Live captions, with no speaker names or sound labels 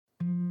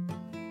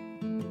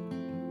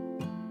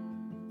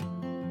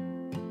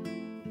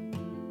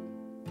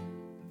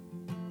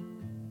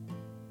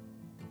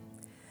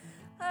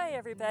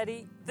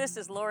everybody. This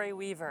is Lori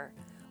Weaver.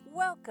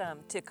 Welcome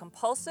to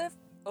Compulsive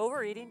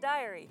Overeating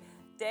Diary,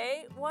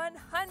 Day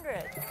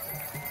 100.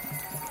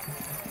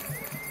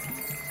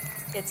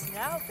 It's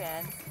now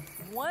been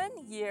 1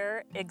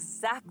 year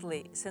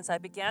exactly since I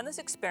began this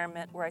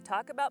experiment where I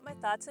talk about my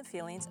thoughts and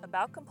feelings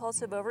about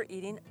compulsive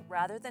overeating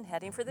rather than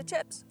heading for the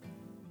chips.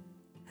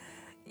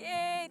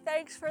 Yay,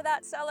 thanks for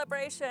that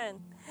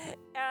celebration.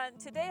 And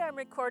today I'm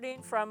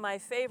recording from my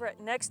favorite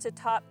next to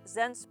top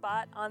Zen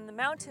spot on the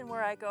mountain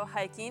where I go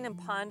hiking and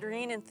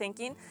pondering and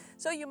thinking.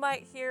 So you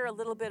might hear a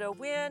little bit of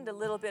wind, a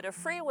little bit of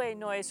freeway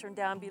noise from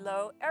down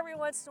below. Every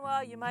once in a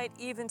while you might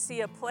even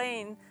see a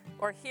plane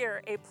or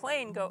hear a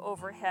plane go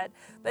overhead.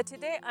 But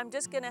today I'm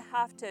just gonna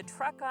have to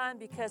truck on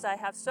because I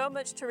have so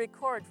much to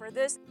record for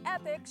this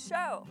epic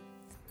show.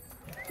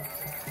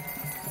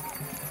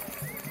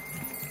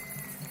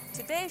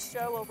 Today's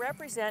show will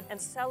represent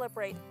and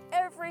celebrate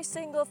every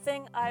single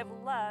thing I've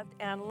loved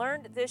and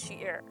learned this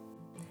year.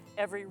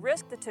 Every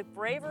risk that took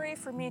bravery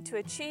for me to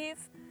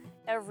achieve,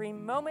 every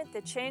moment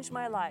that changed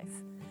my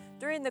life.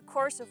 During the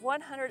course of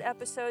 100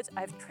 episodes,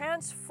 I've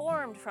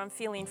transformed from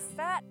feeling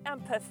fat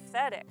and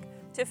pathetic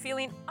to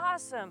feeling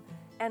awesome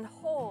and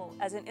whole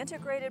as an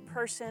integrated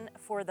person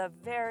for the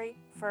very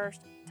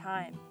first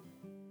time.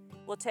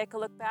 We'll take a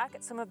look back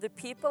at some of the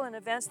people and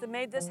events that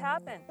made this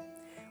happen.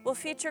 We'll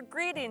feature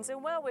greetings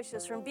and well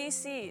wishes from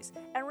BCs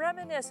and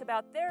reminisce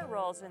about their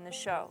roles in the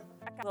show.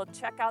 We'll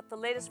check out the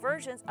latest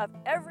versions of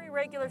every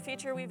regular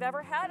feature we've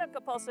ever had on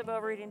Compulsive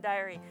Overeating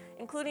Diary,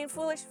 including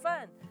Foolish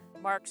Fun,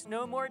 Mark's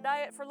No More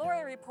Diet for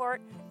Lori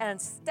report,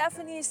 and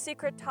Stephanie's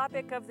secret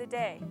topic of the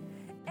day.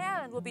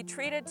 And we'll be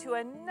treated to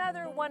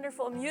another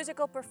wonderful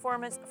musical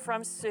performance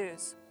from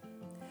Suze.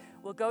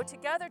 We'll go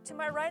together to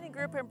my writing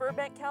group in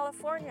Burbank,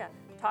 California,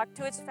 talk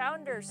to its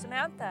founder,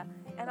 Samantha,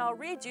 and I'll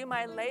read you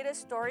my latest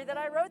story that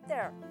I wrote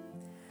there.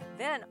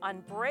 Then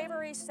on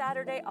Bravery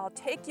Saturday, I'll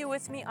take you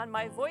with me on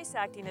my voice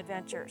acting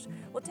adventures.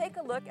 We'll take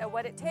a look at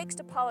what it takes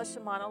to polish a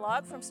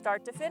monologue from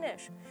start to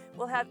finish.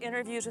 We'll have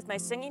interviews with my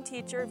singing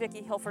teacher,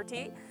 Vicki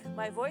Hilferty,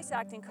 my voice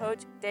acting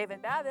coach,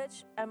 David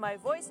Babich, and my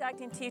voice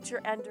acting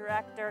teacher and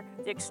director,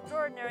 the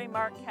extraordinary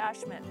Mark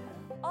Cashman,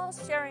 all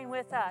sharing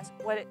with us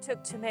what it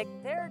took to make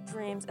their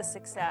dreams a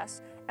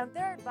success and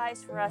their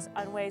advice for us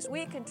on ways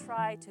we can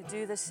try to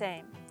do the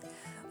same.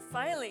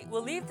 Finally,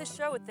 we'll leave the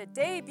show with the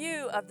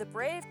debut of the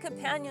Brave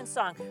Companion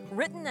song,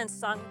 written and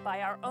sung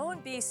by our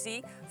own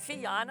BC,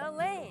 Fiona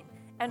Lane,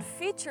 and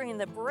featuring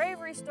the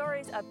bravery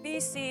stories of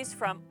BCs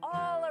from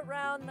all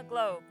around the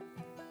globe.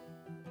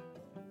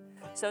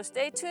 So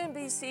stay tuned,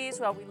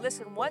 BCs, while we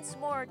listen once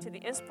more to the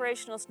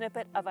inspirational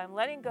snippet of I'm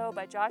Letting Go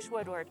by Josh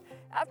Woodward,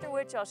 after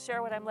which I'll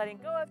share what I'm letting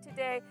go of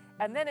today,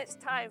 and then it's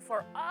time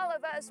for all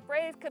of us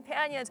brave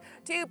companions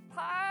to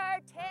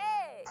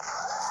partake!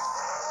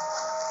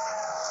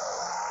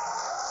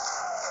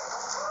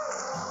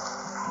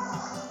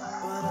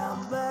 But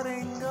I'm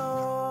letting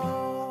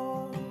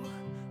go,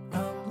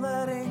 I'm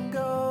letting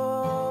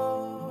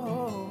go.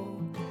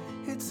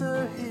 It's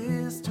a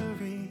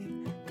history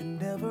that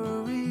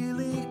never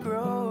really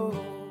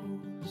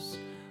grows.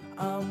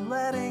 I'm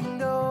letting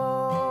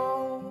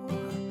go,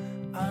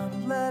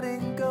 I'm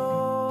letting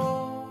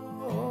go.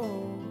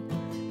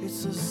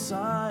 It's a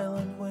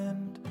silent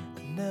wind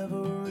that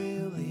never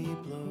really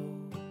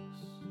blows.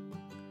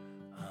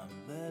 I'm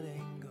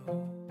letting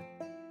go.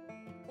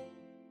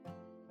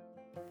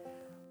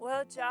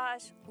 Well,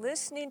 Josh,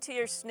 listening to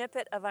your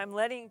snippet of I'm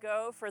Letting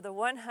Go for the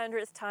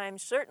 100th time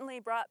certainly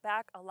brought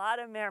back a lot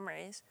of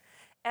memories.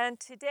 And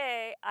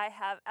today I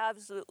have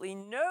absolutely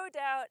no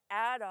doubt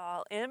at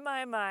all in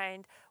my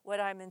mind what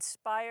I'm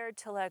inspired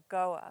to let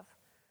go of.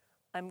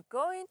 I'm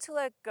going to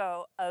let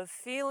go of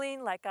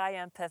feeling like I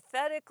am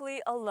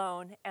pathetically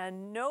alone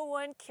and no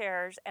one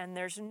cares and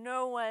there's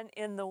no one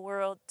in the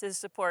world to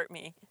support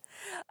me.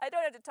 I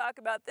don't have to talk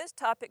about this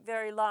topic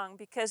very long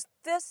because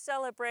this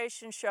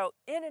celebration show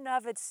in and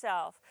of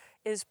itself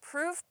is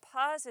proof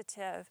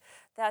positive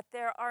that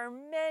there are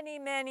many,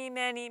 many,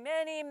 many,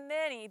 many,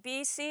 many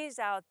BCs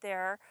out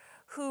there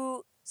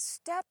who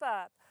step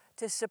up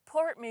to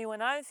support me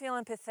when I'm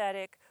feeling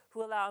pathetic,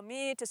 who allow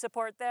me to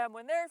support them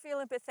when they're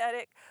feeling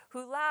pathetic,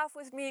 who laugh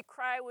with me,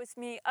 cry with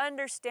me,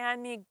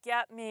 understand me,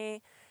 get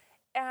me.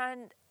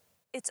 And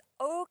it's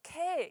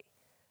okay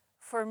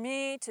for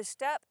me to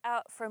step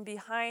out from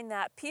behind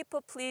that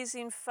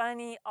people-pleasing,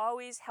 funny,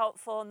 always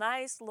helpful,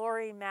 nice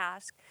Lori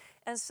mask,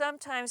 and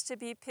sometimes to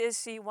be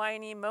pissy,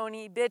 whiny,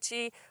 moany,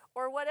 bitchy,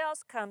 or what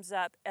else comes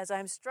up as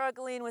I'm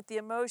struggling with the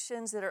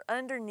emotions that are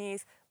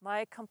underneath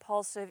my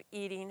compulsive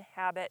eating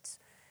habits.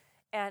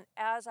 And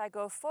as I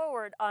go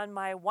forward on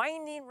my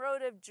winding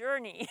road of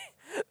journey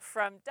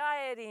from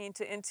dieting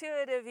to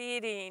intuitive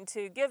eating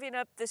to giving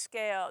up the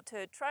scale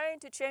to trying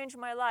to change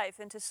my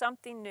life into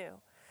something new,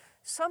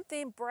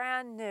 something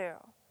brand new.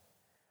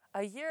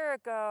 A year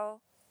ago,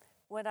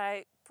 when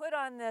I put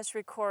on this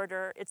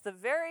recorder, it's the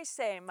very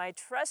same, my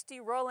trusty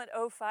Roland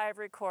 05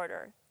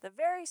 recorder, the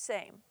very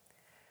same.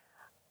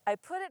 I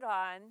put it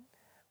on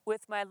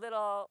with my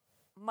little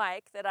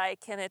mic that I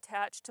can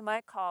attach to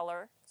my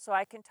collar so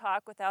I can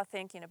talk without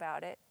thinking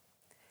about it.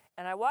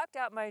 And I walked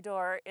out my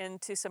door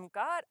into some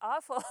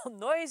god-awful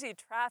noisy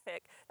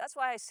traffic. That's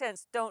why I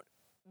since don't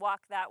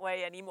walk that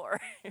way anymore.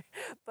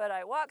 But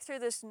I walked through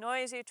this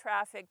noisy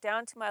traffic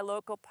down to my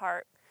local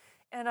park,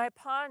 and I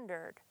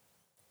pondered,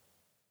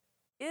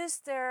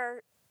 is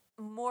there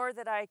more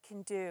that I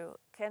can do?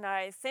 Can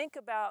I think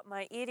about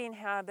my eating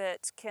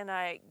habits? Can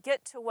I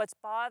get to what's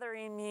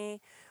bothering me?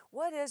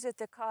 What is it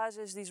that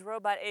causes these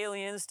robot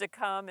aliens to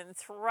come and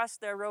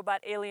thrust their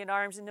robot alien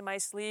arms into my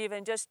sleeve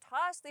and just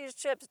toss these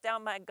chips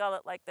down my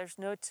gullet like there's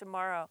no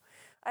tomorrow?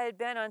 I had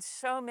been on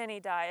so many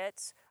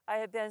diets. I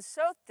had been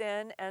so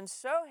thin and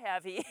so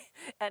heavy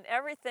and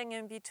everything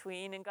in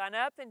between, and gone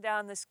up and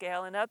down the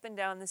scale and up and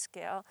down the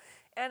scale.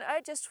 And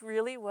I just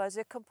really was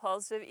a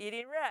compulsive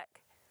eating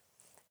wreck.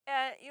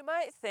 And you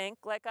might think,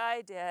 like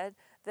I did,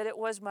 that it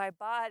was my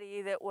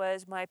body that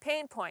was my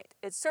pain point.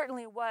 It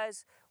certainly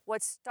was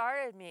what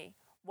started me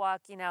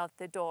walking out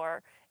the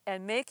door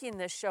and making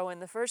this show in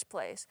the first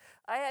place.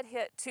 I had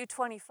hit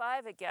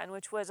 225 again,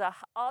 which was an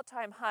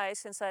all-time high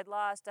since I'd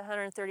lost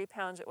 130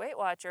 pounds at Weight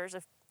Watchers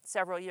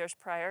several years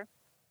prior.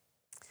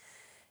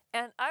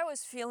 And I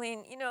was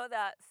feeling,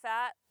 that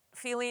fat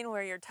feeling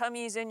where your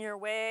tummy's in your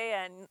way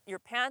and your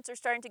pants are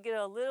starting to get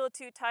a little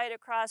too tight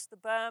across the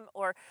bum,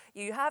 or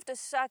you have to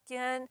suck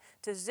in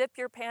to zip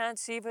your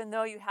pants even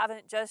though you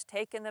haven't just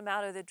taken them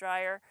out of the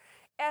dryer.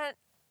 And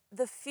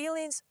the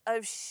feelings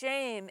of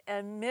shame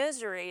and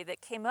misery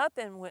that came up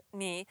in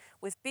me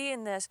with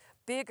being this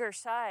bigger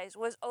size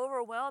was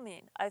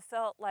overwhelming. I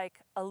felt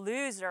like a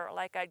loser,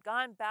 like I'd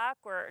gone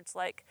backwards,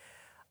 like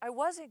I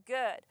wasn't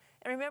good.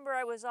 And remember,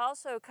 I was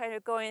also kind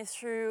of going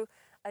through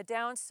a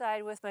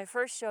downside with my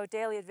first show,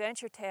 Daily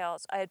Adventure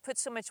Tales. I had put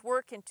so much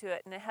work into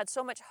it, and I had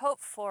so much hope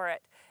for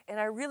it, and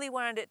I really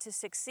wanted it to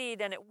succeed,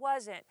 and it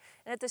wasn't.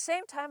 And at the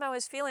same time, I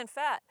was feeling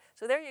fat.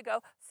 So there you go.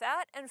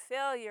 Fat and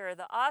failure,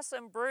 the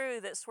awesome brew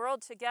that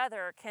swirled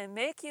together, can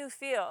make you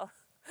feel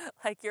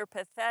like you're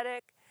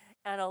pathetic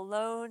and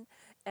alone,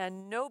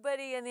 and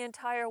nobody in the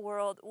entire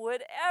world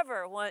would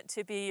ever want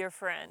to be your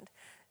friend.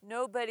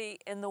 Nobody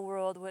in the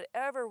world would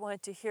ever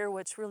want to hear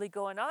what's really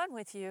going on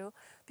with you,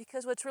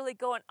 because what's really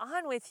going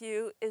on with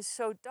you is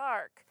so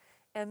dark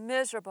and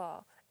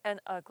miserable and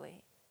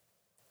ugly.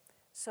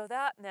 So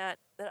that meant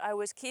that I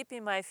was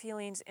keeping my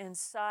feelings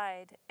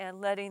inside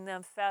and letting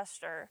them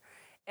fester.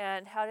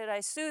 And how did I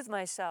soothe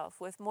myself?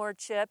 With more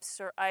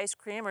chips or ice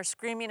cream, or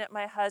screaming at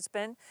my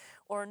husband,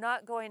 or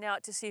not going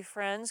out to see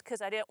friends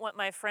because I didn't want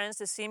my friends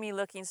to see me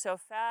looking so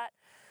fat.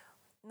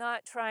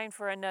 Not trying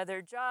for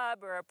another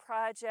job or a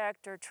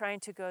project, or trying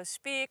to go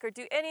speak or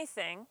do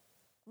anything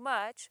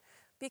much,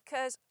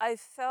 because I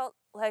felt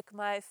like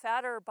my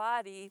fatter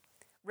body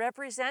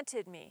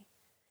represented me.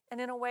 And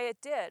in a way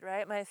it did,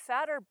 right? My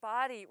fatter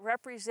body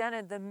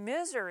represented the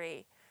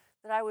misery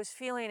that I was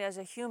feeling as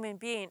a human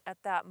being at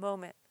that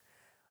moment.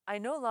 I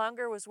no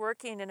longer was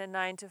working in a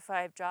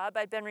 9-to-5 job.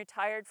 I'd been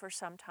retired for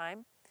some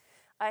time.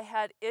 I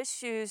had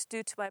issues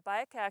due to my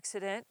bike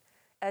accident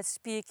at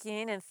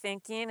speaking and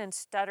thinking and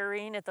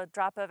stuttering at the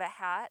drop of a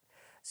hat.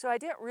 So I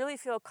didn't really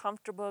feel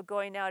comfortable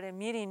going out and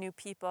meeting new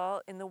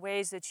people in the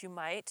ways that you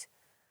might.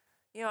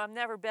 I've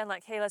never been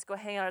like, hey, let's go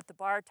hang out at the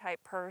bar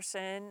type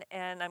person.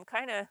 And I'm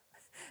kind of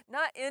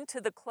not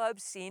into the club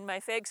scene. My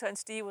fake son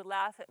Steve would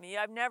laugh at me.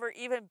 I've never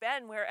even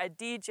been where a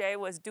DJ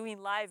was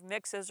doing live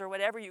mixes or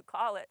whatever you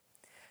call it.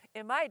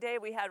 In my day,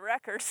 we had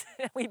records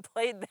and we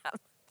played them.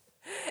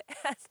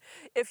 And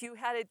if you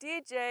had a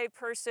DJ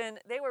person,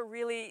 they were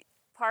really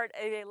part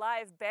of a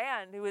live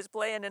band who was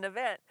playing an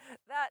event.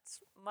 That's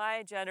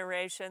my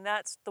generation.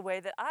 That's the way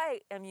that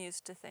I am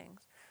used to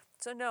things.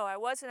 So no, I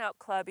wasn't out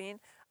clubbing.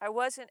 I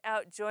wasn't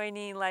out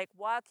joining like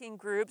walking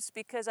groups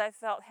because I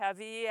felt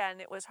heavy and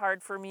it was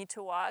hard for me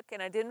to walk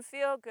and I didn't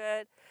feel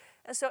good.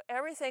 And so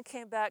everything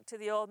came back to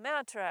the old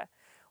mantra.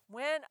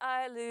 When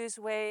I lose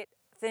weight,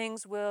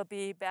 things will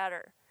be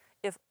better.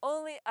 If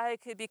only I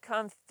could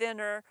become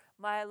thinner,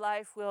 my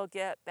life will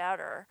get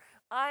better.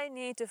 I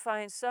need to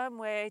find some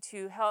way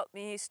to help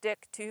me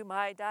stick to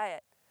my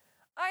diet.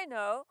 I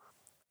know,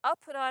 I'll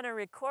put on a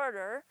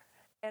recorder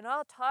and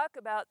I'll talk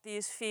about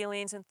these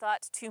feelings and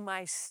thoughts to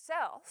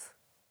myself,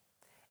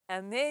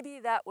 and maybe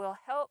that will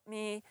help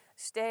me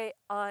stay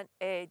on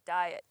a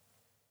diet.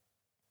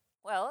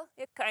 Well,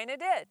 it kind of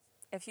did.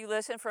 If you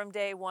listen from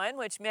day one,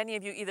 which many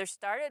of you either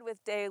started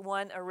with day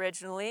one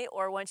originally,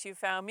 or once you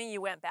found me,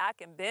 you went back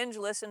and binge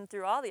listened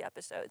through all the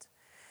episodes.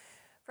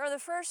 For the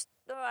first,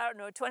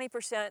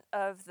 20%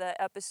 of the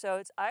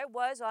episodes, I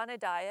was on a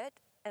diet,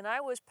 and I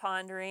was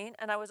pondering,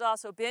 and I was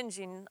also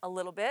binging a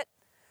little bit.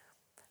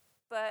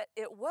 But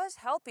it was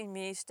helping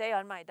me stay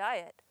on my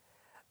diet,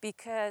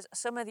 because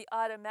some of the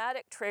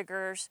automatic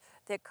triggers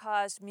that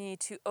caused me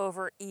to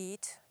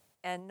overeat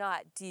and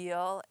not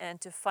deal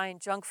and to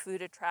find junk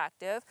food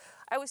attractive,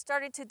 I was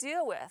starting to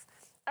deal with.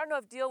 I don't know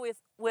if deal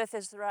with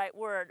is the right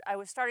word. I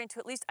was starting to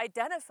at least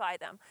identify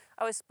them.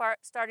 I was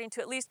starting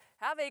to at least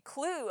have a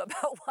clue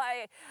about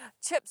why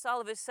chips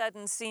all of a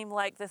sudden seem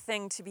like the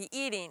thing to be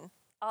eating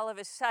all of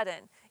a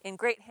sudden in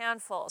great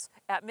handfuls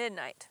at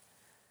midnight,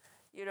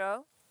 you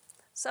know?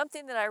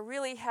 Something that I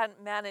really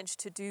hadn't managed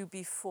to do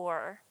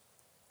before.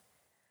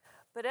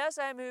 But as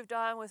I moved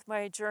on with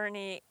my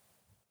journey,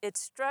 it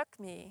struck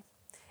me,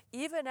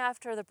 even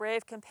after the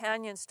brave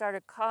companions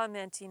started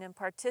commenting and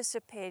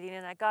participating,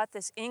 and I got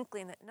this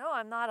inkling that, no,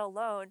 I'm not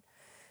alone,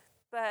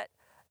 but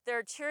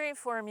they're cheering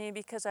for me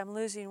because I'm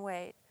losing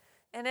weight.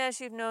 And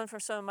as you've known from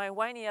some of my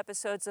whiny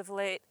episodes of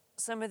late,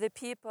 some of the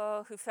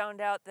people who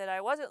found out that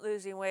I wasn't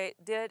losing weight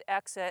did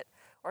exit,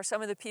 or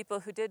some of the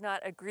people who did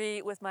not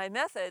agree with my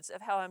methods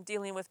of how I'm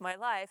dealing with my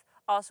life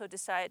also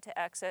decided to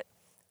exit.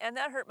 And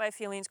that hurt my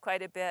feelings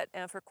quite a bit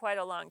and for quite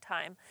a long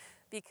time,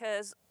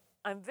 because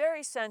I'm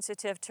very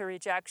sensitive to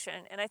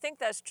rejection, and I think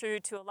that's true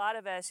to a lot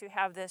of us who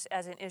have this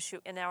as an issue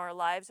in our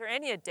lives, or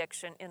any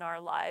addiction in our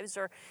lives,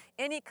 or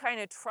any kind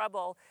of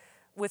trouble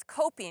with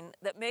coping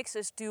that makes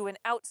us do an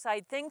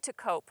outside thing to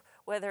cope,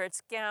 whether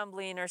it's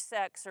gambling or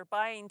sex or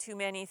buying too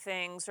many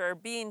things or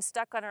being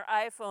stuck on our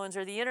iPhones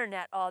or the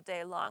internet all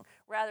day long,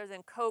 rather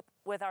than cope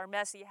with our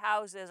messy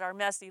houses, our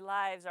messy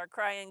lives, our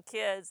crying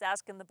kids,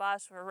 asking the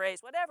boss for a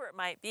raise, whatever it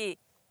might be.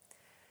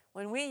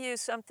 When we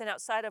use something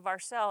outside of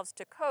ourselves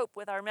to cope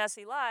with our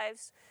messy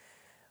lives,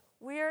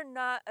 we're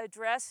not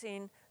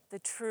addressing the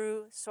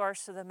true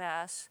source of the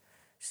mess.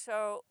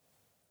 So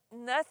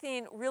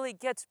nothing really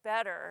gets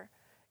better.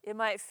 It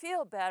might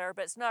feel better,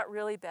 but it's not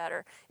really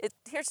better.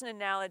 Here's an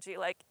analogy,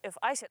 like if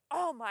I said,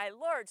 oh my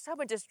Lord,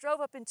 someone just drove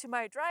up into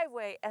my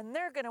driveway and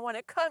they're gonna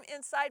wanna come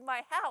inside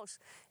my house.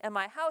 And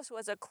my house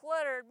was a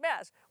cluttered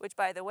mess, which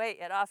by the way,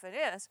 it often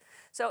is.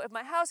 So if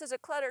my house is a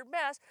cluttered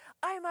mess,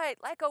 I might,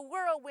 like a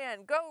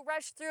whirlwind, go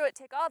rush through it,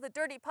 take all the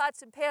dirty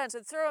pots and pans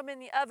and throw them in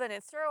the oven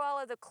and throw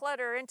all of the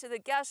clutter into the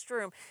guest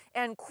room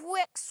and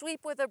quick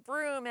sweep with a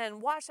broom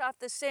and wash off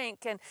the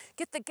sink and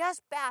get the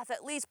guest bath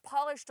at least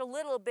polished a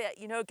little bit,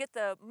 get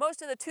the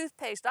most of the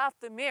toothpaste off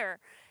the mirror.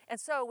 And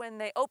so when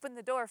they open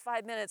the door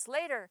 5 minutes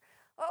later,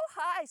 oh,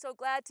 hi, so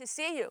glad to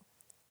see you.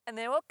 And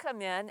they will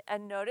come in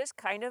and notice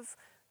kind of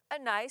a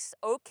nice,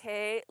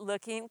 okay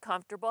looking,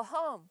 comfortable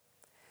home.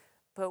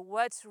 But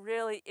what's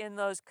really in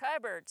those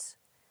cupboards?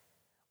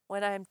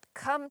 When I'm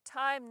come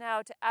time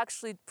now to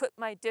actually put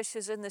my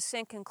dishes in the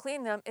sink and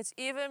clean them, it's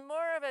even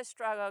more of a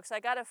struggle because I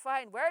got to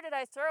find, where did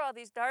I throw all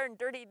these darn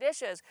dirty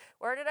dishes?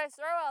 Where did I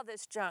throw all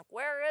this junk?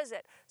 Where is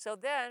it? So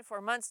then, for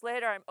months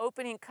later, I'm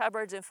opening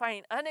cupboards and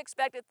finding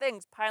unexpected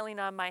things piling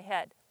on my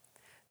head.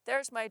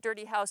 There's my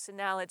dirty house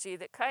analogy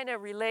that kind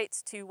of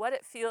relates to what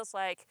it feels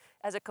like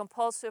as a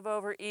compulsive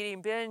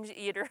overeating binge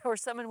eater or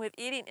someone with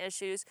eating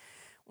issues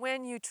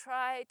when you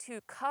try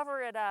to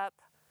cover it up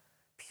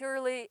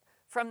purely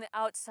from the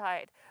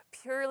outside,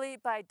 purely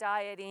by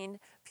dieting,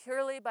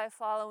 purely by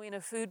following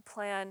a food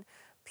plan,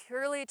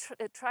 purely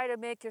try to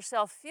make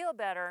yourself feel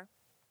better,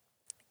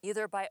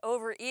 either by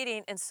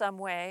overeating in some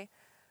way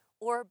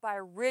or by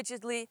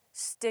rigidly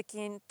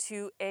sticking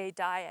to a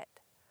diet.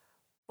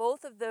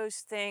 Both of those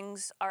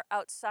things are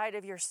outside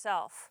of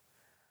yourself.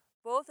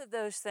 Both of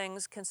those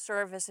things can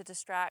serve as a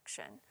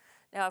distraction.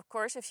 Now, of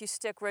course, if you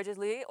stick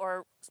rigidly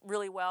or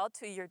really well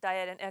to your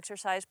diet and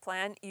exercise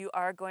plan, you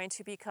are going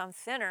to become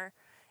thinner.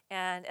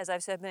 And as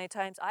I've said many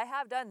times, I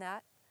have done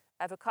that.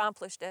 I've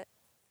accomplished it.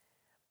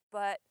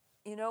 But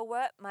you know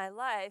what? My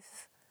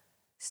life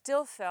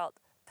still felt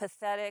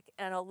pathetic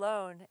and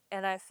alone.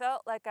 And I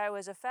felt like I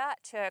was a fat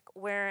chick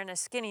wearing a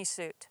skinny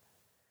suit.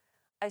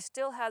 I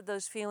still had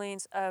those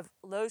feelings of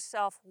low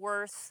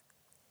self-worth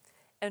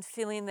and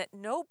feeling that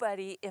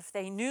nobody, if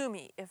they knew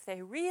me, if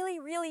they really,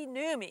 really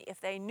knew me, if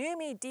they knew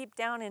me deep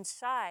down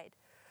inside,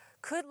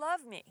 could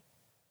love me.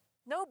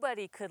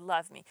 Nobody could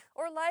love me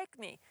or like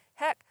me.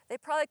 Heck, they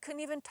probably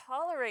couldn't even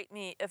tolerate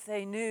me if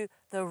they knew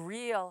the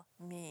real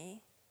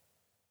me.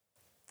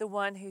 The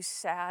one who's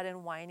sad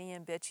and whiny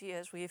and bitchy,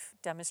 as we've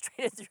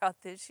demonstrated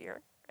throughout this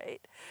year, right?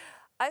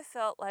 I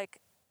felt like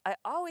I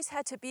always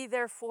had to be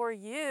there for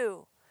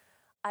you.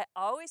 I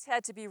always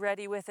had to be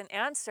ready with an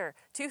answer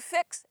to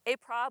fix a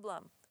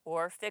problem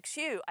or fix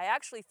you. I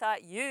actually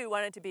thought you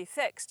wanted to be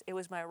fixed. It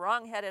was my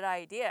wrong-headed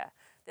idea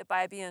that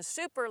by being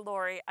super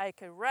Lori, I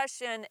could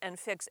rush in and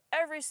fix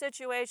every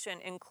situation,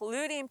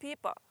 including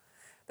people.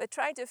 But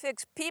trying to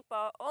fix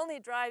people only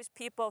drives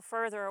people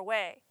further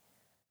away,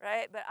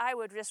 right? But I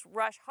would just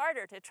rush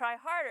harder to try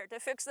harder to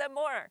fix them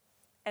more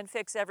and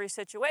fix every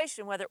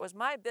situation, whether it was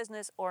my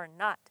business or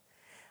not.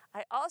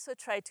 I also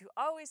tried to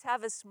always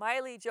have a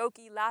smiley,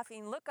 jokey,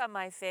 laughing look on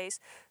my face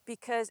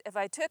because if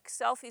I took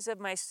selfies of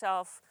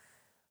myself,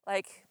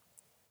 like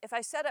if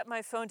I set up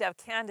my phone to have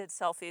candid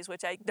selfies,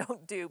 which I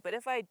don't do, but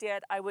if I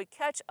did, I would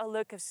catch a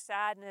look of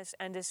sadness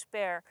and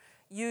despair,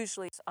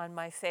 usually on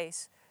my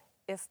face,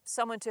 if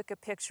someone took a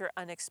picture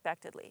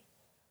unexpectedly.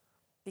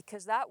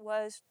 Because that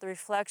was the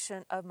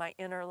reflection of my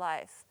inner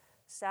life,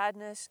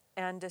 sadness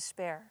and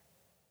despair.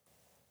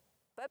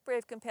 But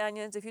brave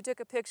companions, if you took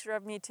a picture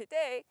of me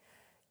today,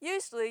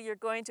 usually you're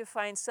going to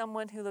find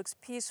someone who looks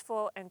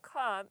peaceful and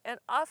calm and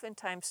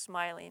oftentimes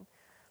smiling.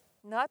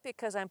 Not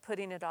because I'm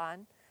putting it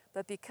on,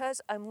 but because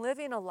I'm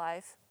living a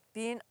life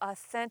being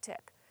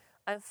authentic.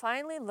 I'm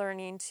finally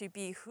learning to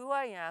be who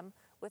I am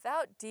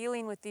without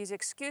dealing with these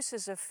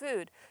excuses of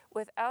food,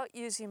 without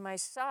using my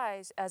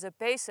size as a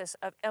basis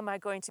of am I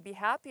going to be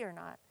happy or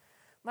not.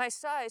 My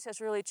size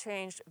has really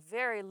changed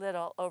very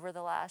little over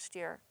the last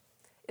year.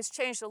 It's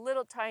changed a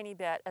little tiny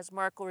bit, as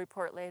Mark will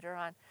report later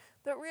on,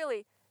 but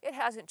really it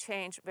hasn't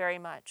changed very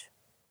much.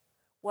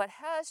 What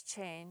has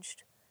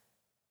changed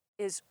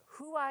is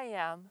who I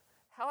am,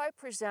 how I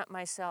present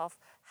myself,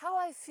 how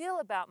I feel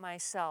about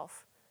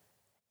myself.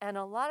 And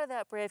a lot of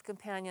that, Brave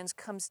Companions,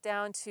 comes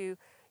down to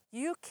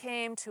you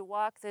came to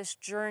walk this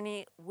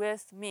journey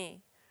with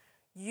me.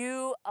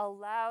 You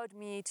allowed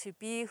me to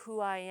be who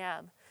I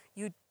am.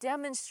 You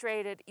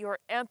demonstrated your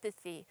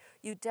empathy.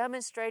 You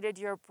demonstrated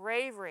your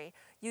bravery.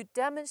 You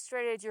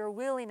demonstrated your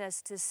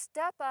willingness to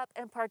step up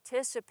and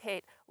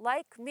participate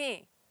like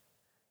me.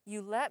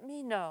 You let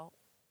me know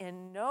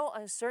in no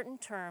uncertain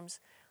terms,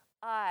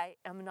 I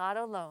am not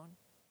alone.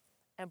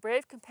 And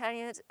Brave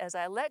Companions, as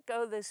I let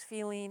go this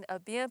feeling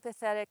of being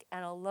empathetic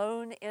and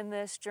alone in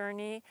this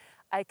journey,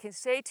 I can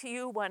say to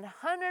you 100%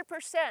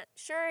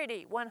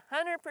 surety,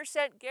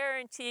 100%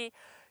 guarantee,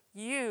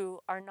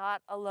 you are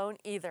not alone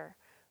either,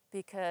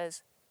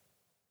 because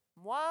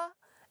moi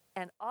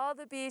and all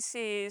the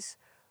BCs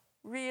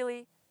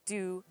really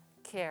do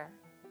care.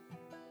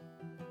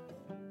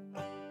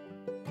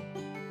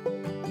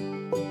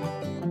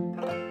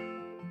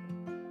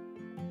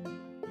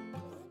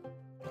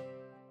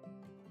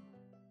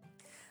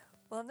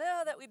 Well,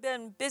 now that we've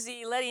been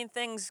busy letting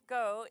things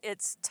go,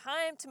 it's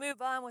time to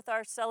move on with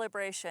our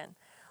celebration.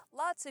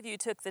 Lots of you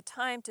took the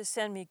time to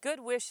send me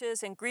good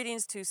wishes and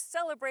greetings to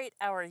celebrate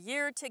our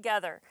year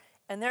together.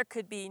 And there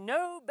could be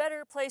no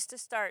better place to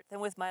start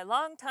than with my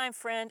longtime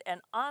friend and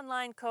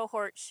online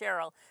cohort,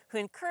 Cheryl, who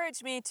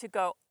encouraged me to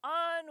go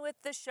on with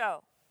the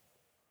show.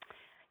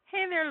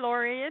 Hey there,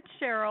 Lori. It's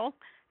Cheryl.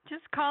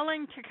 Just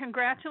calling to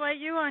congratulate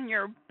you on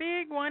your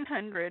big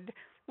 100.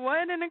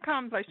 What an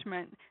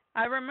accomplishment.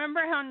 I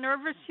remember how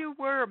nervous you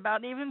were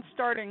about even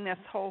starting this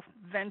whole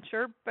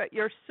venture, but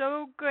you're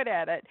so good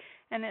at it,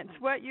 and it's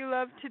what you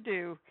love to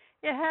do.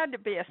 It had to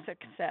be a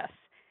success.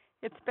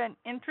 It's been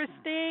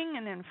interesting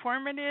and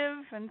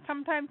informative and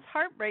sometimes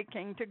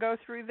heartbreaking to go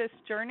through this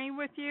journey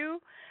with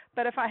you,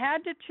 but if I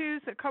had to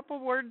choose a couple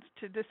words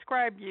to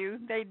describe you,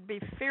 they'd be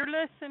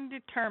fearless and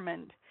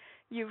determined.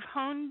 You've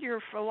honed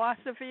your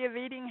philosophy of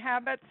eating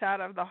habits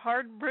out of the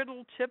hard,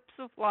 brittle chips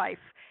of life,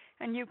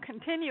 and you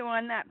continue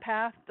on that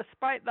path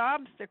despite the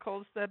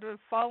obstacles that have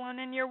fallen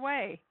in your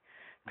way.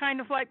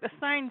 Kind of like the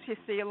signs you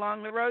see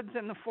along the roads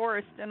in the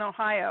forest in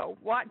Ohio,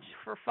 watch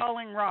for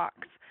falling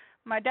rocks.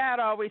 My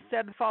dad always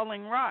said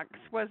Falling Rocks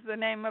was the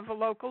name of a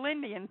local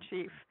Indian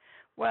chief.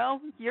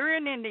 Well, you're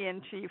an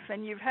Indian chief,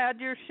 and you've had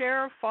your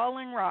share of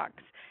falling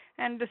rocks.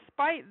 And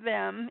despite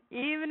them,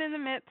 even in the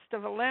midst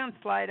of a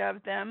landslide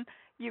of them,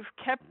 you've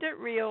kept it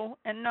real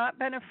and not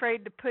been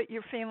afraid to put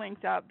your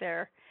feelings out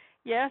there.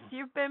 Yes,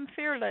 you've been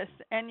fearless,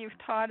 and you've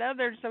taught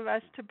others of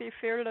us to be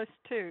fearless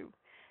too.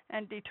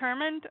 And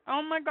determined,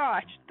 oh my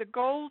gosh, the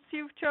goals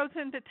you've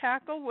chosen to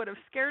tackle would have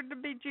scared the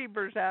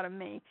bejeebers out of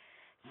me.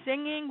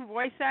 Singing,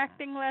 voice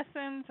acting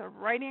lessons, a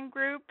writing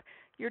group,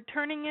 you're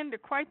turning into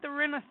quite the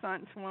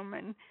Renaissance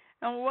woman.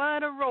 And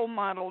what a role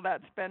model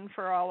that's been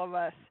for all of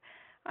us.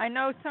 I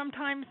know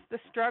sometimes the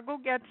struggle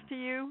gets to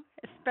you,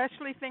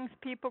 especially things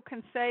people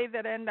can say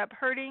that end up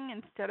hurting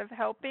instead of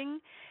helping,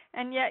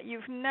 and yet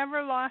you've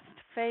never lost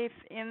faith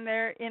in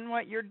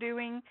what you're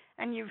doing,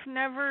 and you've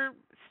never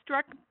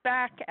struck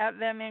back at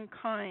them in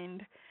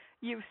kind.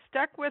 You've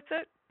stuck with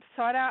it,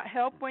 sought out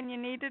help when you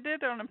needed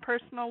it on a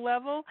personal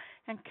level,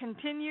 and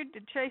continued to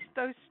chase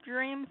those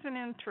dreams and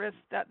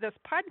interests that this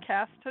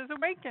podcast has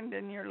awakened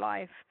in your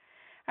life.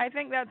 I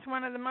think that's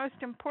one of the most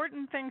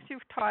important things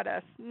you've taught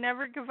us,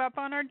 never give up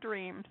on our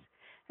dreams.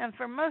 And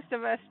for most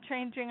of us,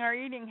 changing our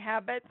eating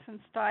habits and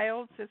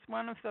styles is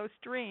one of those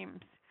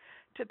dreams.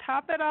 To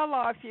top it all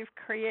off, you've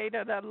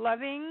created a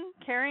loving,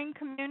 caring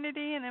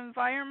community and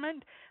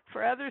environment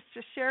for others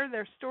to share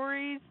their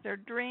stories, their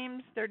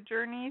dreams, their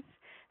journeys.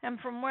 And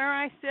from where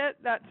I sit,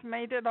 that's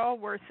made it all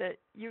worth it.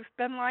 You've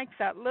been like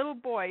that little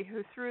boy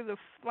who threw the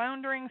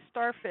floundering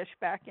starfish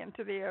back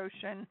into the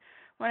ocean.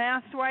 When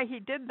asked why he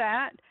did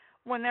that,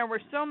 when there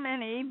were so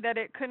many that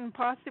it couldn't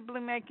possibly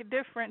make a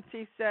difference,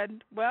 he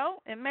said,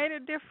 well, it made a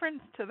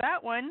difference to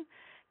that one.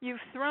 You've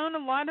thrown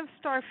a lot of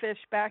starfish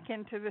back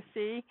into the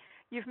sea.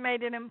 You've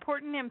made an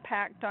important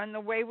impact on the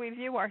way we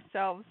view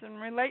ourselves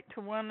and relate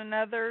to one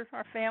another,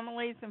 our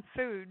families, and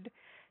food.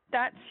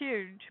 That's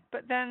huge.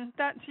 But then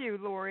that's you,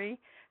 Lori.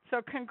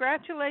 So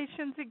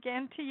congratulations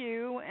again to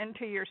you and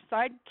to your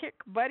sidekick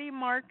buddy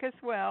Mark as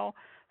well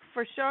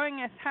for showing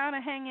us how to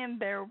hang in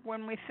there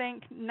when we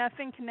think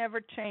nothing can ever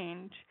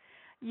change.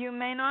 You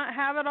may not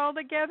have it all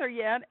together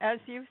yet, as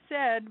you've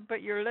said,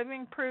 but you're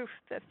living proof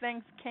that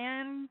things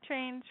can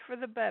change for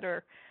the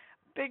better.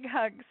 Big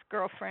hugs,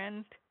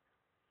 girlfriend.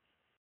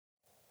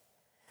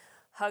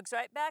 Hugs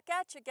right back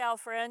at you, gal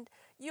friend.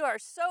 You are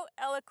so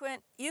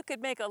eloquent, you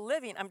could make a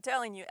living, I'm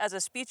telling you, as a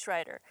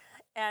speechwriter.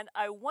 And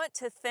I want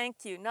to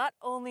thank you not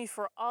only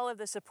for all of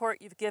the support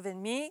you've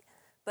given me,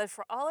 but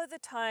for all of the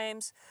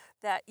times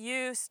that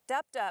you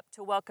stepped up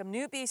to welcome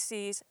new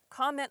BCs,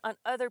 comment on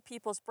other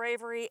people's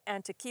bravery,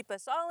 and to keep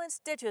us all in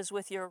stitches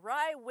with your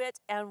wry wit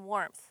and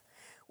warmth.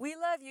 We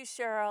love you,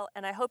 Cheryl,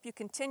 and I hope you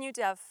continue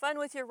to have fun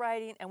with your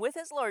writing and with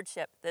His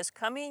Lordship this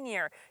coming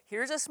year.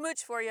 Here's a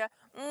smooch for you.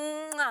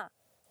 Mwah!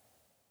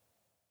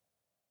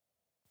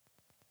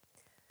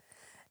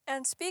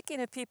 And speaking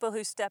of people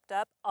who stepped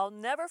up, I'll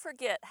never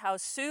forget how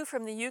Sue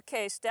from the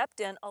UK stepped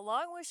in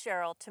along with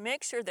Cheryl to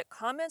make sure that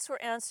comments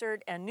were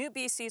answered and new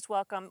BCs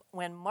welcome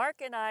when Mark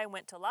and I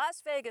went to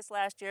Las Vegas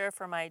last year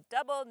for my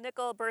double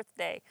nickel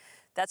birthday.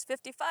 That's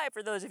 55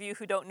 for those of you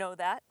who don't know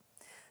that.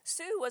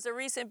 Sue was a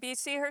recent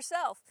BC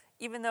herself,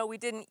 even though we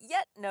didn't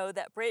yet know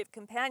that brave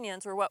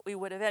companions were what we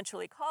would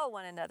eventually call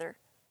one another.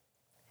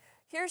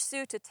 Here's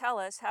Sue to tell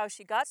us how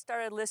she got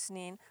started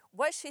listening,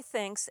 what she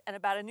thinks, and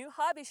about a new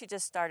hobby she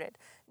just started.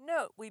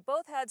 Note, we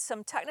both had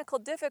some technical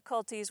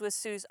difficulties with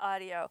Sue's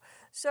audio,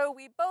 so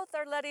we both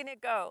are letting it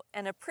go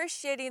and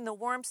appreciating the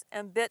warmth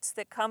and bits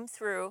that come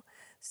through.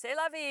 C'est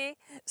la vie!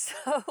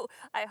 So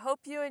I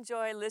hope you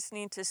enjoy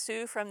listening to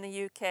Sue from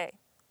the UK.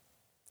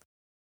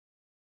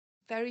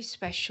 Very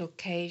special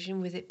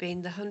occasion with it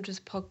being the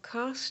 100th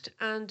podcast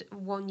and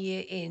 1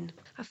 year in.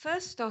 I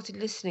first started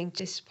listening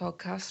to this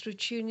podcast through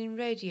TuneIn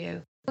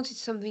Radio. I wanted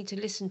something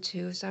to listen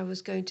to as I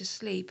was going to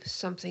sleep,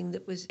 something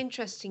that was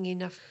interesting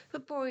enough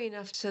but boring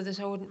enough so that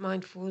I wouldn't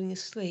mind falling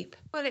asleep.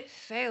 Well, it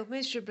failed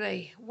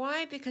miserably.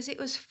 Why? Because it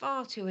was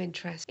far too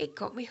interesting. It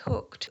got me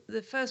hooked.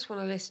 The first one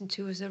I listened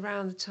to was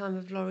around the time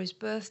of Laurie's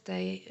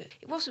birthday.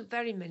 It wasn't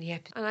very many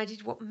episodes, and I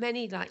did what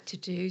many like to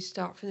do,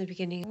 start from the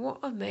beginning. What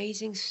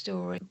amazing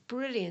story.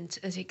 Brilliant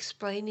at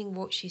explaining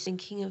what she's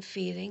thinking and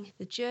feeling.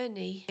 The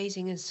journey,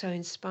 amazing and so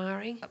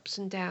inspiring. Ups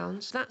and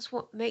downs. That's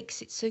what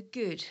makes it so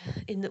good,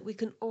 in that we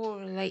can all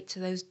relate to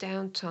those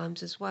down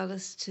times as well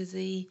as to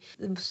the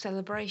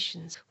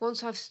celebrations.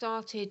 Once I've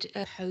started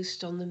a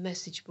post on the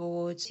message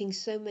board, seeing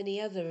so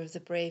many other of the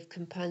brave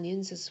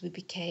companions as we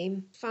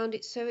became, found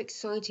it so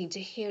exciting to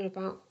hear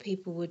about what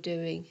people were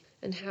doing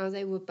and how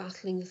they were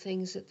battling the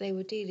things that they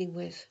were dealing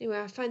with. Anyway,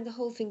 I find the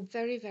whole thing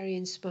very, very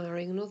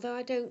inspiring, and although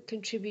I don't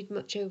contribute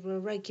much over a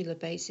regular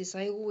basis,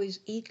 I always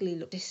eagerly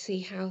look to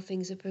see how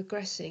things are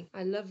progressing.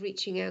 I love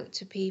reaching out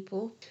to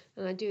people,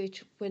 and I do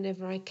it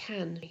whenever I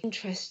can.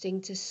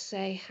 Interesting to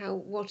say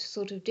what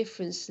sort of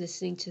difference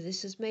listening to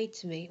this has made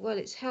to me. Well,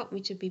 it's helped me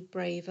to be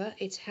braver.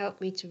 It's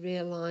helped me to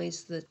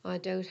realise that I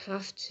don't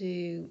have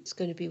to, it's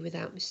going to be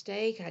without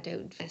mistake. I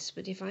don't mess,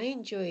 but if I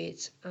enjoy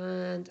it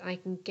and I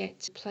can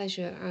get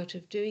pleasure out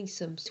of doing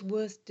something, it's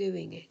worth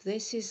doing it.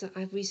 This is that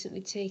I've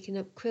recently taken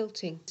up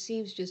quilting.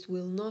 Seamstress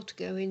will not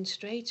go in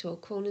straight or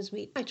corners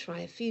meet. I try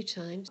a few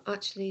times.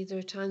 Actually, there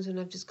are times when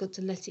I've just got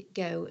to let it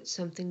go at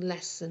something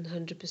less than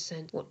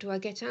 100%. What do I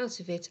get out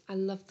of it? I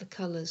love the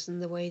colours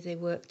and the way they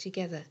work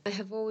together. I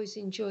have always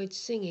enjoyed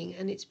singing,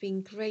 and it's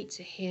been great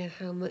to hear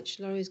how much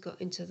Laurie's got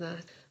into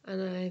that.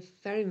 And I've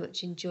very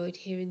much enjoyed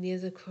hearing the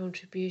other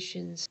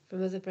contributions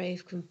from other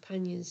brave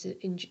companions that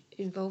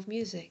involve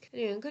music.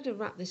 Anyway, I'm going to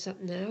wrap this up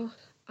now,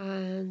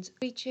 and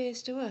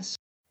cheers to us.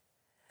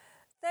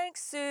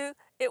 Thanks, Sue.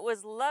 It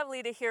was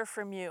lovely to hear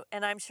from you,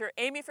 and I'm sure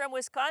Amy from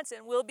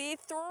Wisconsin will be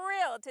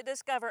thrilled to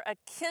discover a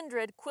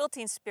kindred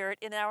quilting spirit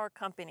in our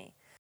company.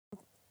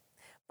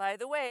 By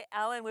the way,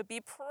 Alan would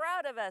be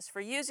proud of us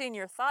for using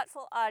your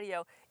thoughtful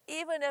audio,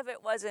 even if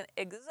it wasn't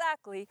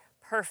exactly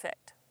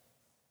perfect.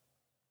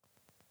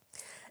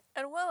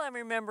 And while I'm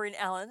remembering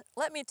Alan,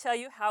 let me tell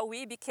you how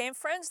we became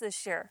friends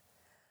this year.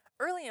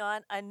 Early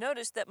on, I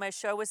noticed that my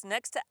show was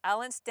next to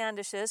Alan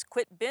Standish's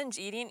Quit Binge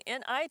Eating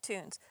in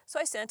iTunes, so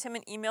I sent him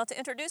an email to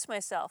introduce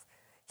myself.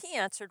 He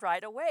answered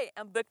right away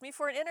and booked me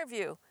for an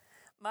interview.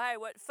 My,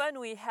 what fun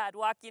we had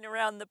walking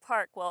around the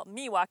park, well,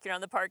 me walking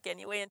around the park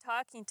anyway, and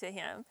talking to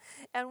him.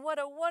 And what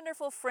a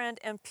wonderful friend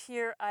and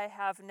peer I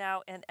have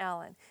now in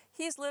Alan.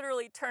 He's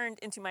literally turned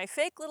into my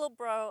fake little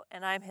bro,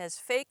 and I'm his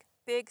fake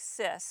big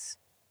sis.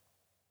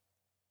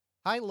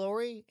 Hi,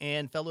 Laurie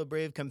and fellow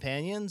brave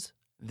companions.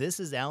 This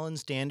is Alan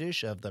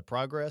Standish of the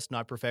Progress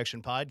Not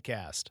Perfection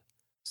podcast.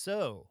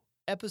 So,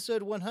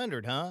 episode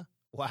 100, huh?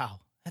 Wow,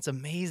 that's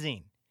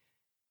amazing.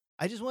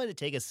 I just wanted to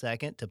take a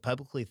second to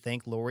publicly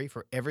thank Laurie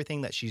for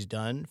everything that she's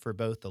done for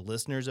both the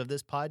listeners of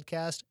this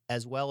podcast,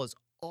 as well as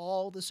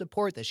all the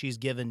support that she's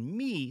given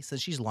me since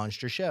she's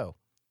launched her show.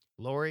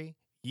 Laurie,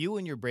 you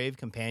and your brave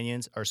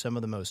companions are some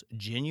of the most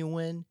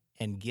genuine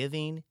and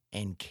giving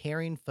and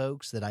caring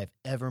folks that I've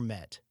ever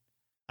met.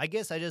 I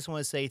guess I just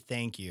want to say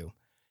thank you.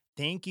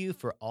 Thank you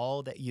for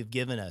all that you've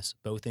given us,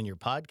 both in your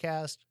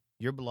podcast,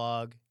 your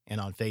blog, and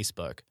on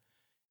Facebook.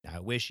 Now, I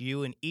wish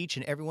you and each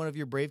and every one of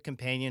your brave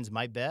companions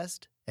my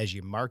best as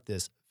you mark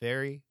this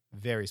very,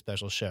 very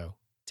special show.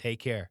 Take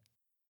care.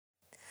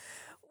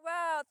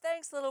 Wow,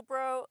 thanks, little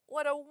bro.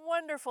 What a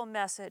wonderful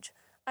message.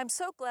 I'm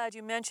so glad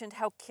you mentioned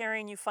how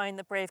caring you find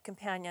the brave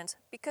companions,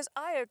 because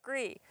I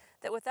agree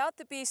that without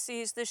the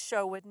BCs, this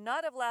show would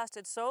not have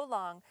lasted so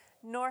long,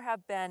 nor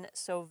have been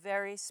so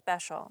very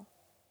special.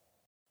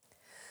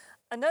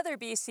 Another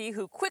BC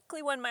who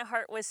quickly won my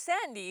heart was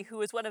Sandy, who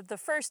was one of the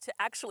first to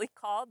actually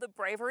call the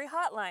Bravery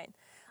Hotline.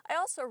 I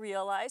also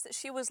realized that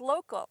she was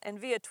local and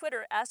via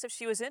Twitter asked if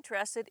she was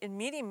interested in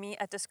meeting me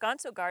at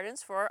Descanso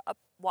Gardens for a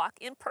walk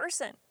in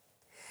person.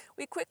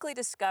 We quickly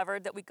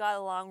discovered that we got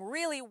along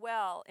really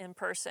well in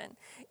person,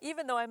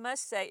 even though I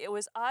must say it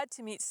was odd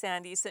to meet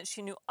Sandy since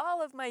she knew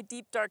all of my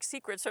deep, dark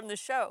secrets from the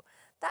show.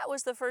 That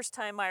was the first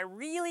time I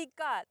really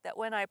got that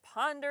when I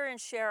ponder and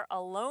share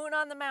alone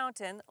on the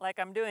mountain, like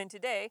I'm doing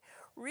today,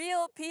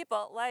 real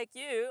people like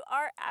you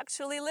are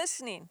actually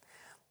listening.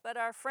 But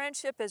our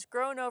friendship has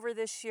grown over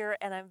this year,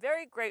 and I'm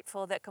very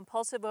grateful that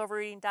Compulsive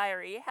Overeating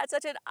Diary had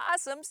such an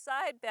awesome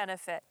side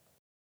benefit.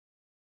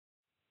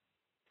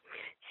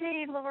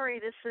 Hey, Lori,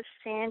 this is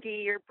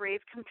Sandy, your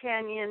brave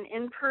companion,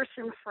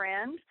 in-person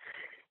friend,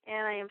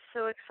 and I am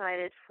so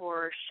excited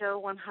for show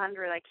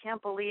 100. I can't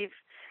believe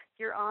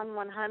you're on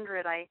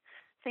 100. I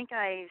think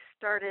I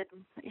started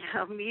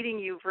meeting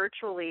you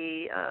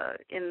virtually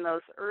in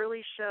those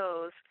early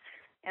shows,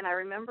 and I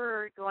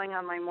remember going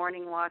on my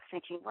morning walk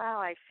thinking, wow,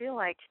 I feel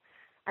like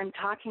I'm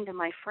talking to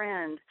my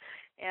friend.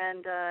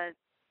 And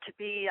to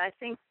be, I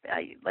think,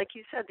 like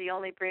you said, the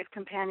only brave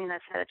companion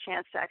that's had a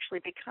chance to actually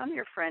become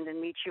your friend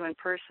and meet you in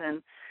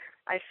person,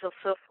 I feel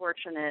so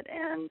fortunate.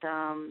 And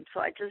so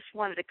I just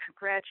wanted to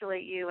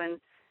congratulate you and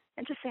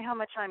just say how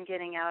much I'm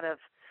getting out of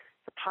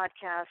the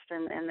podcast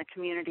and the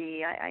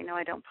community. I know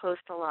I don't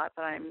post a lot,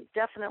 but I'm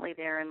definitely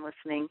there and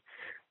listening.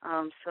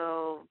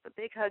 So the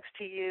big hugs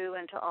to you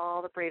and to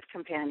all the brave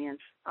companions.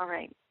 All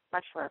right.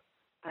 Much love.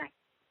 Bye.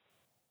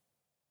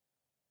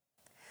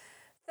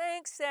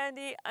 Thanks,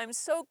 Sandy. I'm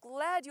so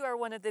glad you are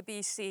one of the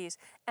BCs.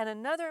 And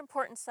another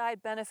important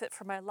side benefit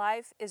for my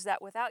life is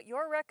that without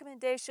your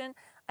recommendation,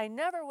 I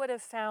never would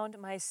have found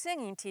my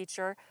singing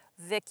teacher,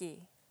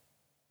 Vicki.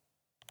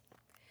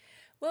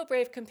 Well,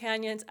 brave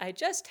companions, I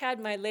just had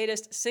my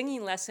latest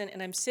singing lesson,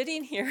 and I'm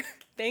sitting here,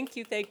 thank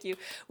you,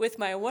 with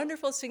my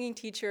wonderful singing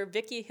teacher,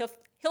 Vicki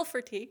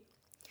Hilferty.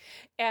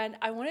 And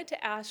I wanted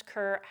to ask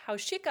her how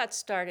she got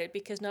started,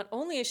 because not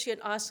only is she an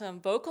awesome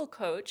vocal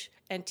coach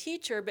and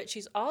teacher, but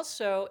she's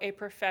also a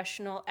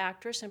professional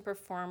actress and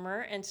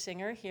performer and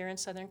singer here in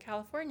Southern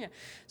California.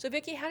 So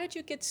Vicki, how did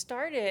you get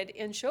started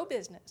in show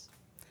business?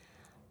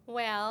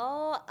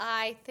 Well,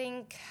 I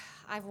think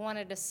I've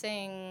wanted to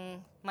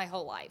sing my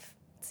whole life.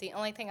 It's the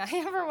only thing I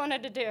ever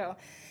wanted to do.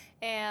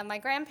 And my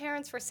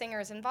grandparents were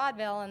singers in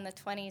vaudeville in the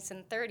 20s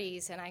and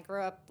 30s, and I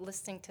grew up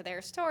listening to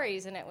their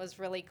stories, and it was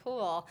really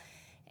cool.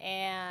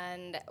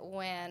 And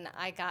when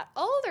I got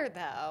older,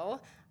 though,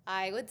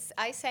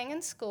 I sang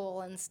in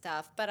school and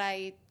stuff, but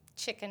I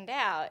chickened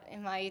out.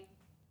 In my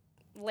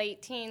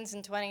late teens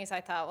and 20s,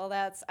 I thought,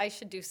 well, I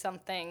should do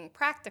something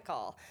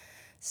practical.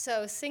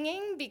 So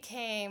singing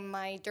became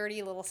my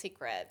dirty little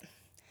secret.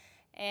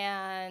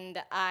 And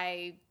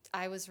I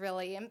was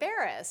really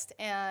embarrassed,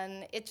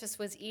 and it just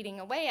was eating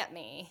away at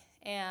me.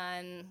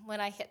 And when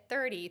I hit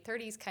 30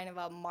 is kind of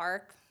a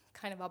mark,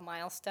 kind of a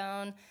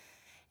milestone,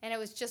 and it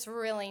was just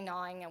really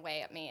gnawing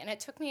away at me. And it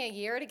took me a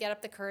year to get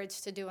up the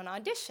courage to do an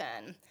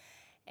audition.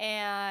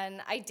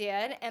 And I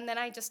did, and then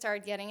I just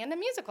started getting into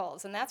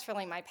musicals, and that's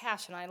really my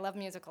passion. I love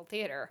musical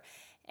theater.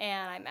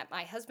 And I met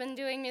my husband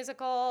doing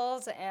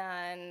musicals,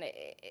 and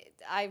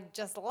I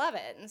just love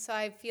it. And so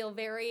I feel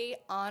very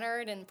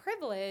honored and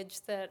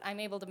privileged that I'm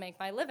able to make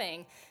my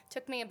living. It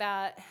took me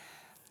about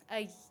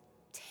 10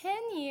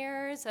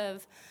 years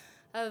of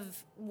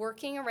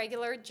working a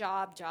regular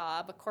job,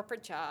 a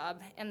corporate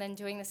job, and then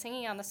doing the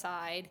singing on the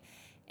side.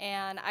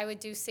 And I would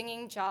do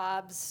singing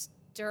jobs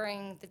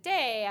during the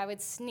day. I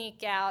would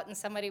sneak out, and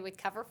somebody would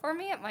cover for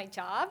me at my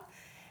job.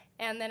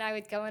 And then I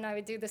would go and I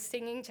would do the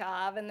singing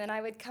job, and then I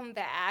would come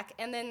back.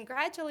 And then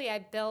gradually I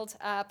built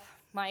up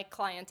my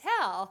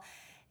clientele.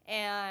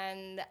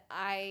 And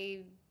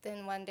I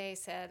then one day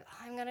said,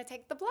 I'm going to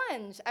take the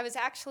plunge. I was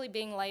actually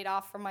being laid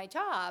off from my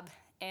job.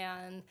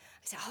 And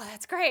I said, oh,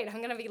 that's great. I'm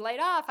going to be laid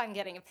off. I'm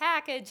getting a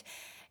package.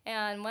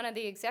 And one of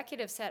the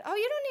executives said, oh,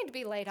 you don't need to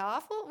be laid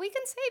off. Well, we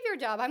can save your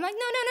job. I'm like,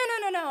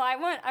 no. I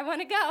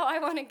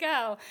want to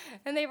go.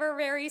 And they were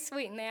very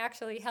sweet, and they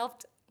actually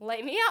helped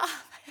lay me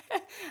off.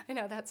 I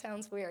know that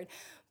sounds weird,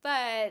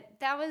 but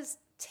that was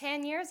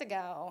 10 years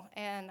ago,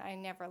 and I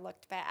never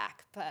looked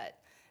back. But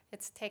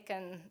it's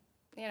taken,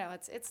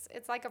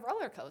 it's like a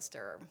roller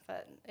coaster,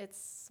 but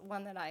it's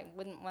one that I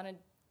wouldn't want to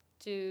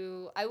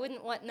do. I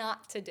wouldn't want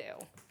not to do.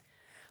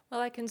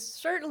 Well, I can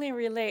certainly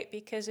relate,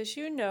 because as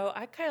you know,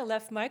 I kind of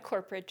left my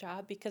corporate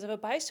job because of a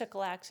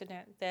bicycle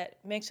accident that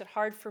makes it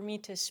hard for me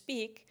to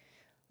speak,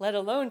 let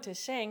alone to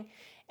sing.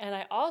 And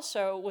I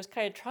also was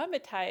kind of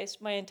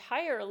traumatized my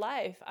entire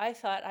life. I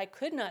thought I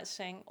could not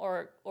sing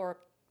or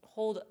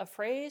hold a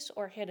phrase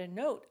or hit a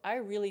note. I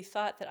really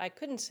thought that I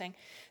couldn't sing.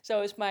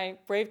 So as my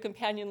brave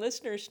companion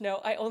listeners know,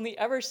 I only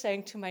ever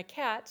sang to my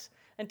cats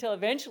until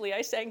eventually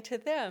I sang to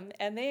them,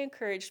 and they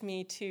encouraged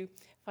me to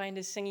find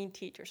a singing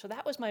teacher. So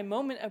that was my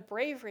moment of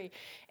bravery.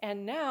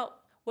 And now,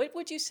 what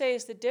would you say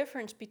is the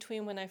difference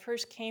between when I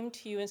first came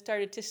to you and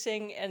started to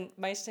sing and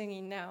my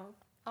singing now?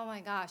 Oh my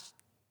gosh.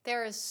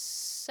 There is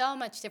so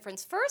much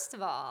difference. First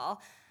of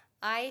all,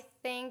 I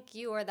think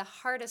you are the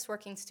hardest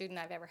working student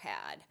I've ever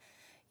had.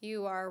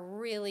 You are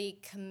really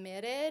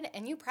committed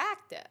and you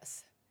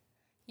practice.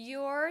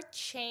 Your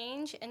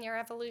change and your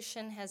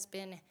evolution has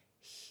been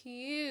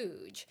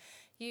huge.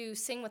 You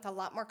sing with a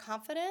lot more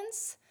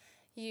confidence.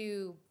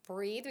 You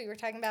breathe. We were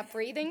talking about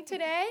breathing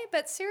today,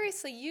 but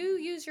seriously, you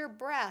use your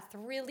breath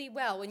really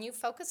well. When you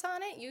focus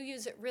on it, you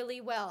use it really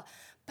well.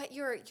 But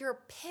your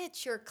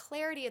pitch, your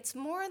clarity, it's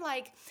more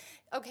like,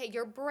 okay,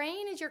 your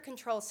brain is your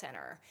control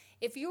center.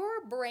 If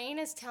your brain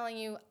is telling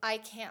you, I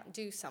can't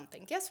do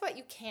something, guess what?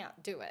 You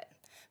can't do it.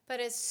 But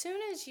as soon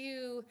as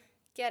you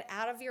get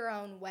out of your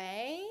own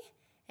way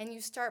and you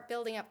start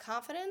building up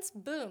confidence,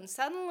 boom,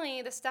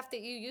 suddenly the stuff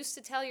that you used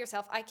to tell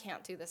yourself, I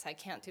can't do this,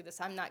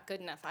 I'm not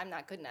good enough, I'm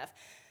not good enough.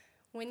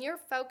 When you're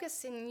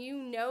focused and you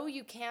know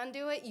you can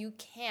do it, you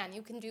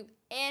can do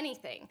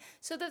anything.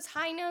 So those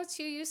high notes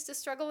you used to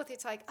struggle with,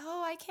 it's like,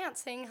 oh, I can't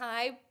sing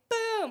high.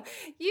 Boom,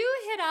 you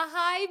hit a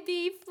high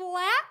B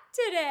flat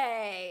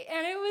today,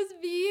 and it was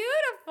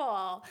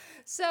beautiful.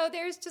 So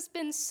there's just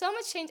been so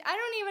much change. I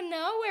don't even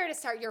know where to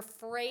start. Your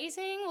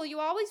phrasing, well, you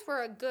always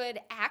were a good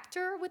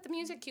actor with the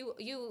music.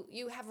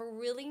 You have a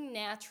really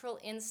natural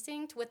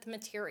instinct with the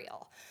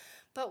material.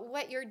 But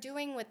what you're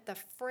doing with the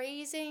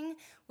phrasing,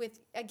 with,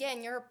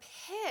 again, your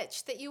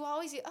pitch that you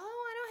always, I don't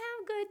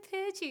have good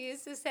pitch, you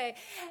used to say.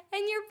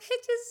 And your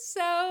pitch is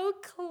so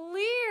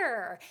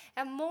clear.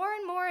 And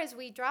more as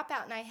we drop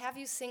out and I have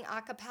you sing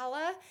a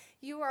cappella,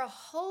 you are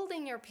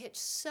holding your pitch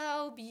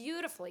so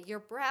beautifully. Your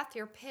breath,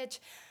 your pitch,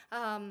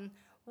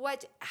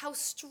 how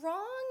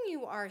strong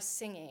you are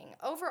singing.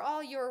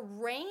 Overall, your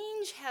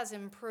range has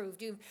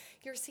improved.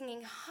 You're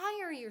singing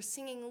higher, you're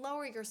singing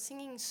lower, you're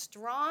singing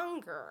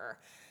stronger.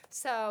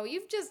 So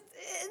it's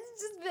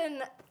just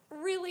been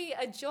really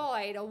a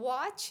joy to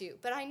watch you.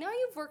 But I know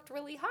you've worked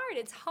really hard.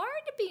 It's hard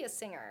to be a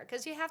singer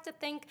because you have to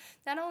think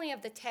not only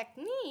of the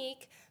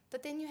technique,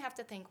 but then you have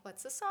to think,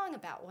 what's the song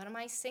about? What am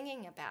I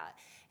singing about?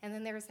 And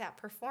then there's that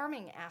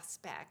performing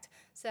aspect.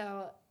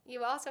 So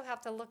you also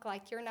have to look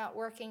like you're not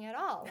working at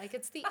all. Like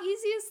it's the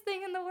easiest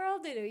thing in the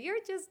world to do.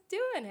 You're just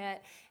doing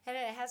it. And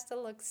it has to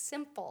look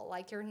simple,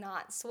 like you're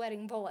not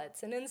sweating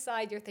bullets. And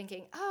inside you're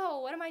thinking,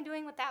 oh, what am I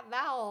doing with that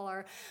vowel?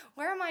 Or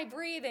where am I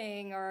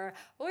breathing? Or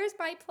where's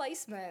my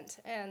placement?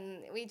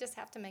 And we just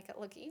have to make it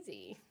look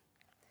easy.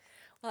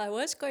 Well, I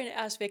was going to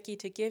ask Vicki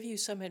to give you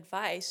some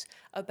advice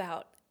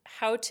about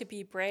how to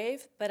be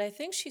brave, but I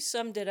think she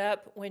summed it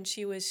up when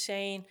she was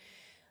saying,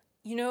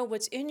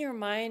 what's in your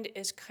mind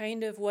is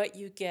kind of what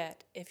you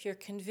get. If you're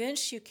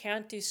convinced you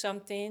can't do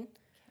something,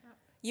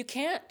 you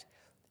can't.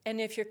 And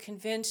if you're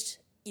convinced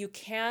you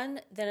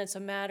can, then it's a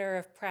matter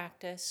of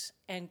practice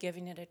and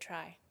giving it a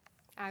try.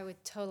 I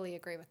would totally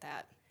agree with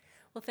that.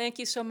 Well, thank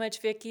you so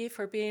much, Vicki,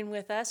 for being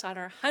with us on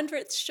our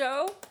 100th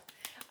show.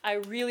 I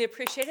really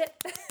appreciate it.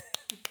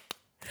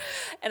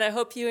 And I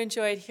hope you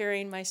enjoyed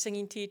hearing my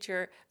singing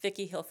teacher,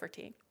 Vicki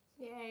Hilfertine.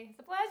 Yay, it's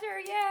a pleasure,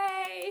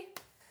 yay!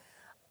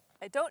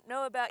 I don't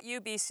know about you,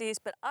 BCs,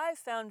 but I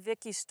found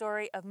Vicki's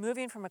story of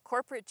moving from a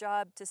corporate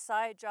job to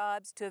side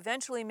jobs to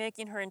eventually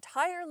making her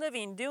entire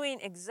living doing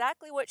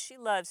exactly what she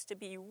loves to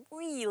be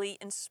really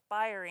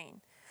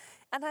inspiring.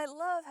 And I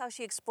love how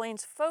she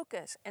explains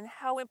focus and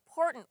how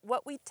important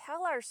what we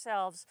tell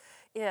ourselves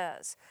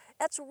is.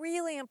 That's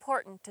really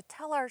important, to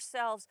tell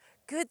ourselves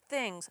good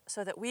things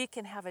so that we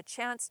can have a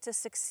chance to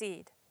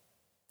succeed.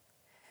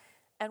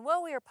 And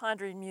while we are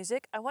pondering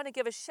music, I want to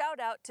give a shout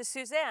out to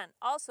Suzanne,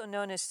 also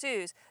known as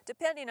Suze,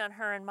 depending on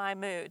her and my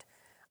mood.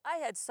 I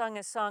had sung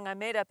a song I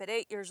made up at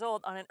 8 years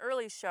old on an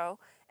early show,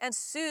 and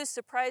Suze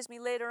surprised me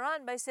later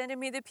on by sending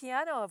me the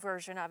piano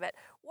version of it.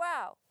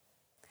 Wow!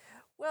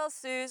 Well,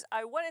 Suze,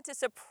 I wanted to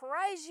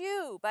surprise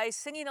you by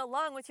singing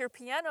along with your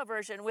piano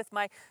version with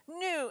my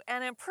new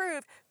and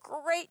improved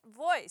great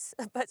voice.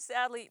 But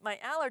sadly, my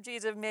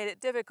allergies have made it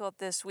difficult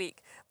this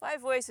week. My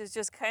voice is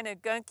just kind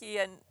of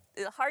gunky and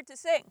hard to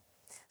sing.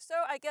 So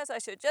I guess I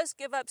should just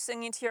give up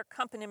singing to your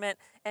accompaniment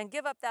and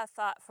give up that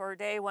thought for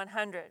day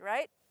 100,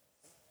 right?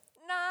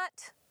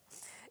 Not.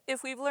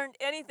 If we've learned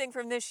anything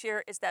from this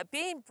year, it's that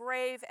being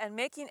brave and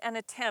making an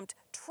attempt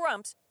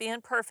trumps being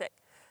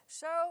perfect.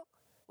 So,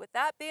 with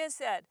that being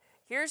said,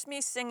 here's me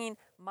singing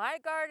my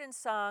garden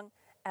song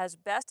as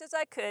best as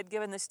I could,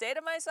 given the state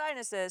of my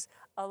sinuses,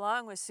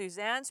 along with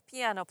Suzanne's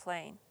piano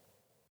playing.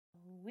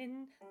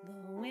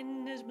 The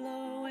wind is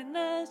blowing,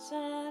 the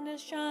sun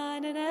is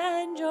shining,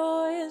 and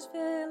joy is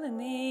filling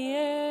the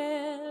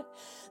air.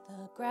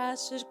 The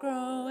grass is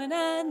growing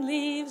and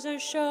leaves are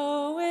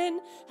showing,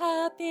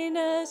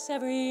 happiness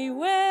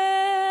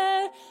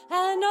everywhere.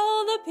 And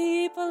all the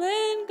people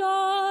in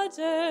God's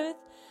earth,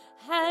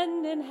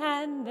 hand in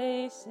hand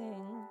they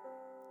sing.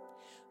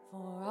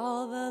 For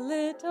all the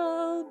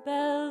little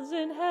bells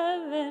in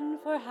heaven,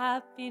 for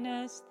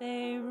happiness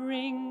they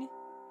ring.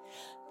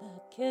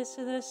 The kiss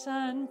of the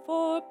sun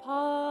for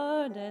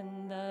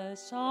pardon, the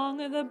song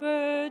of the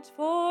birds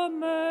for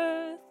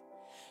mirth.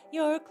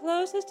 You're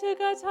closest to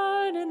God's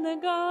heart in the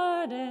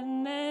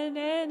garden than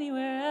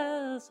anywhere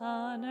else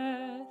on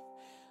earth.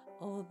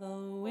 Oh,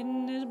 the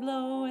wind is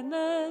blowing,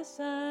 the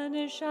sun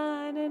is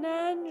shining,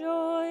 and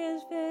joy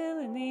is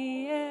filling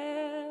the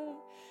air.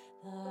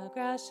 The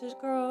grass is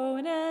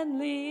growing and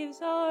leaves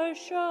are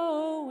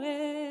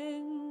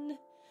showing.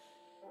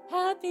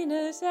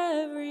 Happiness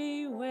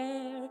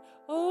everywhere,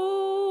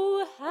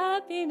 oh,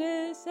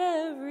 happiness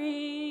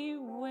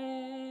everywhere.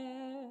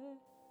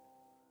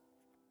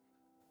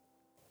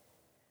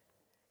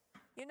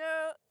 You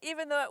know,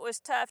 even though it was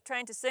tough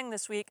trying to sing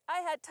this week, I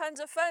had tons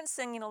of fun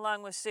singing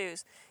along with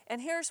Suze.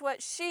 And here's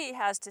what she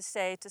has to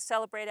say to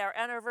celebrate our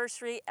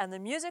anniversary and the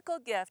musical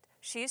gift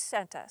she's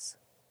sent us.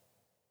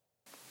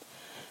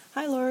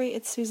 Hi, Lori.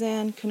 It's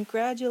Suzanne.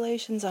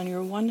 Congratulations on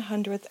your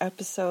 100th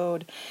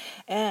episode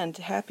and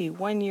happy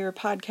 1-year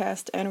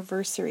podcast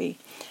anniversary.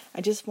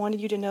 I just wanted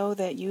you to know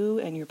that you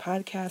and your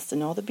podcast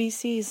and all the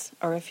BCs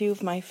are a few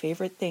of my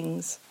favorite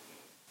things.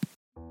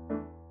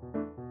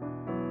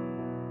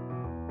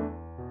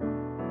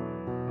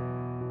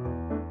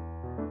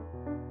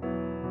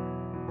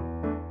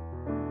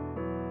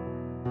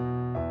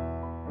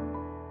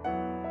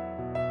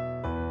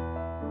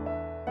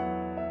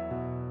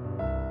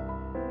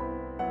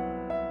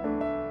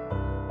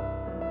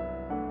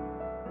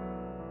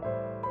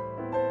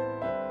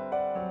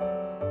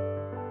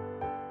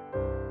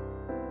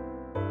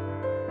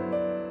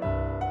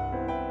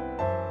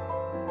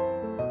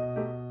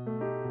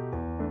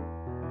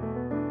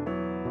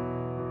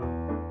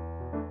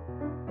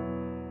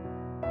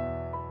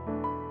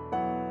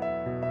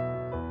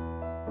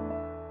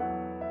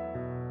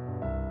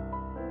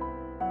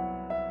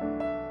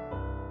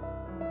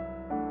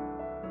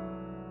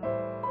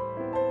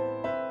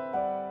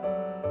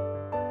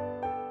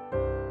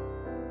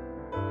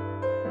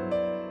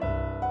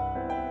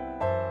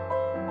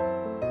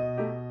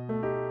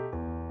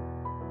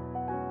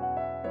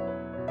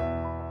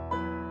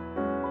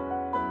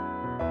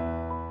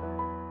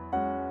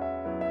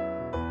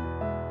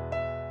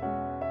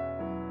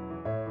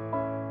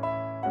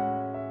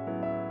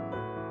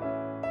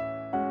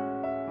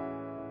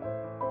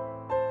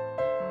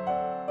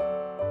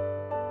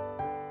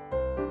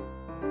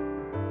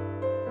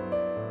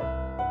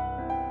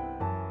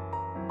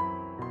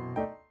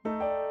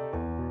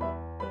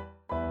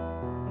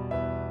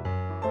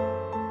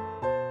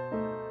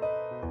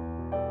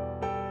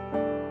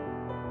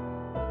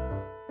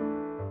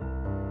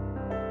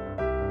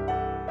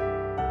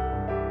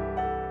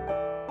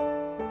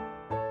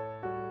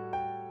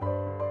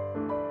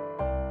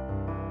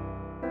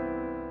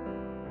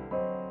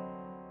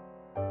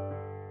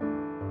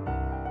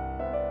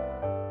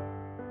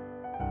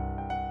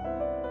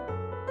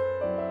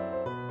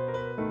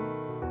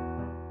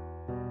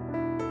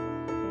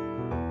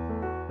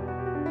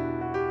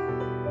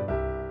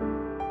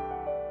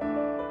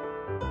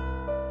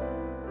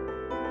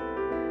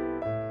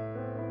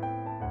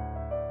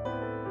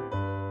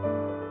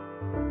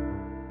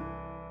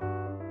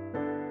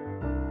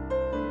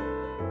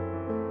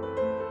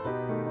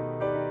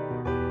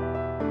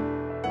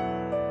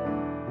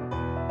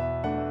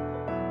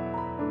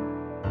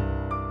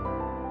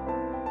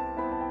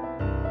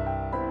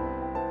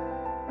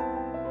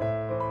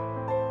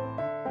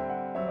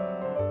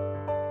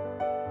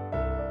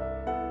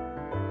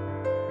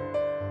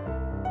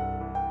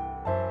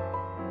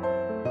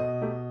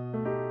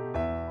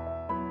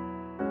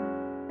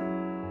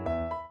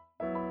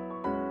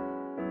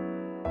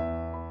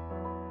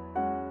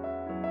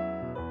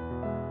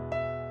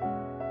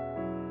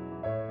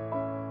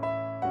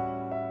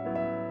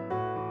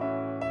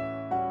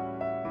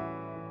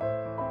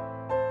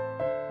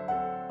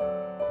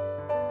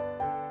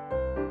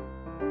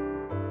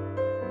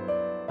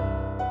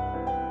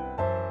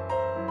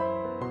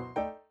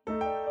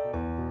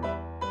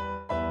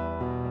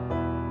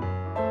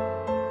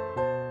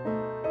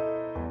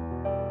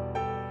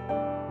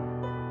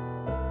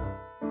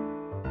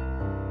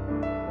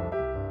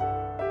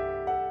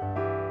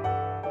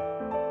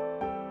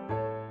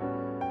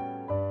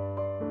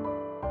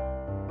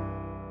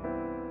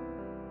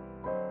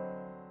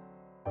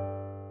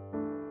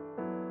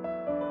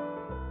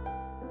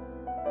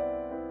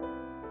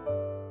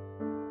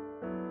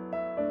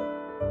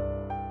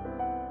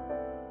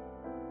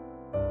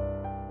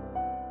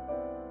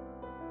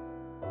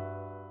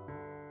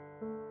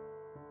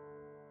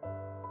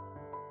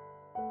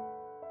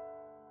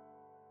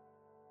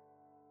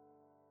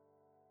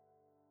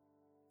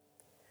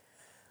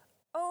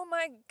 Oh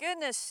my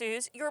goodness,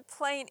 Suze, your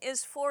playing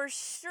is for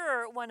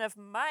sure one of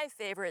my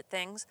favorite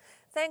things.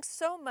 Thanks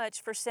so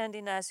much for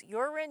sending us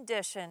your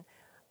rendition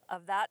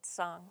of that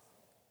song.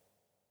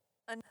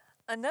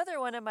 Another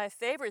one of my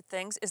favorite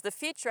things is the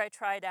feature I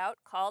tried out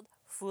called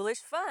Foolish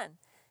Fun.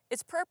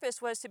 Its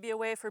purpose was to be a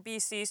way for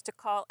BCs to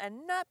call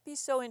and not be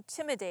so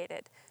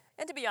intimidated.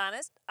 And to be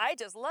honest, I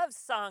just love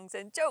songs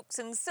and jokes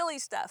and silly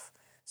stuff.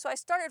 So I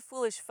started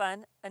Foolish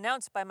Fun,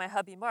 announced by my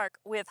hubby Mark,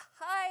 with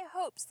high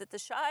hopes that the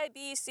shy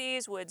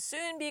BCs would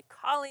soon be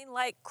calling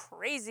like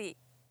crazy.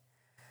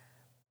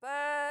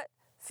 But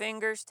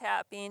fingers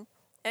tapping.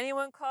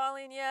 Anyone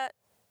calling yet?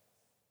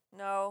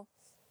 No.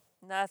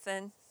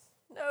 Nothing.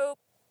 Nope.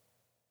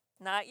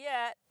 Not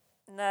yet.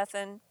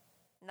 Nothing.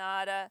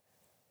 Nada.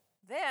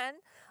 Then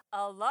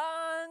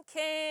along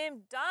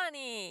came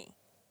Donnie.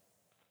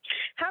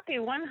 Happy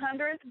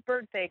 100th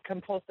birthday,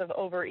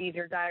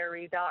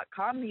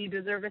 compulsiveovereaterdiary.com. You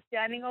deserve a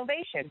standing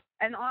ovation,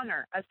 an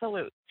honor, a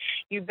salute.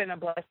 You've been a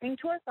blessing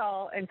to us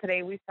all, and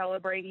today we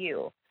celebrate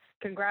you.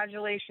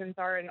 Congratulations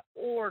are in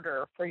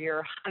order for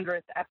your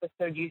 100th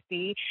episode, you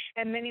see,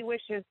 and many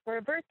wishes for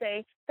a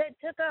birthday that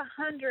took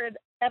 100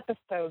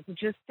 episodes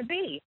just to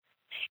be.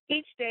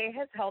 Each day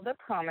has held a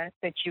promise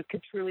that you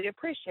could truly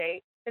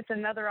appreciate. It's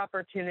another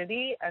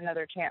opportunity,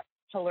 another chance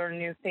to learn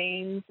new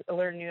things,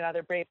 learn new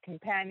other brave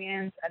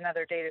companions,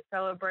 another day to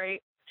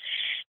celebrate.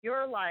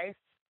 Your life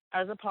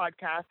as a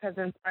podcast has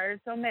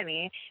inspired so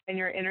many, and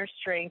your inner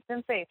strength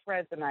and faith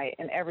resonate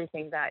in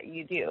everything that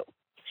you do.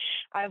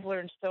 I've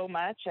learned so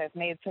much. I've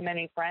made so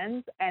many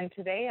friends, and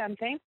today I'm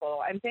thankful.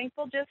 I'm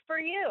thankful just for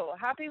you.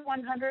 Happy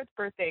 100th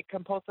birthday,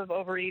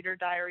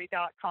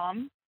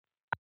 compulsiveovereaterdiary.com.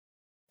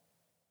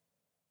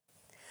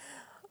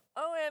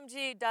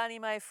 OMG, Donnie,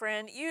 my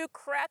friend, you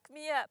crack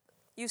me up.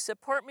 You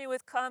support me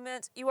with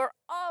comments. You are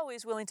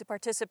always willing to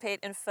participate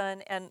in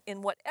fun and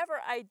in whatever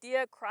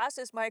idea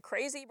crosses my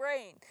crazy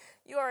brain.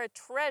 You are a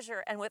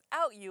treasure, and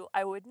without you,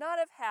 I would not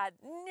have had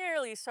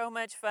nearly so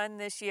much fun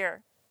this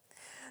year.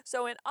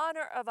 So in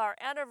honor of our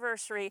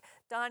anniversary,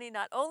 Donnie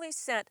not only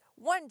sent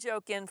one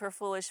joke in for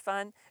Foolish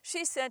Fun,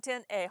 she sent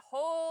in a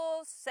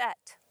whole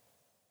set.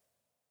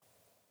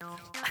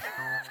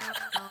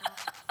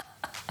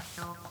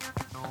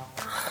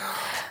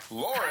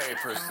 Lori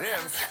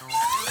presents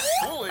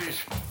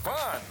Foolish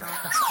Fun.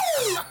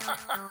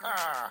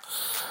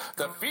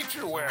 The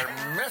feature where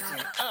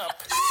messing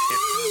up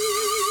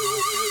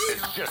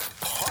is just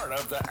part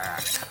of the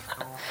act.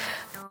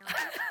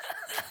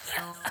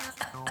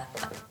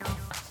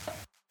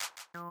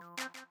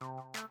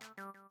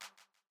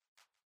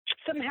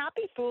 Some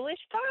happy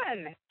Foolish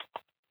Fun.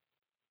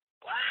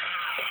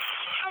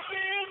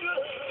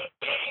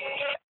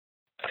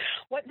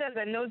 What does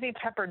a nosy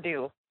pepper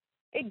do?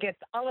 It gets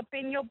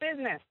jalapeno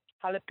business.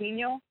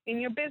 Jalapeno in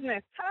your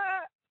business.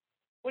 Ha!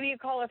 What do you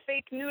call a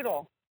fake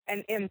noodle?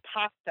 An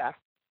impasta.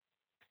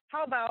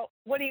 How about,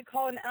 what do you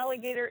call an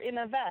alligator in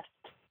a vest?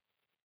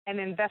 An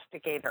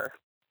investigator.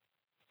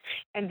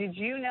 And did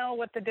you know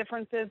what the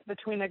difference is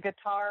between a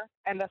guitar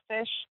and a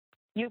fish?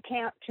 You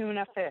can't tune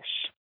a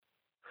fish.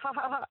 Ha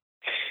ha ha.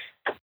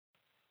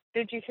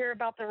 Did you hear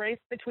about the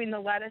race between the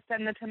lettuce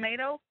and the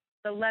tomato?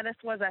 The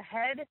lettuce was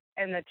ahead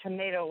and the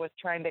tomato was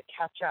trying to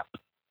catch up.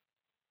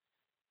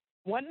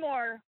 One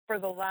more for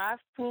the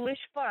last Foolish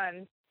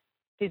Fun.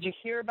 Did you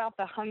hear about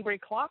the hungry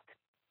clock?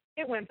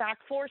 It went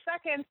back 4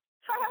 seconds.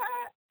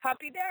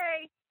 Happy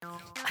day.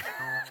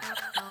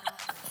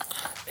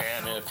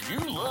 And if you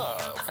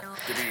love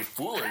to be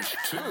foolish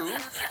too,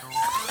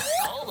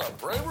 call the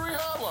Bravery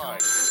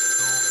Hotline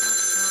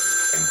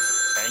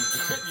and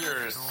get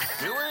your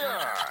silly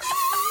on.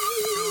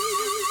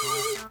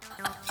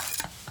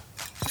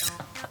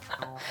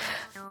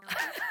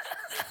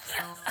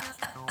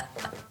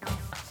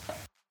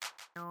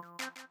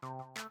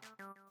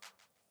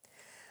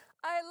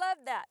 I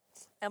love that.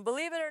 And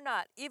believe it or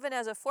not, even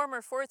as a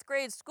former 4th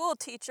grade school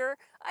teacher,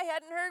 I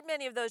hadn't heard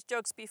many of those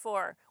jokes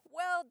before.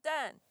 Well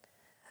done.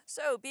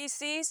 So,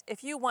 BCs,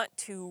 if you want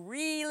to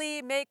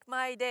really make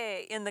my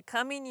day in the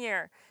coming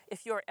year,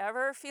 if you're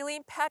ever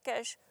feeling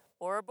peckish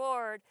or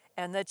bored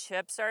and the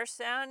chips are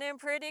sounding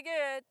pretty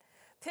good,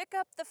 pick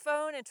up the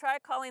phone and try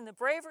calling the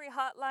Bravery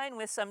Hotline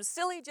with some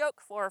silly joke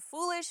for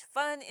Foolish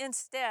Fun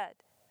instead.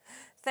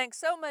 Thanks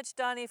so much,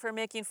 Donnie, for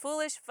making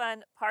Foolish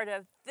Fun part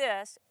of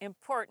this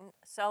important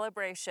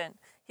celebration.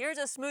 Here's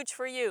a smooch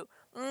for you.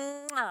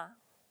 Mwah.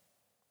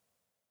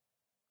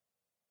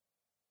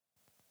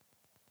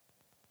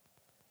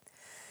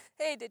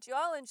 Hey, did you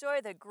all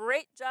enjoy the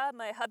great job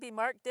my hubby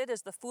Mark did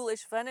as the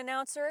Foolish Fun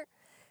announcer?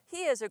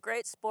 He is a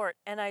great sport,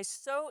 and I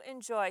so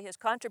enjoy his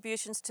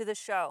contributions to the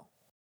show.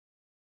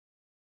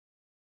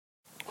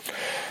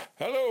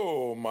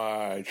 Hello,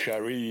 my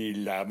chérie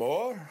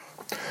l'amour.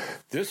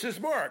 This is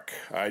Mark.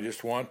 I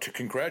just want to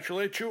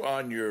congratulate you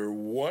on your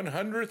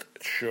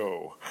 100th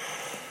show.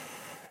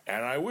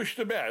 And I wish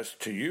the best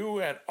to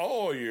you and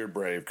all your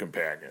brave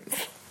companions.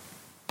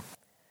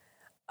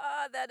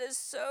 Ah, that is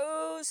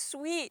so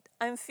sweet.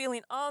 I'm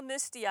feeling all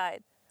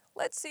misty-eyed.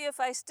 Let's see if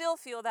I still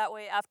feel that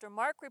way after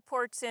Mark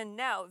reports in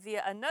now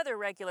via another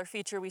regular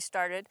feature we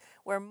started,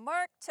 where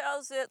Mark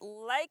tells it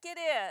like it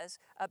is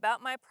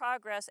about my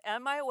progress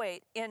and my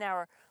weight in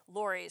our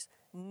Lori's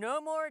No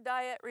More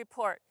Diet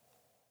Report.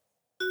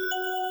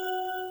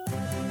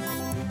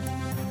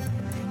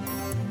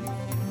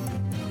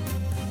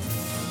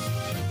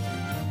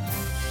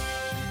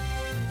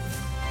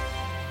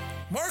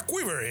 Mark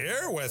Weaver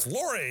here with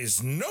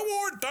Lori's No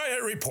More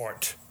Diet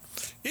Report.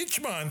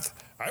 Each month,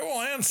 I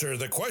will answer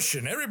the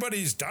question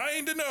everybody's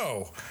dying to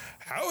know.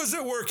 How is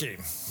it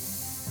working?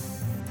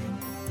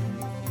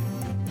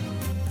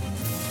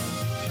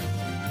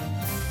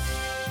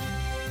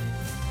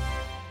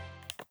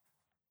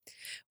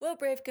 Well,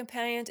 Brave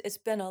Companions, it's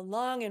been a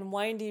long and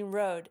winding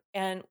road.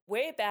 And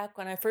way back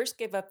when I first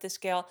gave up the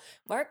scale,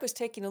 Mark was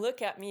taking a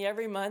look at me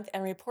every month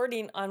and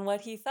reporting on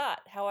what he thought,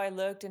 how I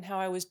looked and how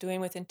I was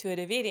doing with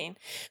intuitive eating.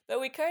 But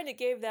we kind of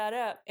gave that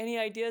up. Any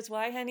ideas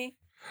why, honey?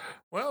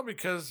 Well,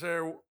 because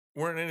there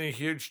weren't any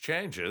huge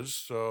changes,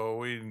 so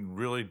we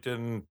really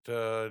didn't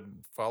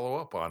follow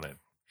up on it.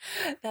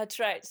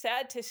 That's right.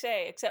 Sad to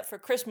say, except for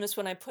Christmas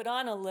when I put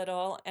on a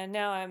little, and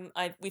now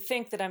we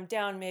think that I'm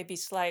down maybe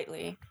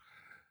slightly.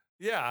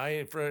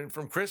 Yeah,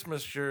 from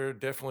Christmas, you're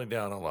definitely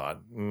down a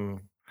lot.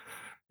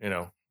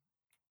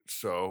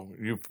 So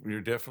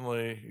you've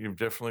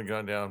definitely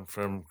gone down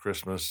from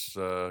Christmas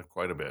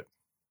quite a bit.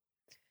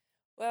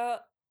 Well,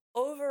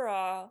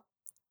 overall,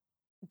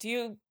 do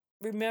you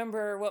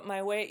remember what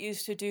my weight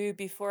used to do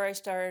before I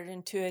started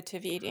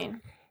intuitive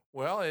eating?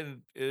 Well,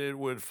 it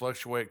would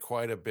fluctuate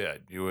quite a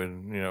bit. You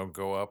would,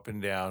 go up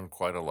and down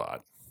quite a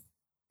lot.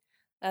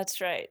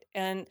 That's right.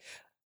 And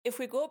if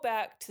we go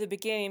back to the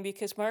beginning,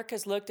 because Mark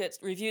has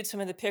reviewed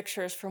some of the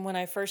pictures from when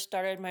I first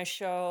started my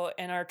show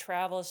and our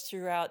travels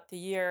throughout the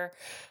year,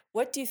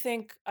 what do you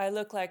think I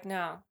look like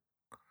now?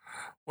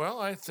 Well,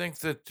 I think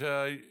that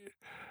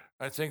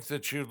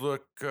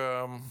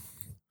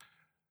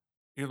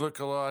you look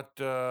a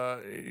lot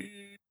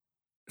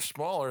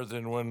smaller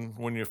than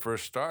when you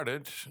first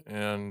started,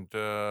 and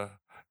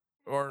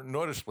or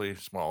noticeably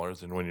smaller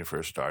than when you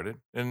first started.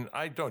 And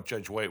I don't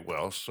judge weight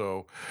well,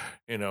 so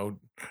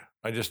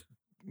I just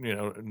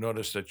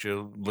notice that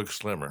you look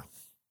slimmer.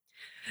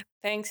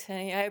 Thanks,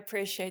 honey. I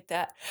appreciate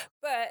that.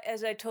 But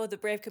as I told the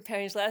Brave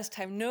Companions last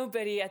time,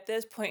 nobody at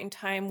this point in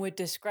time would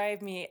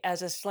describe me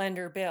as a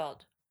slender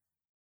build.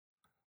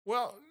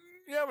 Well,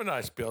 you have a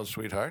nice build,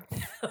 sweetheart.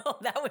 Oh,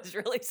 that was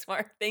really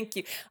smart. Thank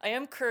you. I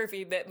am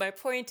curvy, but my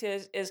point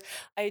is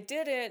I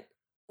didn't,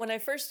 when I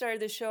first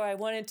started the show, I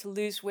wanted to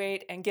lose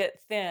weight and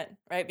get thin,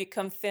 right?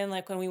 Become thin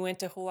like when we went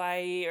to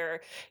Hawaii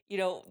or,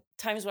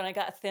 times when I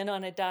got thin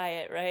on a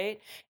diet,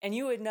 right? And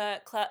you would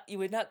not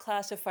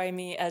classify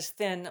me as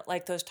thin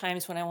like those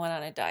times when I went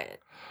on a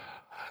diet.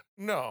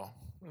 No.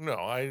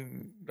 I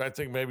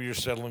think maybe you're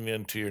settling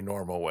into your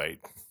normal weight.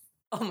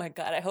 Oh my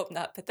God, I hope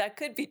not, but that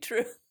could be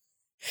true.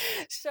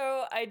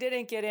 So I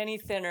didn't get any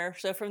thinner.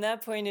 So from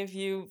that point of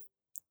view,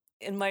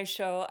 in my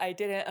show, I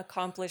didn't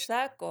accomplish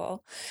that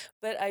goal.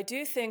 But I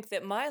do think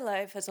that my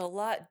life is a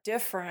lot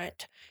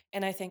different,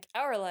 and I think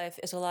our life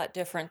is a lot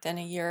different than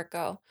a year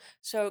ago.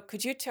 So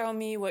could you tell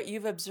me what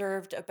you've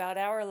observed about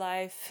our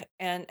life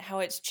and how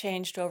it's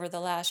changed over the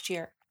last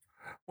year?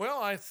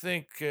 Well, I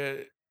think,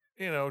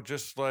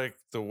 just like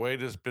the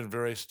weight has been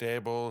very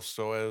stable,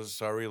 so has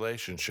our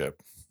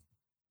relationship.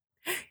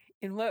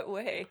 In what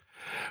way?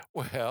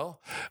 Well, how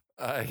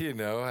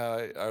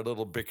our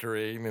little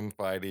bickering and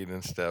fighting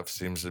and stuff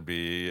seems to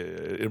be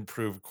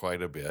improved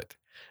quite a bit.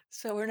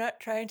 So we're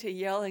not trying to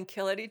yell and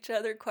kill at each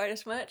other quite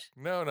as much?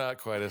 No, not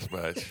quite as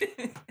much.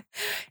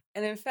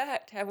 And in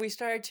fact, have we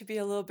started to be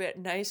a little bit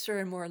nicer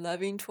and more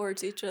loving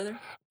towards each other?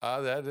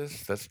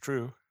 That's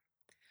true.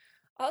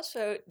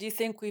 Also, do you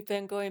think we've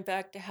been going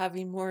back to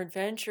having more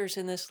adventures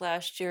in this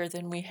last year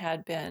than we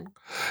had been?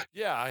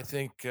 Yeah, I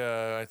think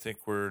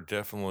we're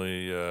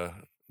definitely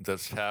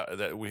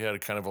that we had a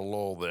kind of a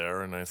lull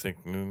there, and I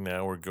think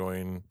now we're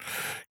getting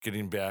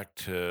back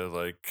to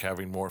like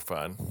having more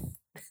fun.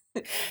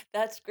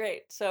 That's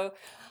great. So,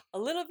 a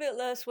little bit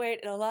less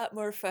weight and a lot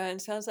more fun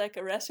sounds like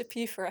a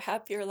recipe for a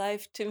happier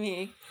life to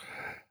me.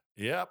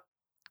 Yep,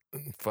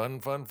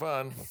 fun.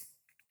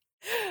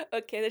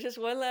 Okay, there's just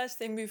one last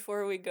thing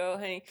before we go,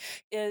 honey,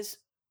 is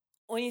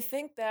when you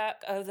think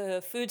back of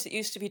the foods that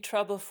used to be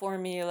trouble for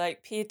me,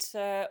 like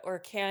pizza or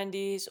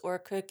candies or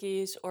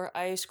cookies or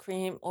ice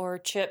cream or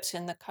chips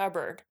in the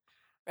cupboard,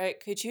 right?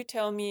 Could you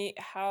tell me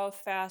how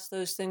fast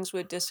those things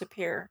would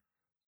disappear?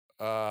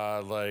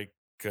 Like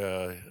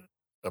a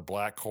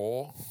black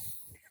hole.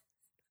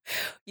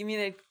 You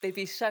mean they'd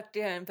be sucked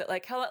in, but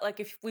like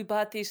if we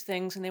bought these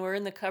things and they were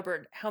in the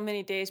cupboard, how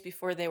many days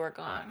before they were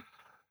gone?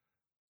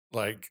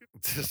 Like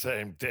the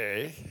same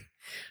day.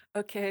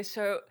 Okay,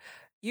 so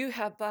you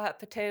have bought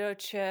potato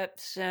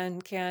chips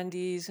and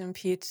candies and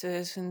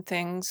pizzas and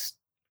things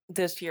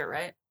this year,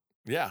 right?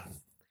 Yeah.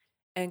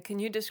 And can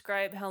you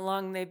describe how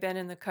long they've been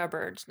in the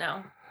cupboards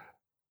now?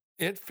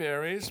 It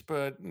varies,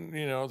 but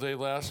they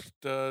last.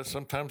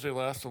 Sometimes they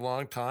last a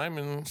long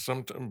time,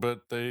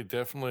 but they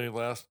definitely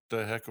last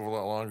a heck of a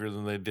lot longer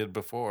than they did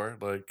before,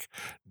 like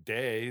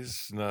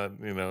days, not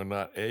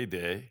a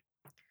day.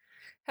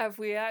 Have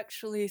we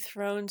actually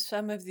thrown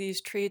some of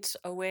these treats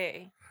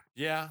away?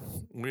 Yeah,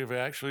 we've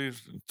actually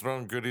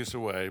thrown goodies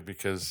away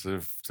because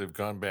they've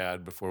gone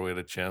bad before we had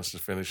a chance to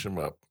finish them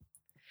up.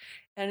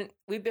 And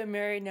we've been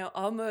married now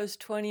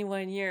almost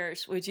 21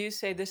 years. Would you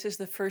say this is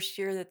the first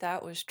year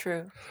that was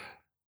true?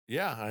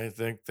 Yeah, I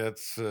think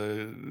that's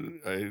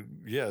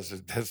yes,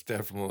 that's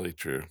definitely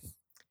true.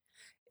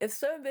 If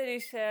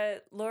somebody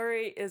said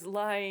Lori is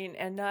lying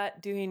and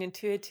not doing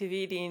intuitive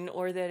eating,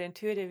 or that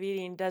intuitive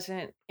eating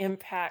doesn't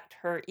impact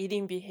her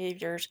eating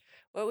behaviors,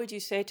 what would you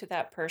say to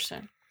that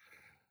person?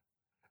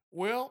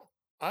 Well,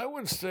 I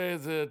would say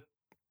that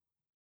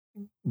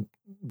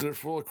they're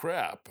full of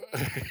crap.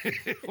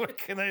 What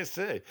can I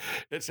say?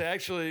 It's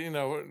actually,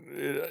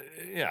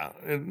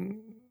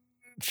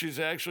 she's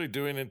actually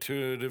doing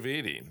intuitive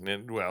eating.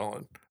 And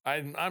well,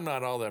 I'm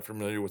not all that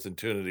familiar with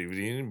intuitive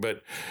eating,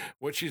 but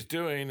what she's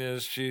doing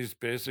is she's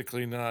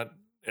basically not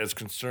as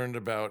concerned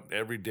about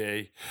every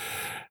day,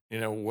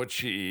 what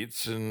she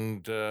eats.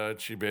 And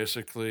she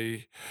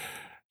basically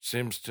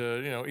seems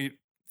to, eat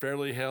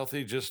fairly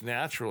healthy just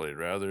naturally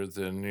rather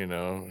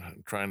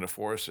than, trying to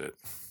force it.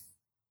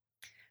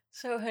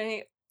 So,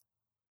 honey,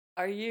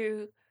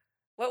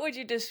 what would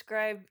you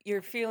describe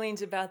your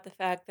feelings about the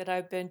fact that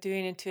I've been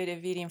doing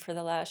intuitive eating for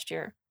the last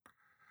year?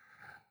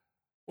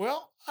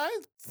 Well,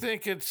 I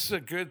think it's a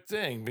good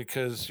thing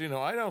because,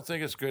 I don't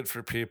think it's good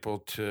for people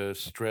to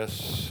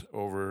stress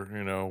over,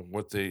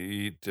 what they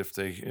eat if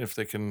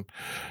they can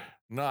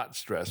not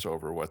stress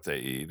over what they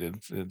eat.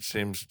 It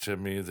seems to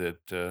me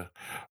that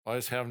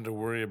always having to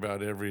worry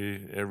about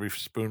every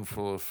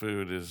spoonful of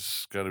food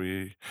is got to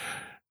be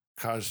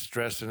cause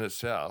stress in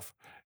itself.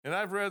 And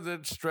I've read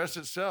that stress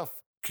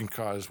itself can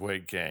cause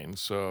weight gain,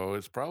 so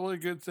it's probably a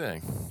good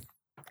thing.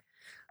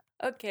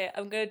 Okay,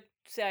 I'm going to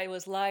say I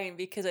was lying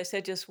because I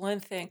said just one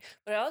thing,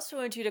 but I also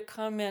want you to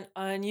comment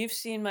on you've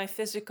seen my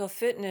physical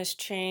fitness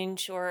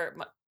change, or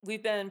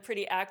we've been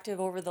pretty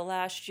active over the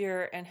last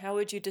year, and how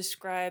would you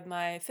describe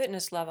my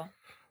fitness level?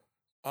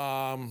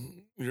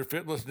 Your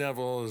fitness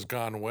level has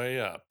gone way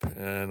up,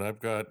 and I've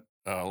got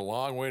a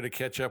long way to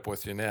catch up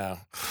with you now.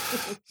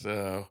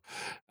 So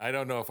I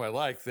don't know if I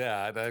like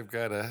that. I've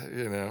got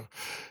to,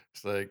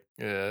 it's like,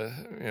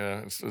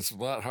 it's a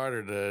lot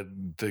harder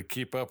to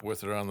keep up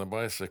with her on the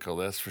bicycle.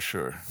 That's for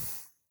sure.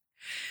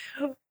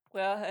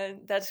 Well,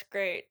 and that's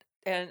great.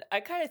 And I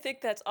kind of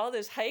think that's all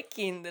this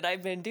hiking that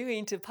I've been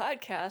doing to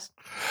podcast.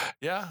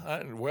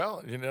 Yeah,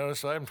 you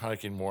notice I'm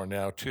hiking more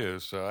now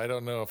too, so I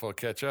don't know if I'll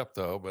catch up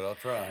though, but I'll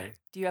try.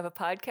 Do you have a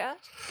podcast?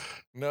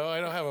 No,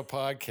 I don't have a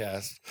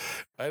podcast.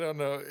 I don't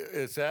know.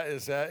 Is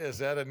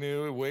that a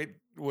new weight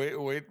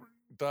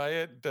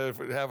diet? To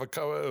have a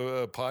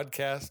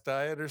podcast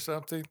diet or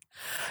something?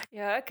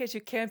 Yeah, because you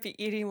can't be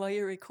eating while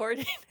you're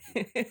recording.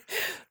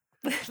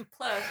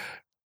 Plus.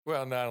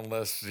 Well, not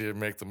unless you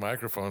make the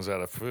microphones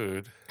out of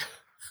food.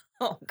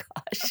 Oh,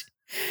 gosh.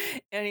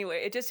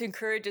 Anyway, it just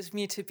encourages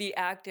me to be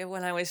active.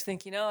 When I was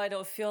thinking, I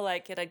don't feel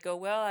like it, I'd go,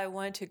 well, I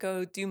want to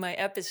go do my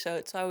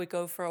episode. So I would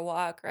go for a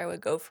walk or I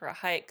would go for a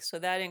hike. So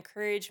that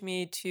encouraged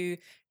me to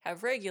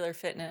have regular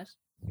fitness.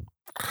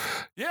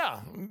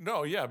 Yeah.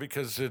 No, yeah,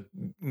 because it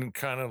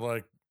kind of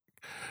like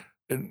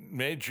it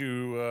made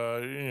you,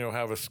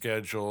 have a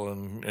schedule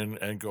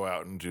and go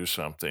out and do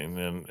something.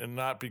 And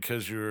not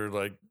because you're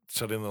like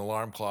setting the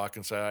alarm clock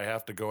and say, I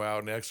have to go out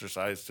and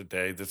exercise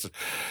today.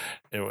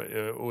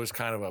 It was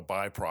kind of a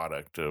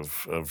byproduct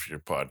of your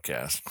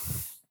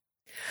podcast.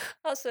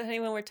 Also, honey,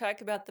 when we're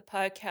talking about the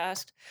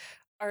podcast,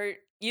 are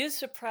you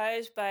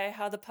surprised by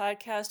how the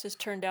podcast has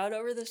turned out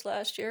over this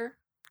last year?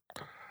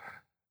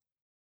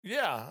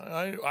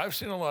 Yeah, I've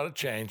seen a lot of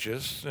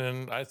changes,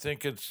 and I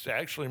think it's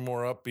actually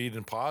more upbeat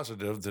and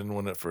positive than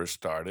when it first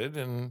started,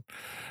 and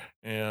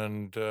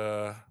that's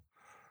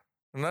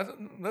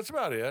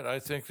about it. I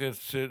think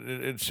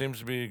it seems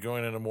to be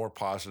going in a more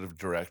positive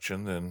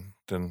direction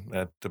than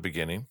at the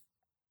beginning.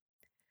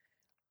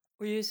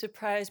 Were you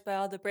surprised by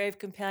all the brave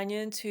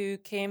companions who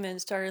came and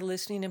started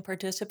listening and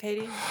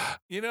participating?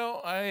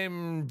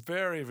 I'm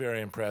very,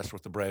 very impressed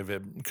with the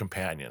brave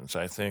companions.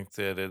 I think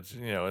that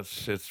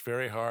it's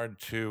very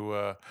hard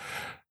to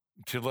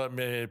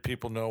let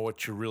people know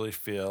what you really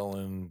feel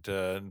and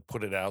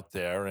put it out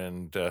there,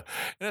 and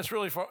it's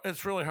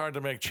really hard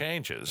to make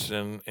changes,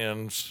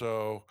 and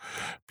so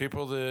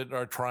people that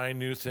are trying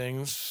new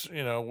things,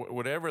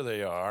 whatever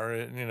they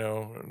are,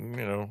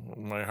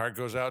 my heart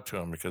goes out to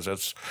them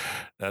because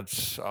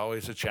that's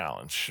always a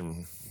challenge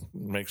and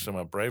makes them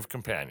a brave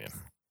companion.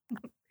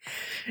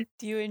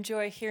 Do you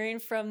enjoy hearing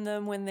from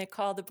them when they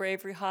call the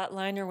Bravery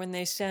Hotline or when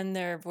they send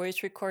their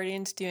voice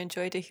recordings? Do you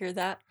enjoy to hear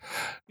that?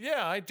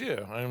 Yeah, I do.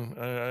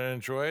 I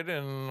enjoy it,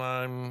 and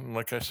I'm,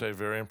 like I say,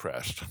 very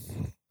impressed.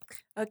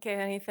 Okay,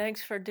 honey,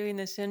 thanks for doing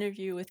this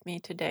interview with me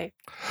today.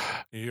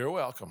 You're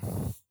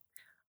welcome.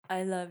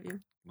 I love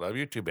you. Love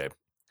you too, babe.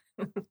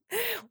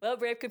 Well,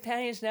 brave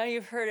companions, now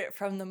you've heard it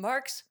from the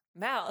Mark's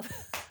mouth.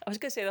 I was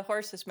going to say the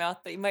horse's mouth,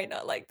 but you might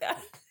not like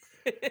that.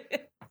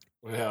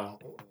 Well,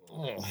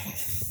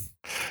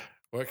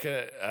 what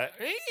can I...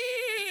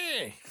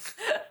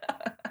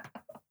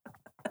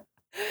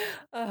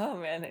 Oh,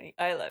 man, honey,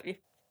 I love you.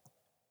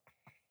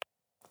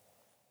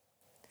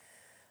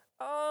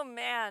 Oh,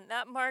 man,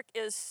 that Mark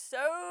is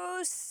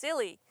so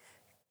silly.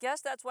 Guess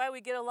that's why we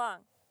get along,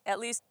 at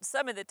least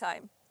some of the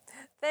time.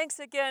 Thanks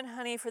again,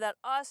 honey, for that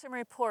awesome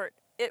report.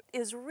 It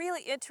is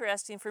really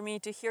interesting for me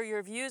to hear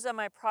your views on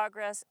my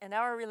progress and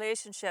our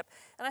relationship,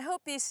 and I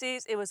hope he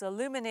sees it was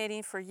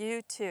illuminating for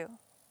you too.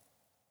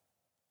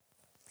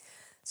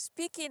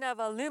 Speaking of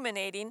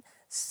illuminating,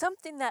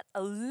 something that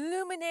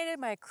illuminated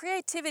my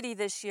creativity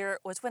this year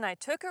was when I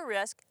took a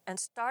risk and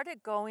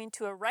started going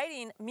to a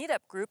writing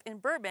meetup group in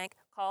Burbank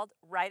called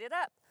Write It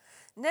Up.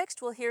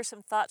 Next, we'll hear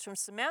some thoughts from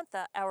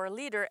Samantha, our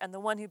leader and the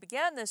one who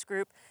began this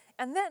group,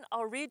 and then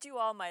I'll read you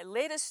all my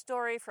latest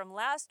story from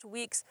last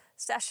week's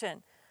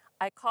session.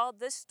 I called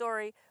this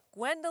story,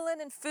 Gwendolyn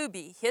and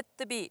Phoebe Hit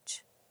the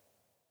Beach.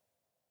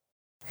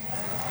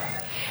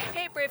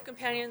 Hey, Brave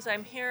Companions.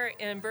 I'm here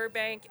in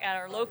Burbank at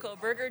our local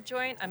burger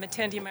joint. I'm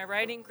attending my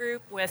writing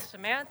group with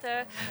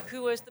Samantha,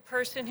 who was the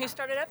person who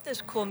started up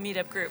this cool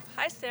meetup group.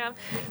 Hi, Sam.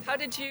 How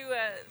did you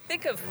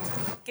think of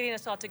getting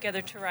us all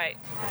together to write?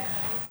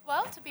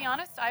 Well, to be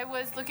honest, I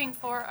was looking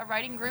for a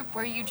writing group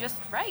where you just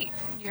write.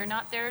 You're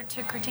not there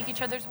to critique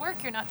each other's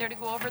work. You're not there to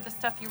go over the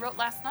stuff you wrote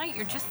last night.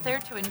 You're just there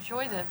to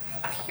enjoy the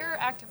pure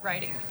act of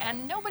writing.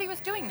 And nobody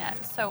was doing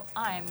that, so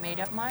I made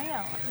up my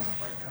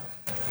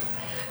own.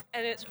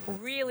 And it's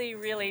really,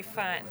 really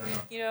fun.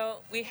 You know,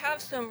 we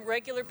have some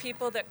regular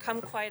people that come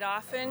quite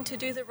often to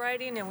do the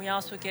writing, and we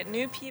also get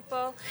new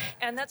people.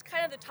 And that's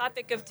kind of the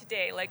topic of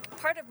today. Like,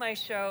 part of my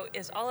show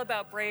is all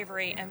about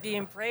bravery and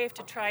being brave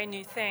to try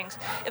new things.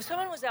 If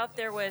someone was out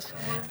there was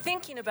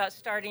thinking about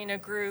starting a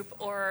group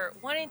or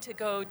wanting to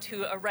go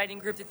to a writing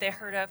group that they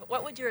heard of,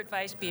 what would your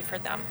advice be for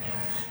them?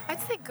 I'd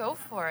say go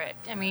for it.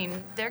 I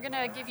mean, they're going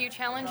to give you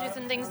challenges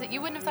and things that you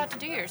wouldn't have thought to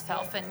do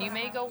yourself. And you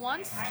may go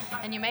once,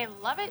 and you may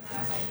love it.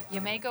 You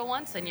may go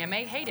once, and you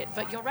may hate it.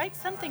 But you'll write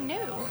something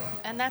new,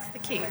 and that's the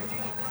key.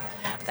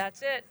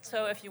 That's it.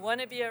 So if you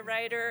want to be a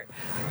writer,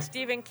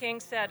 Stephen King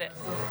said it.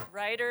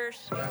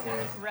 Writers,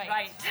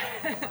 write.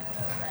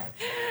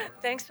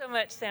 Thanks so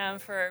much, Sam,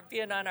 for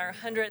being on our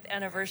 100th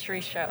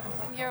anniversary show.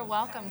 You're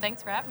welcome.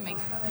 Thanks for having me.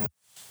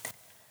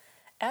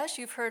 As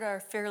you've heard our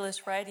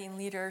fearless writing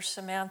leader,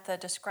 Samantha,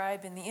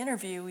 describe in the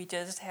interview we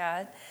just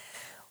had,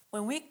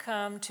 when we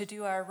come to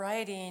do our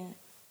writing,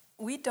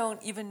 we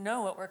don't even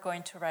know what we're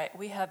going to write.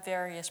 We have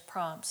various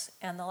prompts.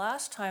 And the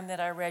last time that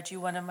I read you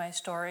one of my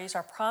stories,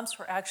 our prompts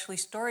were actually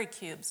story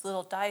cubes,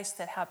 little dice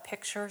that have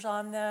pictures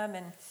on them.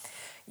 And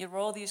you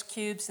roll these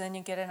cubes, then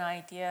you get an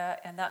idea.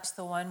 And that's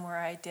the one where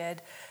I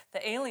did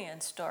the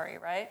alien story,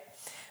 right?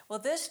 Well,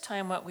 this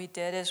time what we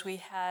did is we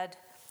had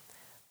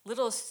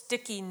little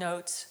sticky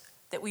notes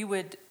that we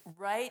would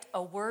write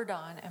a word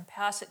on and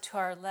pass it to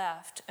our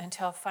left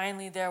until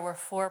finally there were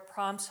 4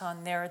 prompts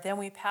on there. Then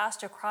we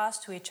passed across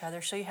to each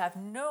other, so you have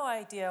no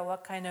idea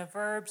what kind of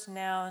verbs,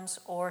 nouns,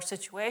 or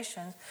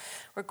situations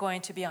were going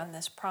to be on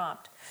this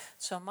prompt.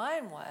 So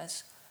mine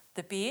was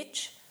the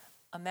beach,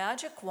 a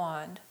magic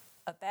wand,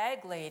 a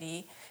bag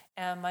lady,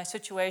 and my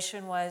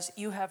situation was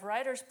you have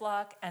writer's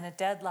block and a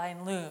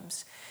deadline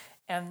looms.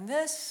 And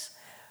this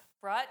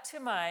brought to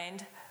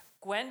mind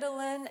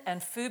Gwendolyn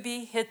and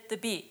Phoebe Hit the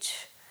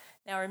Beach.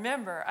 Now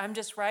remember, I'm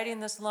just writing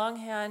this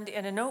longhand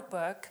in a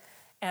notebook,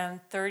 and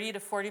 30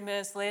 to 40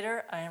 minutes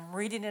later, I am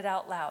reading it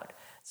out loud.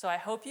 So I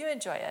hope you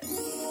enjoy it.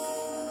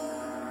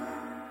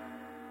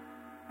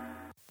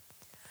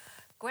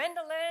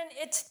 Gwendolyn,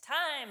 it's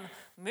time.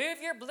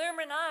 Move your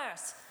bloomin'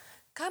 arse.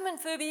 Comin',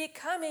 Phoebe,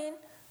 coming.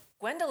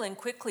 Gwendolyn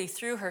quickly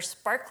threw her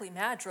sparkly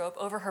madrobe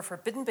over her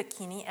forbidden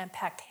bikini and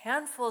packed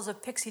handfuls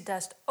of pixie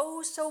dust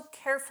oh so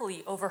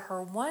carefully over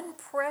her one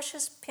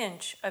precious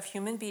pinch of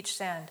human beach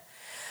sand.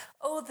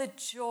 Oh, the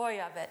joy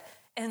of it.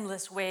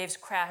 Endless waves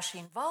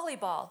crashing,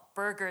 volleyball,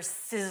 burgers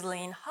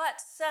sizzling, hot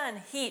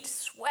sun, heat,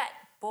 sweat,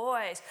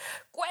 boys.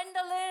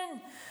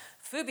 Gwendolyn!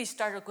 Phoebe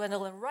startled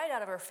Gwendolyn right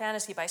out of her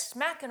fantasy by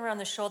smacking her on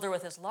the shoulder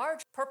with his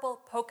large purple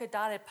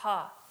polka-dotted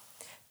paw.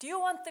 Do you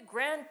want the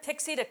Grand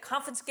Pixie to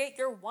confiscate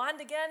your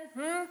wand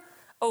again,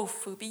 Oh,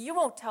 Phoebe, you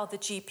won't tell the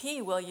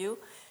GP, will you?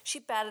 She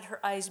batted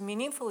her eyes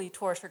meaningfully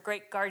towards her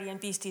great guardian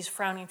beastie's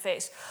frowning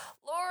face.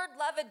 Lord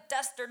love it,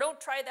 Duster, don't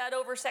try that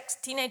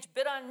oversexed teenage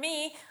bit on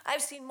me.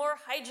 I've seen more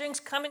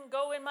hijinks come and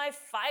go in my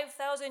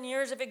 5,000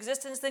 years of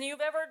existence than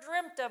you've ever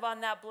dreamt of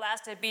on that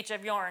blasted beach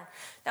of yourn.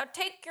 Now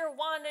take your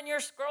wand and your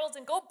scrolls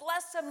and go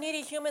bless some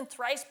needy human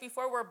thrice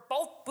before we're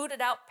both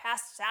booted out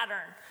past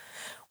Saturn.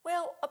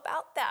 Well,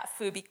 about that,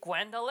 Phoebe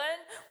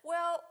Gwendolyn.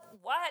 Well,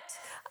 what?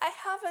 I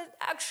haven't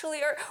actually,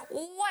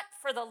 what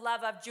for the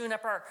love of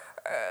Juniper,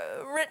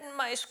 written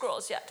my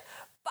scrolls yet.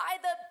 By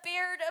the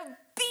beard of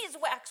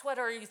beeswax, what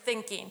are you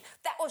thinking?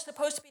 That was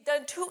supposed to be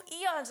done 2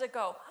 eons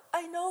ago.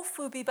 I know,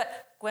 Phoebe,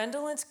 but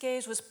Gwendolyn's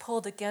gaze was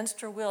pulled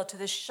against her will to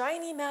the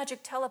shiny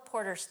magic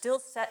teleporter still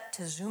set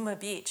to Zuma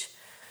Beach.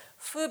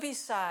 Phoebe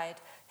sighed,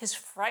 his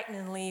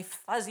frighteningly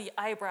fuzzy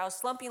eyebrows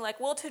slumping like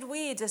wilted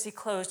weeds as he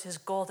closed his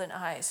golden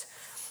eyes.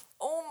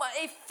 Oh,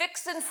 my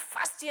fixin'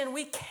 fustian,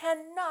 we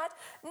cannot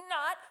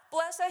not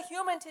bless a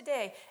human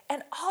today,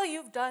 and all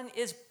you've done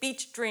is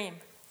beach dream.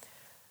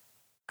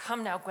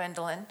 Come now,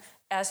 Gwendolyn.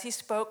 As he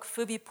spoke,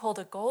 Phoebe pulled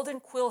a golden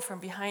quill from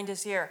behind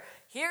his ear.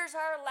 Here's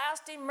our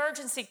last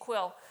emergency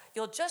quill.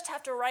 You'll just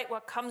have to write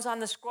what comes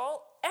on the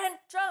scroll and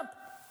jump.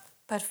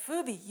 But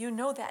Phoebe, you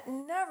know that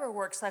never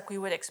works like we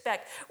would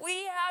expect.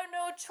 We have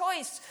no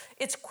choice.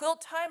 It's quill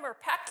time or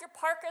pack your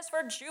parkas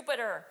for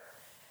Jupiter.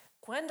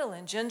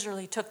 Gwendolyn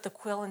gingerly took the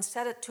quill and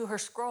set it to her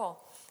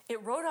scroll.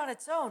 It wrote on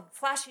its own,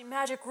 flashing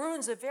magic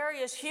runes of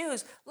various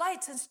hues.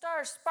 Lights and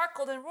stars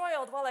sparkled and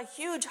roiled while a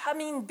huge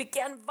humming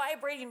began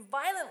vibrating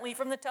violently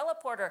from the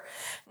teleporter.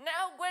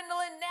 "Now,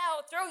 Gwendolyn,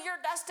 now! Throw your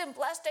dust and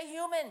bless a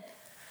human!"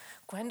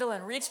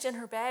 Gwendolyn reached in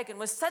her bag and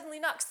was suddenly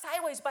knocked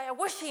sideways by a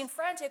whooshing,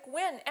 frantic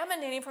wind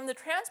emanating from the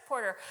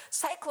transporter.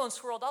 Cyclone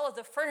swirled all of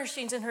the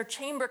furnishings in her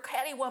chamber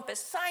cattywampus.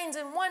 Signs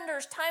and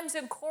wonders, times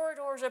and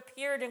corridors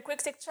appeared in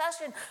quick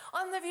succession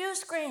on the view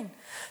screen.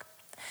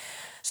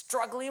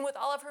 Struggling with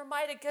all of her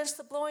might against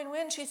the blowing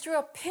wind, she threw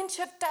a pinch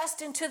of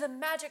dust into the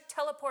magic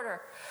teleporter.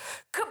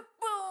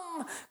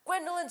 Kaboom!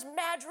 Gwendolyn's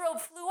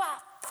madrobe flew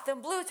off,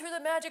 then blew through the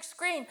magic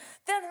screen,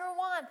 then her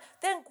wand,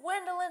 then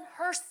Gwendolyn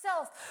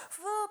herself.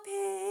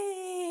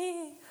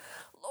 Phoebe!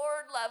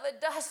 Lord love a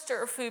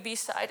duster, Phoebe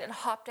sighed and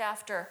hopped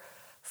after.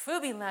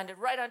 Phoebe landed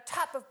right on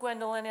top of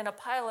Gwendolyn in a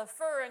pile of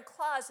fur and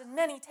claws and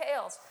many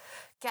tails.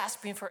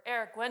 Gasping for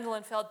air,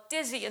 Gwendolyn felt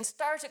dizzy and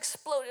stars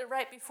exploded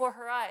right before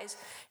her eyes.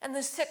 And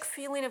the sick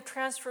feeling of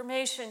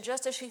transformation,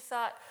 just as she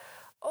thought,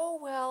 oh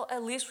well,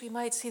 at least we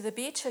might see the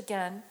beach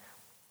again.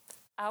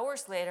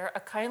 Hours later, a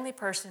kindly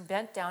person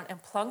bent down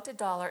and plunked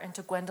 $1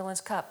 into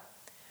Gwendolyn's cup.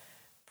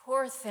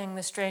 Poor thing,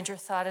 the stranger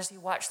thought as he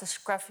watched the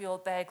scruffy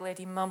old bag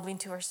lady mumbling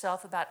to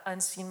herself about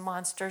unseen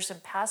monsters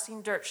and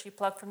passing dirt she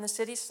plucked from the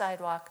city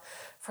sidewalk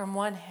from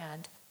one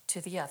hand to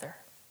the other.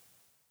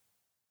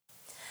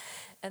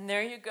 And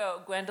there you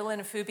go, Gwendolyn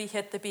and Phoebe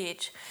hit the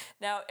beach.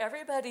 Now,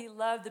 everybody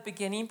loved the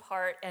beginning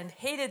part and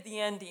hated the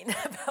ending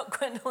about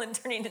Gwendolyn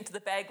turning into the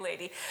bag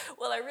lady.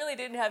 Well, I really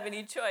didn't have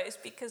any choice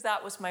because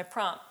that was my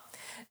prompt.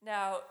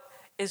 Now,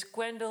 is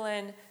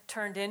Gwendolyn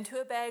turned into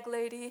a bag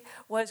lady?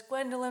 Was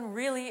Gwendolyn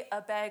really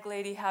a bag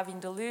lady having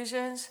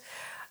delusions?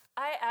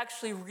 I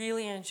actually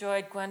really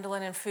enjoyed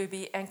Gwendolyn and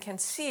Phoebe and can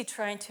see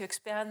trying to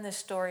expand this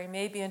story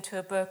maybe into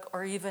a book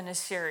or even a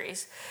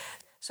series.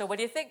 So what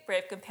do you think,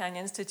 brave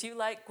companions? Did you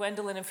like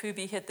Gwendolyn and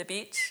Phoebe hit the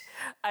beach?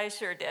 I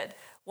sure did.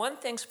 One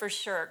thing's for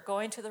sure,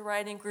 going to the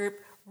writing group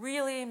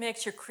really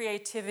makes your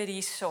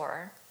creativity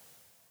soar.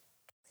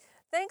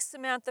 Thanks,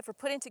 Samantha, for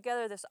putting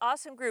together this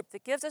awesome group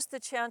that gives us the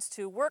chance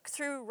to work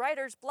through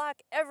writer's block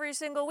every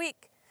single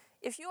week.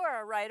 If you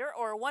are a writer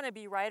or a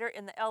wannabe writer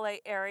in the LA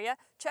area,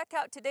 check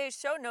out today's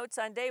show notes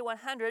on day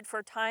 100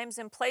 for times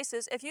and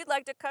places if you'd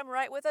like to come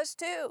write with us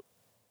too.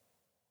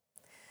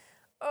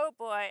 Oh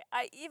boy,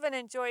 I even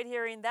enjoyed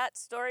hearing that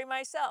story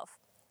myself.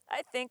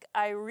 I think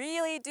I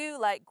really do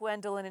like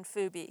Gwendolyn and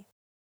Phoebe.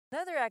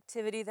 Another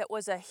activity that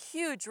was a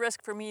huge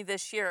risk for me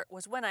this year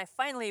was when I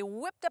finally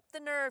whipped up the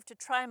nerve to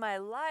try my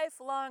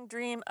lifelong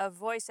dream of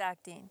voice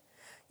acting.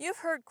 You've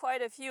heard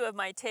quite a few of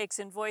my takes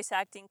in voice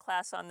acting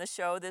class on the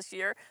show this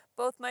year,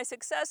 both my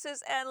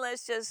successes and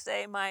let's just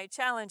say my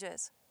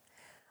challenges.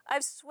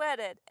 I've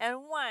sweated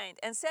and whined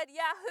and said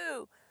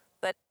yahoo,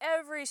 but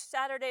every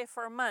Saturday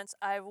for months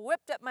I've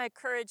whipped up my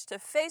courage to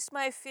face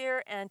my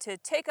fear and to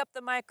take up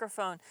the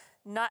microphone,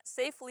 not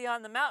safely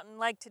on the mountain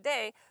like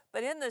today,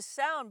 but in the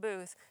sound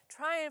booth,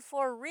 trying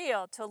for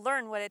real to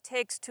learn what it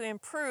takes to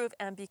improve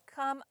and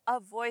become a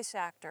voice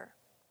actor.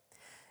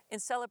 In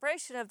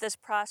celebration of this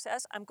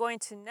process, I'm going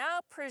to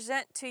now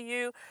present to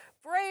you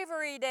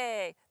Bravery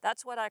Day.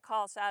 That's what I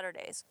call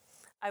Saturdays.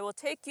 I will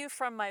take you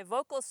from my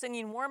vocal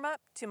singing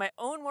warm-up to my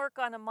own work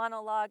on a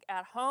monologue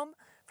at home.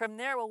 From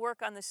there, we'll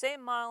work on the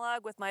same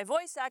monologue with my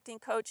voice acting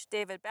coach,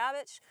 David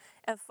Babich.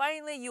 And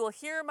finally, you will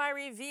hear my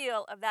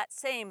reveal of that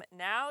same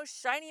now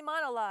shiny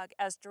monologue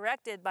as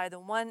directed by the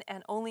one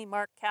and only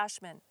Mark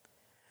Cashman.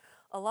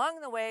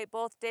 Along the way,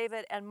 both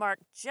David and Mark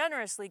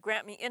generously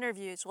grant me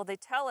interviews while they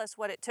tell us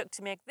what it took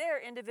to make their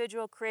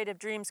individual creative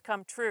dreams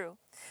come true.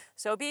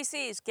 So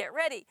BCs, get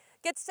ready,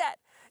 get set.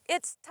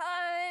 It's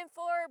time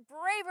for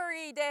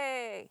Bravery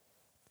Day.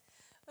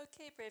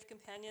 Okay, brave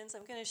companions,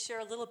 I'm going to share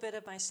a little bit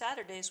of my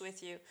Saturdays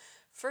with you.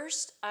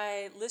 First,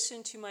 I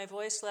listen to my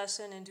voice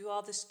lesson and do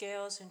all the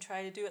scales and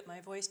try to do what my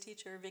voice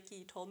teacher,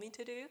 Vicki, told me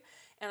to do.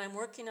 And I'm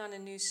working on a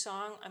new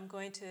song. I'm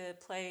going to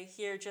play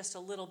here just a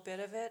little bit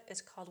of it.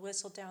 It's called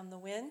Whistle Down the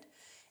Wind.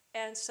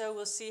 And so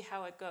we'll see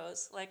how it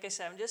goes. Like I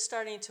said, I'm just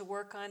starting to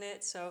work on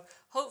it, so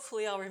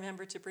hopefully I'll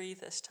remember to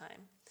breathe this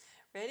time.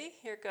 Ready?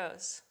 Here it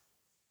goes.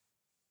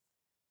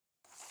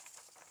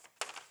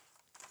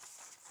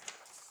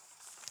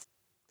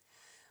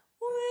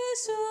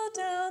 Whistle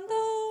down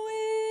the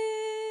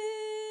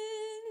wind,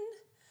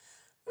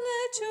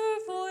 let your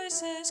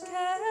voices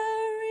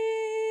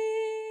carry,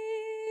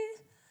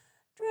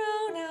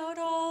 drown out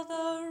all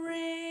the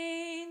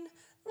rain,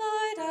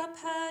 light a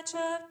patch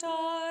of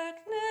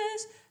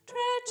darkness,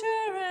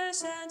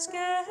 treacherous and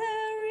scary.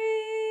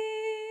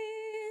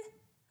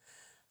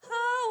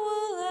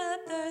 Howl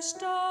at the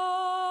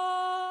stars,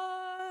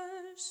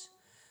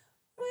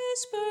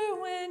 whisper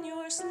when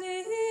you're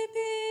sleeping.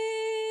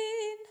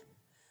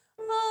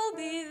 I'll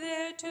be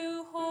there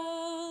to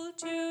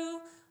hold you,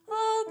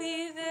 I'll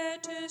be there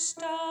to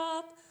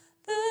stop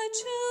the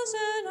chills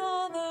and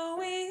all the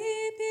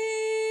weeping.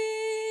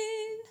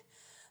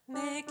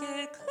 Make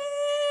it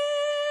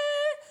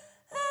clear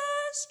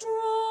and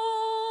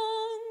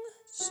strong,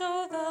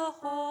 so the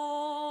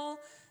whole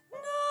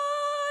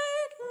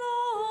night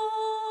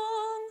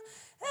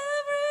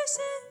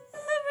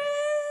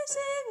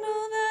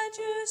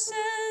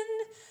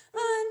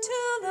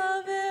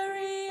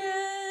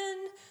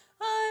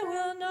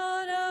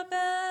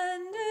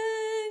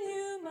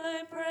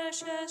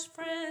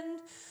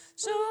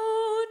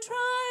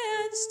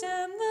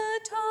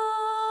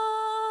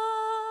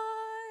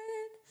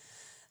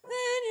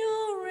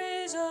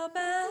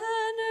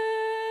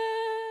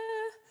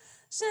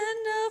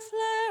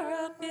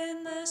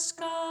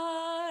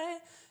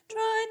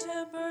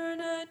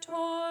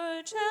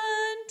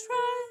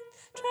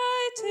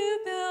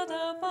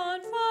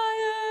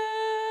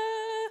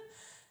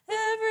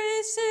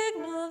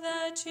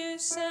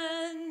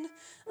send.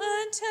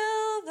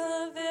 Until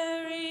the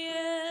very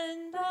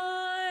end,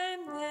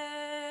 I'm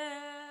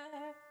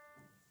there.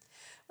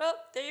 Well,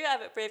 there you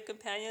have it, brave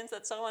companions.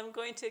 That's all I'm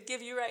going to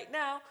give you right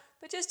now,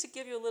 but just to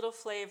give you a little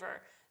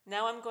flavor.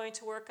 Now I'm going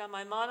to work on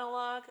my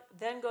monologue,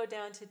 then go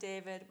down to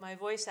David, my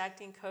voice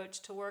acting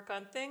coach, to work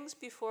on things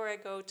before I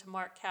go to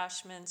Mark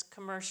Cashman's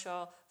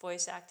commercial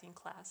voice acting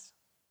class.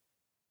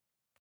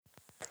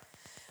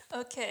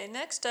 Okay,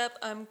 next up,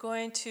 I'm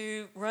going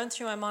to run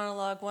through my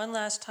monologue one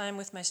last time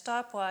with my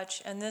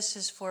stopwatch, and this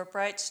is for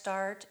Bright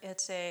Start.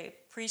 It's a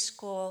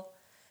preschool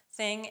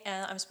thing,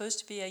 and I'm supposed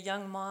to be a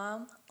young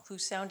mom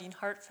who's sounding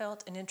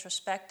heartfelt and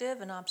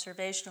introspective and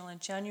observational and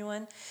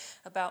genuine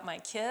about my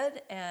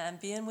kid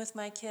and being with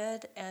my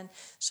kid. And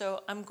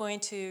so I'm going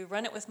to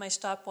run it with my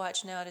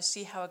stopwatch now to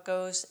see how it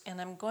goes, and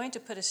I'm going to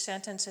put a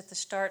sentence at the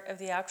start of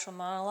the actual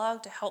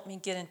monologue to help me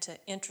get into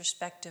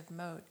introspective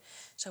mode.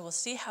 So we'll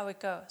see how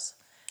it goes.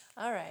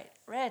 All right,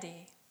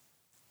 ready?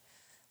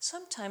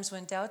 Sometimes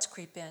when doubts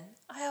creep in,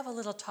 I have a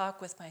little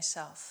talk with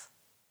myself.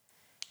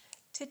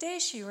 Today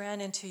she ran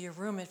into your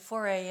room at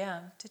 4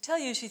 a.m. to tell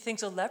you she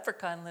thinks a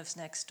leprechaun lives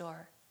next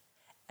door.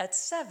 At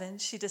 7,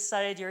 she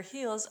decided your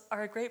heels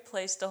are a great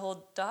place to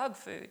hold dog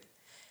food.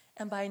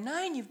 And by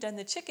 9, you've done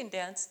the chicken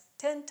dance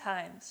 10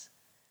 times.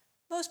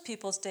 Most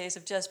people's days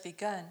have just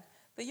begun,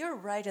 but you're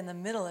right in the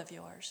middle of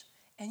yours,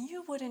 and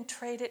you wouldn't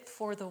trade it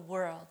for the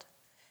world.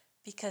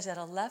 Because at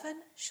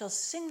 11, she'll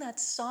sing that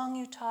song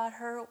you taught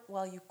her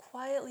while you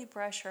quietly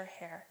brush her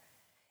hair.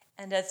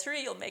 And at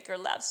 3, you'll make her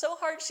laugh so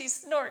hard she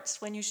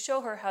snorts when you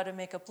show her how to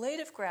make a blade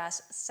of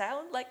grass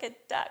sound like a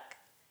duck.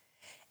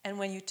 And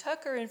when you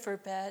tuck her in for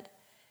bed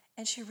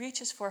and she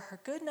reaches for her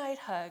goodnight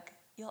hug,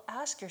 you'll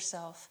ask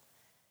yourself,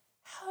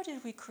 how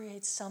did we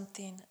create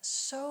something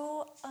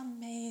so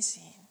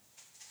amazing?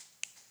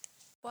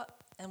 Well,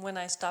 and when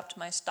I stopped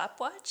my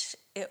stopwatch,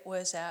 it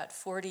was at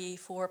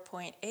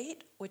 44.8,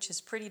 which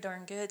is pretty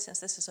darn good since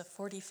this is a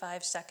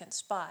 45-second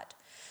spot.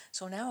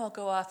 So now I'll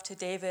go off to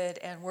David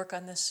and work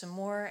on this some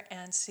more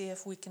and see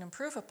if we can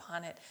improve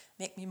upon it,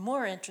 make me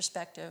more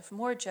introspective,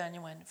 more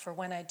genuine for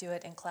when I do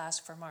it in class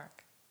for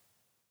Mark.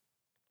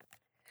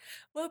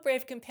 Well,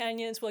 brave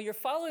companions, you're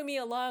following me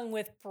along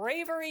with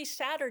Bravery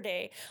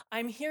Saturday.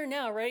 I'm here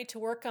now ready to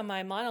work on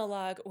my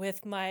monologue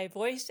with my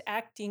voice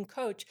acting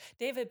coach,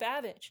 David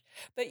Babbage.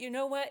 But you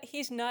know what?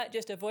 He's not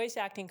just a voice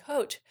acting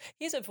coach.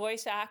 He's a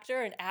voice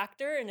actor,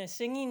 and a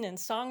singing and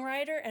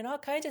songwriter, and all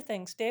kinds of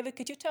things. David,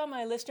 could you tell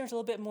my listeners a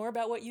little bit more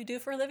about what you do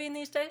for a living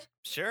these days?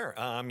 Sure.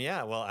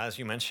 Well, as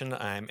you mentioned,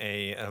 I'm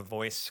a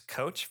voice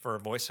coach for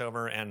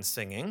voiceover and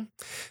singing,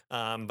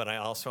 but I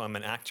also am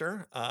an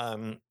actor.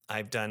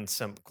 I've done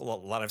a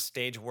lot of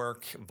stage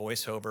work,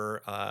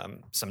 voiceover,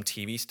 some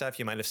TV stuff.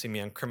 You might have seen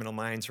me on Criminal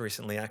Minds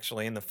recently,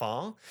 actually, in the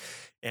fall.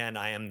 And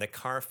I am the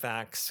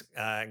Carfax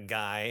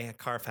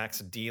Carfax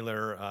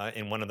dealer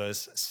in one of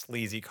those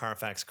sleazy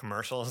Carfax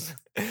commercials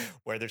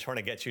where they're trying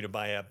to get you to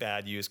buy a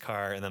bad used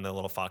car, and then the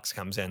little fox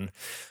comes in.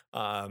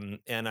 And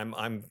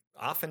I'm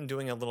often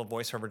doing a little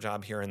voiceover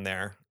job here and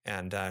there,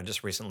 and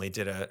just recently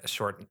did a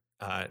short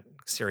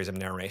series of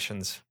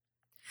narrations.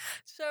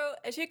 So,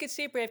 as you can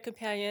see, brave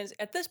companions,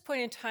 at this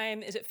point in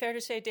time, is it fair to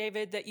say,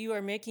 David, that you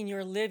are making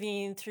your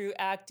living through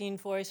acting,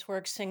 voice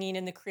work, singing,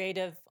 and the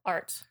creative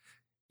arts?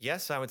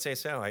 Yes, I would say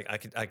so.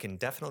 I can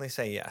definitely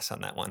say yes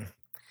on that one.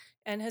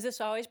 And has this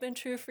always been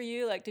true for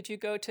you? Like, did you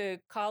go to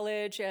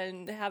college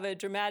and have a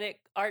dramatic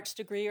arts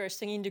degree or a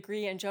singing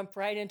degree and jump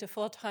right into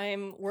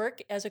full-time work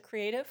as a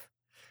creative?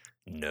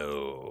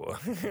 No.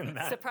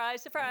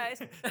 Surprise,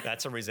 surprise.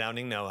 That's a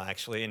resounding no,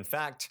 actually. In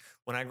fact,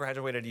 when I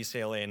graduated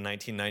UCLA in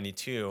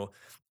 1992,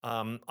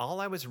 all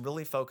I was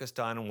really focused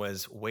on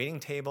was waiting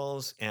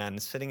tables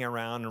and sitting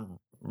around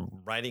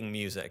writing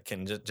music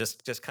and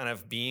just kind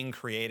of being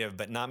creative,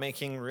 but not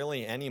making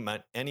really any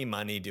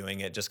money doing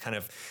it, just kind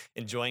of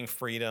enjoying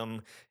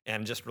freedom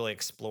and just really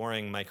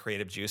exploring my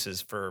creative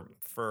juices for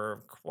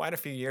quite a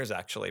few years,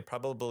 actually. It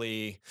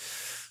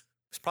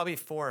was probably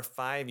 4 or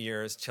 5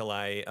 years till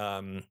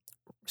I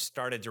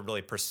started to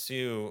really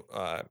pursue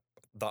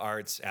the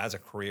arts as a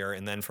career.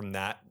 And then from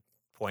that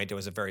point, it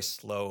was a very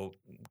slow,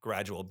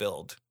 gradual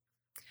build.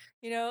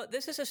 You know,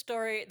 this is a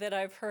story that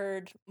I've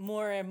heard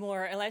more and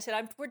more. And like I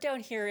said, we're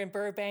down here in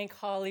Burbank,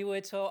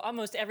 Hollywood, so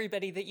almost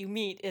everybody that you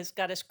meet has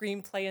got a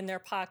screenplay in their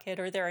pocket,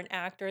 or they're an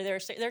actor,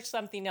 they're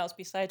something else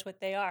besides what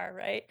they are,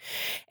 right?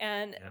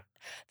 And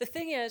the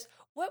thing is,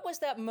 what was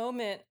that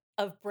moment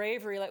of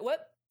bravery? Like,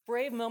 what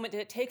brave moment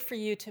did it take for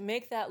you to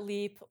make that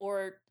leap,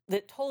 or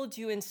that told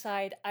you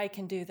inside, I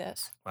can do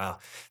this? Wow,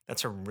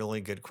 that's a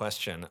really good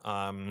question.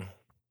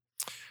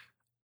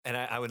 And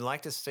I would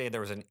like to say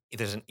there's an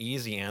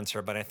easy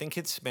answer, but I think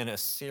it's been a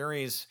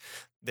series.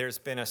 There's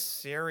been a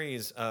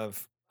series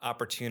of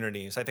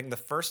opportunities. I think the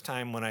first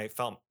time when I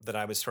felt that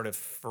I was sort of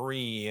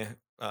free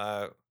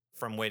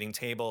from waiting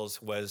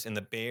tables was in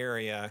the Bay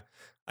Area.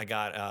 I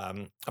got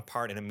a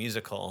part in a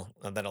musical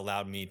that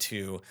allowed me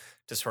to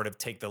sort of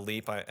take the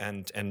leap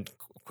and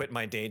quit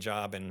my day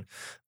job and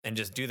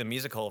just do the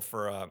musical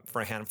for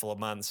a handful of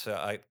months.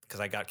 Because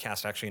I got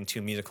cast actually in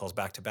 2 musicals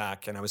back to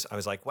back, and I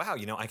was like, wow,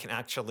 I can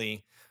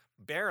actually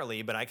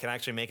barely, but I can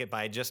actually make it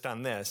by just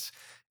on this.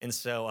 And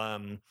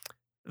so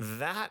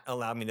that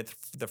allowed me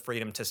the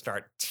freedom to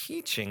start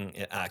teaching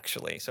it,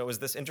 actually. So it was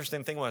this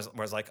interesting thing where I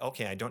was like,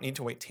 okay, I don't need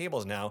to wait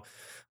tables now.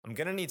 I'm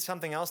going to need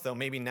something else, though.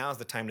 Maybe now's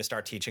the time to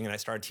start teaching. And I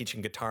started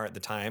teaching guitar at the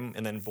time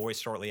and then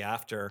voice shortly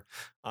after.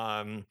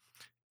 And,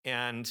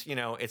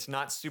 it's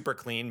not super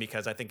clean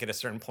because I think at a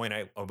certain point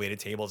I waited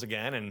tables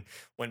again and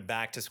went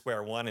back to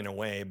square one in a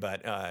way.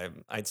 But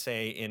I'd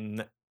say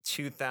in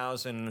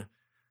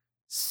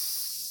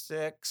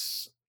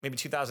 2006, maybe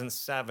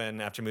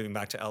 2007, after moving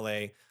back to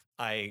LA,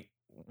 I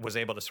was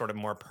able to sort of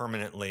more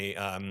permanently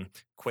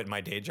quit my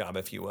day job,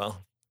 if you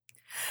will.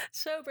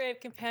 So, Brave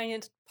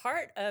Companions,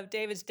 part of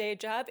David's day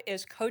job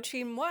is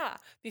coaching moi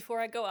before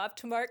I go off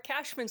to Mark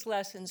Cashman's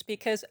lessons,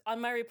 because on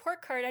my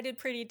report card I did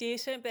pretty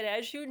decent, but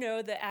as you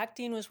know, the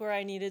acting was where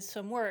I needed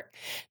some work.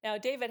 Now,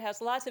 David has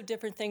lots of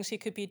different things he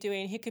could be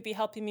doing. He could be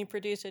helping me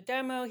produce a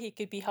demo. He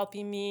could be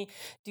helping me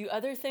do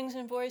other things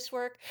in voice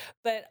work,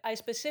 but I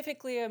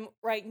specifically am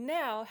right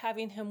now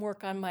having him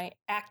work on my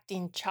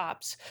acting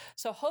chops.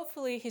 So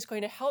hopefully he's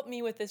going to help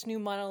me with this new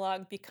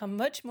monologue become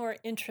much more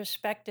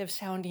introspective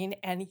sounding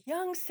and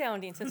young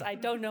sounding, since I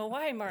don't know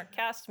why Mark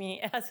cast me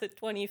as a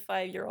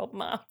 25-year-old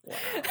mom. Wow.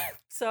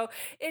 So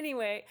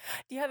anyway,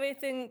 do you have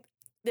anything,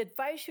 the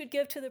advice you'd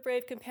give to the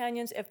Brave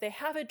Companions if they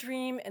have a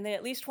dream and they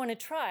at least want to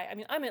try? I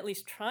mean, I'm at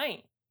least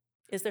trying.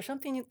 Is there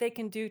something they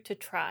can do to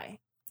try?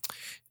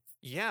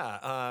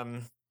 Yeah,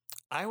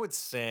 I would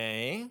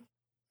say,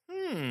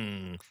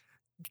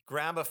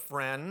 grab a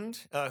friend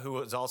who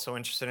is also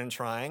interested in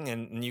trying,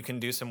 and you can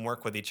do some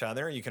work with each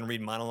other. You can read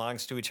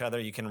monologues to each other.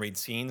 You can read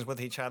scenes with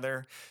each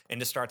other and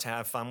just start to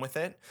have fun with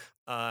it.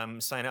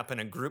 Sign up in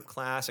a group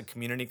class, a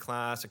community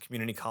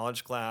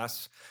college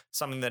class,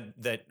 something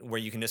that where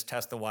you can just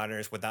test the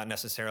waters without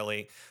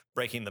necessarily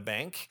breaking the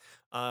bank.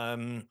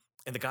 And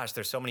gosh,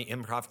 there's so many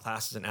improv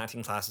classes and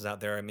acting classes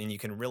out there. I mean, you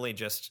can really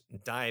just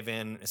dive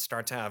in,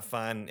 start to have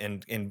fun,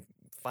 and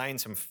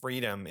find some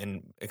freedom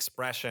in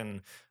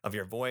expression of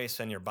your voice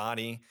and your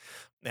body,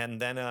 and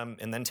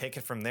then take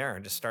it from there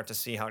and just start to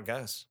see how it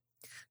goes.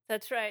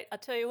 That's right. I'll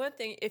tell you one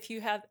thing. If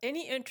you have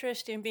any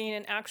interest in being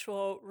an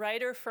actual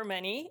writer for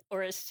money,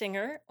 or a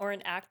singer, or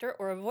an actor,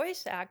 or a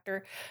voice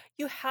actor,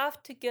 you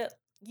have to get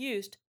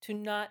used to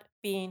not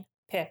being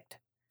picked.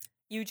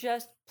 You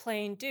just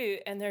plain do.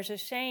 And there's a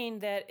saying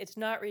that it's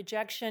not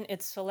rejection,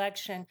 it's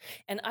selection.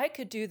 And I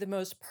could do the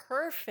most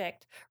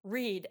perfect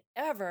read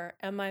ever,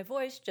 and my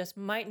voice just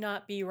might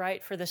not be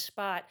right for the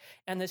spot.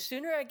 And the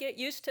sooner I get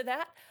used to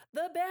that,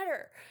 the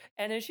better.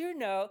 And as you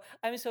know,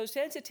 I'm so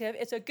sensitive.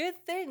 It's a good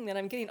thing that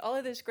I'm getting all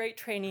of this great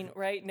training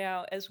right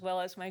now, as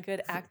well as my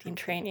good acting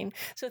training.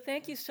 So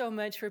thank you so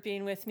much for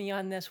being with me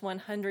on this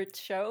 100th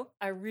show.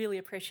 I really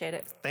appreciate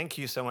it. Thank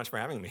you so much for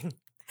having me.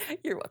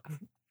 You're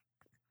welcome.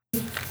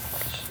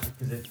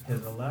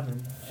 Because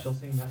 11, she'll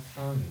sing that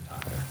song you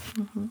taught her.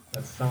 Mm-hmm.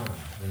 That song,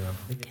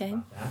 Okay.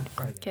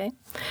 Okay.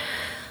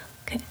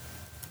 Okay.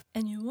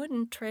 And you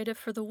wouldn't trade it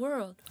for the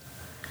world.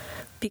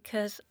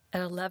 Because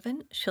at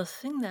 11, she'll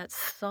sing that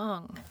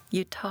song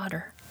you taught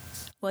her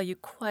while you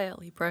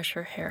quietly brush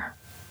her hair.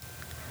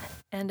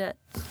 And at...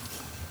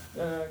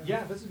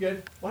 yeah, this is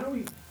good. Why don't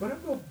we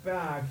go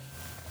back?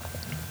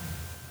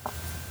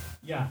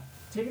 Yeah.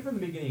 Take it from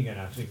the beginning again,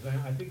 actually, because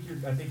I think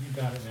you've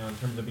got it now in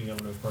terms of being able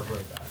to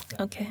incorporate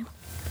that. Okay.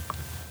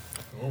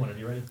 Cool. Whenever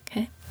you're ready.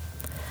 Okay.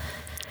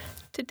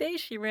 Today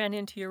she ran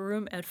into your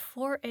room at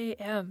 4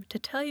 a.m. to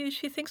tell you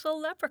she thinks a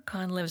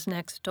leprechaun lives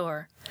next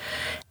door.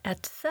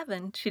 At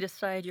 7, she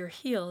decided your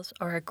heels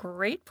are a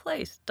great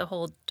place to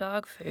hold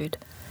dog food.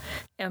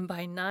 And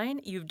by 9,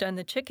 you've done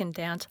the chicken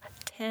dance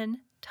 10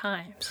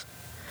 times.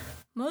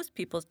 Most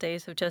people's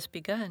days have just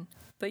begun,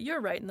 but you're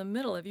right in the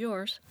middle of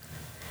yours.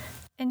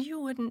 And you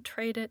wouldn't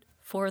trade it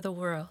for the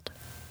world.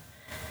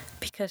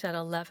 Because at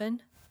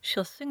 11,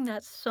 she'll sing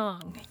that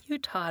song you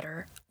taught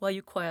her while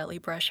you quietly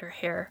brush her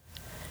hair.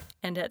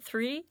 And at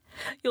 3,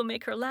 you'll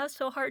make her laugh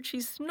so hard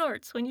she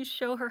snorts when you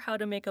show her how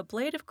to make a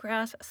blade of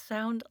grass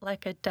sound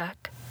like a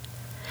duck.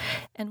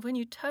 And when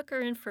you tuck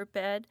her in for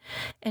bed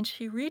and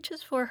she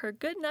reaches for her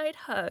goodnight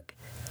hug,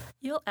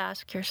 you'll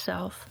ask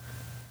yourself,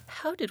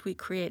 how did we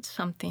create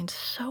something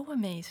so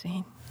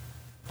amazing?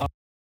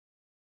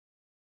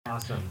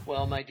 Awesome.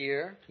 Well, my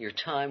dear, your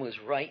time was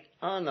right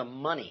on the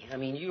money. I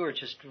mean, you were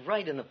just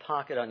right in the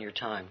pocket on your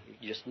time.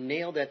 You just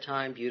nailed that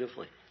time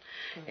beautifully.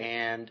 Mm-hmm.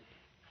 And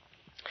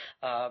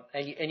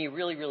you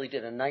really, really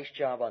did a nice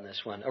job on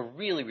this one. A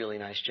really, really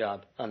nice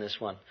job on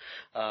this one.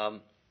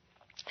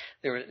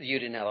 You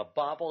didn't have a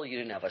bobble. You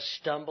didn't have a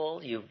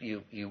stumble. You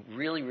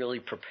really,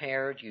 really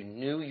prepared. You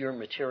knew your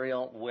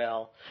material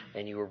well,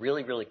 and you were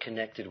really, really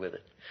connected with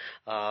it.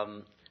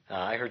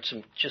 I heard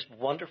some just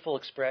wonderful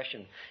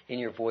expression in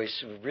your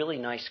voice, really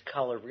nice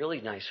color, really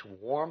nice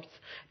warmth,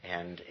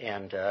 and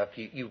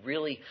you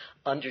really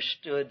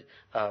understood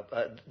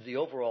the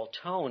overall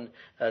tone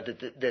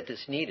that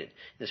this needed.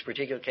 In this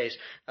particular case,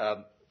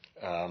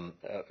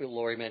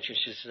 Lori mentioned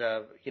she's,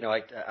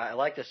 I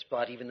like this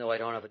spot even though I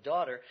don't have a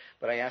daughter,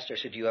 but I asked her, I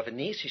said, do you have a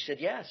niece? She said,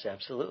 yes,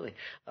 absolutely.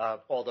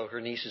 Although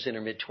her niece is in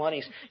her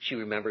mid-20s, she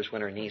remembers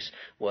when her niece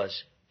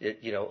was a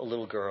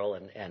little girl,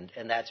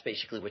 and that's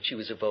basically what she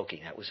was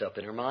evoking. That was up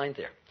in her mind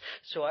there.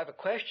 So I have a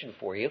question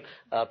for you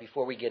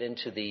before we get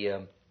into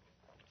the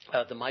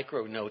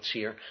micro notes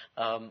here.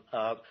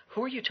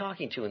 Who are you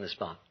talking to in this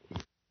spot?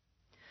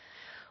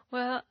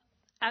 Well,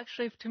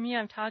 actually, to me,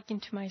 I'm talking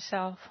to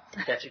myself.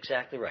 That's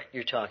exactly right.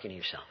 You're talking to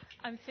yourself.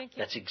 I'm thinking.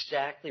 That's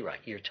exactly right.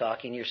 You're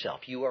talking to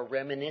yourself. You are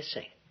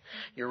reminiscing.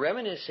 You're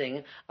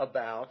reminiscing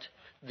about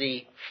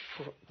the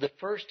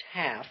first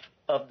half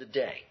of the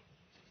day.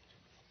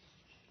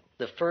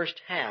 The first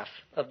half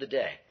of the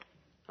day,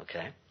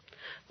 okay,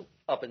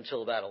 up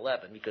until about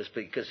 11,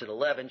 because at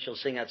 11 she'll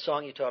sing that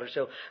song you taught her.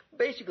 So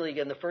basically,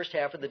 again, the first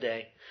half of the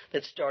day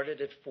that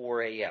started at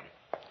 4 a.m.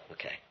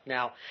 Okay.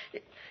 Now,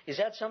 is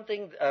that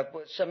something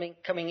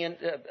coming in,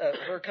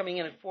 her coming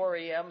in at 4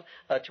 a.m.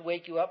 To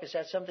wake you up? Is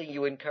that something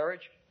you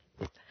encourage?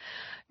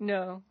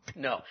 No.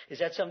 No. Is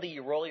that something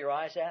you roll your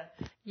eyes at?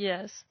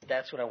 Yes.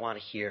 That's what I want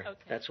to hear. Okay.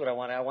 That's what I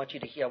want. I want you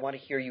to hear. I want to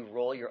hear you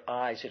roll your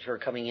eyes at her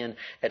coming in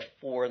at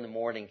 4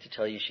 a.m. to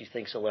tell you she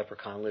thinks a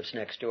leprechaun lives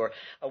next door.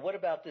 What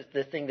about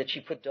the thing that she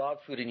put dog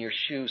food in your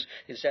shoes?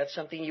 Is that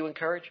something you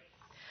encourage?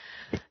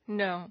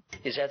 No.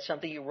 Is that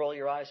something you roll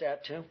your eyes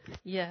at too?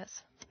 Yes.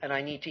 And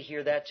I need to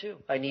hear that too.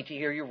 I need to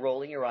hear you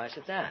rolling your eyes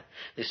at that.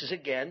 This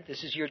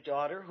is your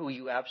daughter who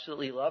you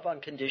absolutely love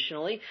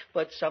unconditionally,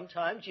 but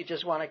sometimes you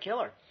just want to kill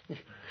her.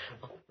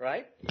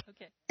 Right?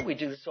 Okay. We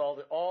do this all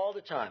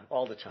the time.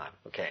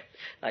 Okay.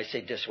 I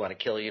say just want to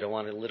kill her. You don't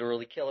want to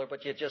literally kill her,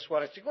 but you just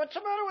want to say, what's the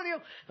matter with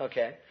you?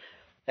 Okay.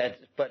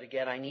 But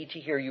again, I need to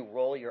hear you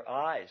roll your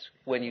eyes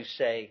when you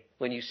say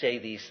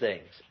these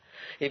things.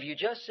 If you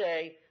just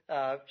say,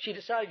 she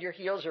decided your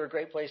heels are a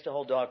great place to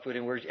hold dog food,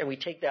 and we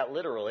take that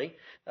literally.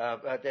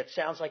 That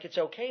sounds like it's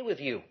okay with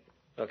you,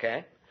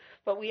 okay?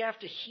 But we have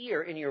to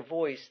hear in your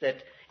voice that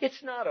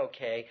it's not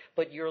okay,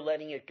 but you're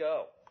letting it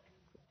go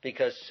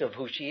because of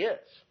who she is,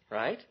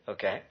 right?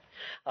 Okay.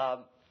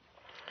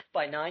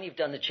 By 9, you've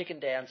done the chicken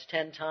dance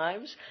 10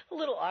 times. A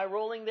little eye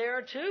rolling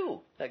there too.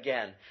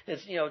 Again,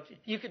 it's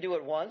you could do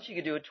it once, you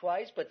could do it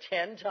twice, but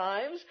 10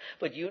 times.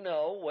 But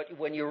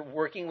when you're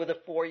working with a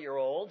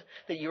 4-year-old,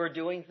 that you're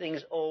doing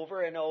things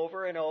over and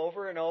over and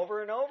over and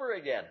over and over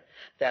again.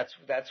 That's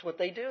what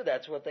they do.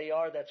 That's what they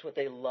are. That's what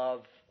they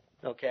love.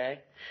 Okay,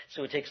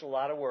 so it takes a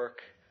lot of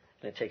work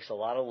and it takes a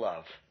lot of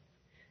love,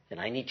 and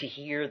I need to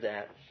hear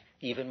that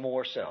even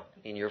more so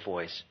in your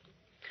voice.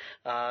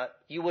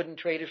 You wouldn't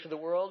trade it for the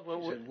world?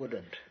 She said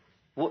wouldn't.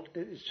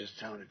 It just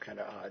sounded kind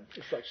of odd.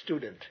 It's like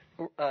student.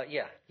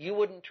 Yeah, you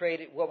wouldn't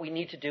trade it. What we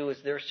need to do is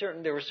there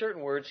were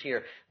certain words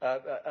here,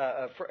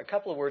 for a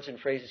couple of words and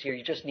phrases here.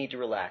 You just need to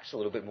relax a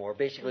little bit more.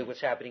 Basically,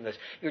 what's happening is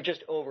you're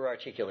just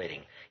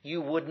over-articulating.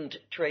 You wouldn't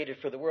trade it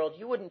for the world.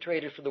 You wouldn't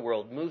trade it for the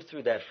world. Move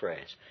through that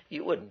phrase.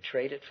 You wouldn't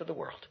trade it for the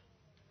world.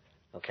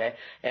 Okay?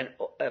 And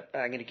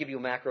I'm going to give you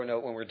a macro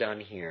note when we're done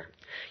here.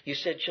 You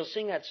said she'll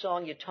sing that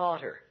song you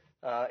taught her.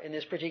 In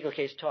this particular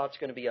case, taught's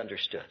going to be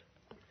understood.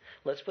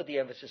 Let's put the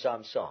emphasis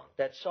on song.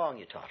 That song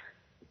you taught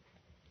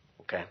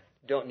her. Okay?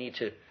 We don't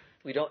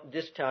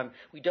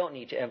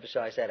need to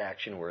emphasize that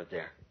action word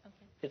there. Okay.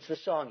 It's the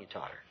song you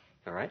taught her.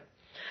 All right?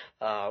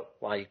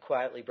 While you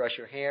quietly brush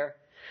your hair.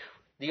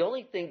 The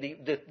only thing,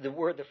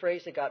 the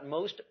phrase that got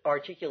most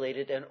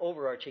articulated and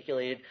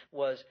over-articulated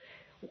was,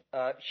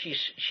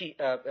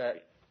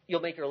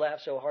 you'll make her laugh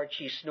so hard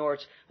she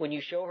snorts when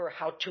you show her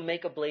how to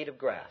make a blade of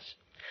grass.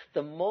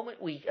 The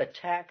moment we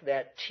attack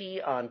that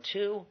T on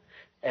 2,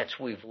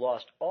 we've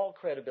lost all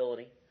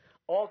credibility,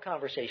 all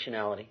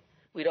conversationality.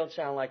 We don't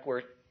sound like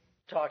we're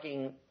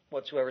talking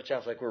whatsoever. It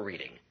sounds like we're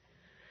reading.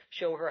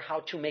 Show her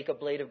how to make a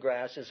blade of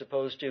grass as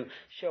opposed to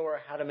show her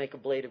how to make a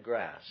blade of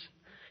grass.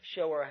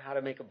 Show her how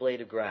to make a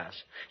blade of grass.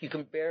 You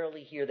can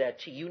barely hear that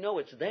T. You know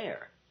it's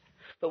there.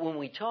 But when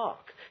we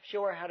talk,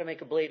 show her how to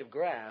make a blade of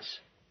grass.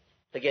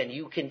 Again,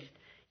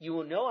 you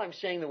will know I'm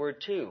saying the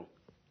word to,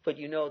 but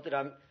you know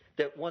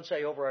that once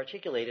I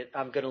over-articulate it,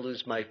 I'm going to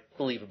lose my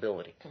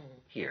believability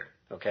here,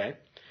 okay?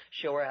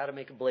 Show her how to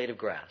make a blade of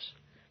grass.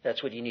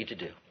 That's what you need to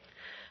do.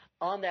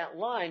 On that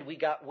line, we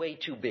got way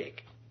too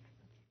big.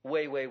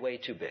 Way, way, way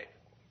too big.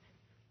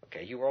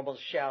 Okay, you were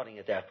almost shouting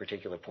at that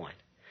particular point.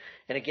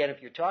 And again,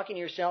 if you're talking to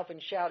yourself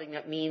and shouting,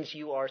 that means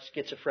you are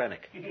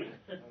schizophrenic.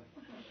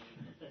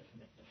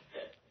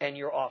 And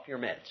you're off your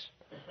meds.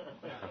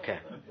 Okay.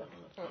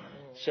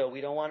 So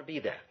we don't want to be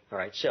that. All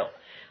right, so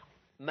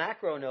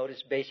macro note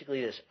is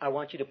basically this. I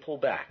want you to pull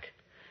back.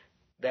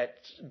 That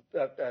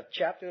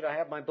chapter that I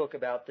have in my book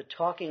about the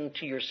talking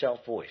to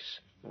yourself voice.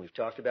 We've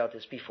talked about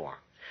this before.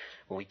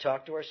 When we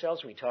talk to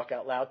ourselves, we talk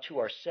out loud to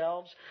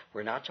ourselves.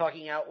 We're not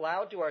talking out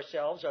loud to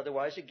ourselves.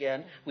 Otherwise,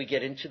 again, we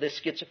get into the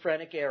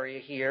schizophrenic area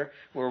here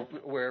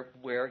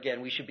where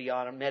again, we should be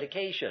on a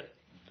medication.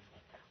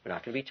 We're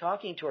not going to be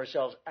talking to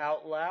ourselves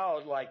out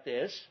loud like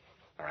this.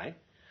 All right?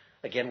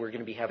 Again, we're going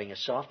to be having a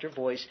softer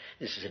voice.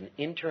 This is an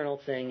internal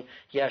thing.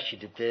 Yes, you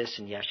did this,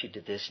 and yes, you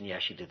did this, and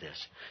yes, you did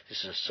this.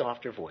 This is a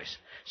softer voice.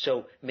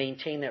 So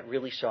maintain that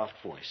really soft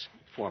voice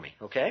for me,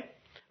 okay?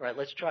 All right,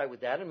 let's try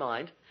with that in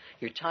mind.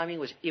 Your timing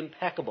was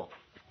impeccable.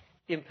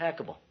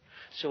 Impeccable.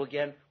 So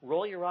again,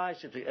 roll your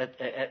eyes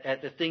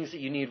at the things that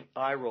you need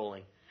eye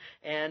rolling.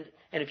 And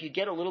if you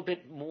get a little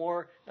bit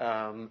more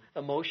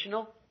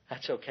emotional,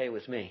 that's okay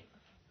with me.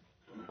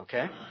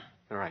 Okay?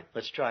 All right,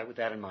 let's try with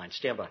that in mind.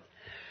 Stand by.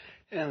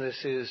 And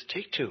this is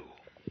take 2.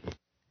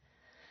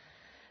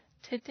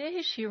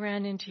 Today she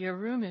ran into your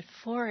room at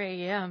 4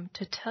 a.m.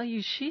 to tell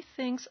you she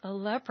thinks a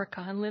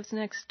leprechaun lives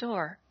next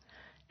door.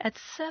 At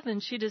 7,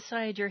 she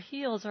decided your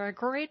heels are a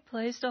great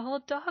place to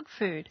hold dog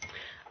food.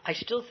 I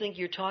still think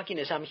you're talking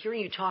as I'm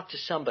hearing you talk to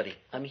somebody.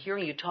 I'm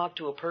hearing you talk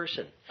to a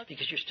person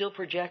because you're still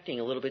projecting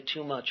a little bit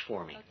too much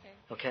for me.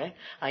 Okay?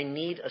 I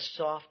need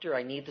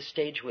the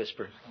stage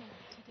whisper.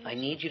 I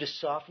need you to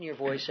soften your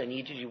voice. I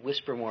need you to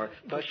whisper more.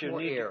 But you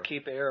need to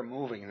keep air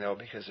moving, though,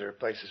 because there are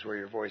places where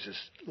your voice is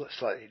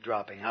slightly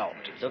dropping out.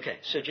 Okay,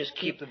 so just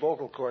keep the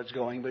vocal cords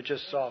going, but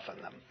just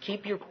soften them.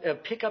 Keep your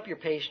pick up your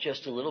pace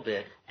just a little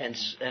bit, and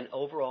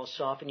overall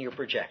soften your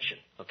projection.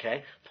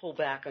 Okay, pull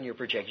back on your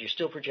projection. You're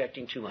still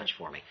projecting too much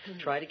for me.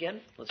 Try it again.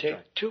 Let's take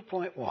try.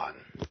 2.1.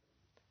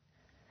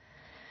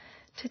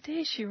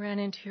 Today she ran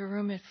into your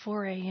room at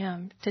 4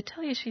 a.m. to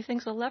tell you she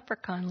thinks a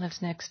leprechaun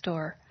lives next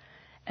door.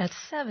 At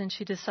 7,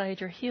 she decided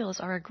your heels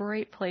are a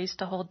great place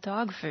to hold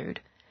dog food.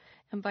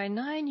 And by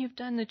 9, you've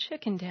done the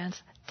chicken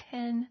dance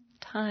 10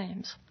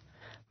 times.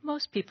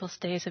 Most people's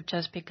days have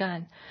just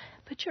begun,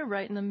 but you're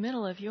right in the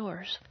middle of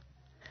yours.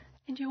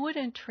 And you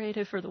wouldn't trade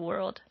it for the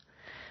world,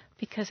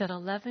 because at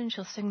 11,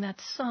 she'll sing that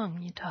song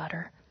you taught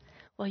her,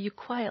 while you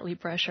quietly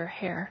brush her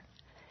hair.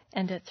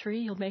 And at 3,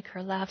 you'll make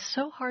her laugh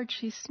so hard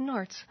she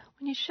snorts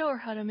when you show her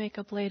how to make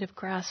a blade of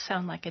grass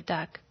sound like a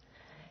duck.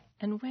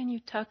 And when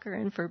you tuck her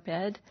in for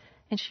bed,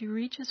 and she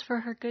reaches for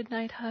her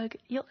goodnight hug,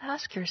 you'll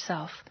ask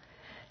yourself,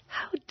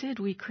 how did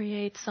we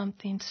create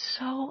something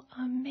so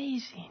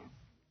amazing?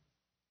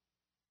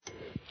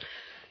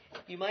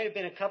 You might have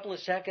been a couple of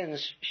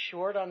seconds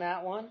short on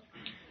that one,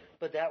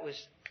 but that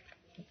was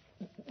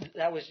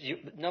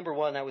number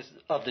one. That was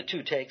of the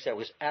 2 takes. That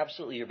was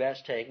absolutely your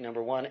best take,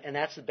 number 1, and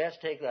that's the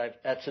best take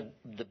that's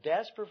the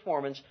best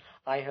performance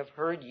I have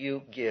heard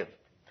you give.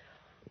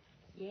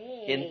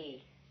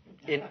 Yay!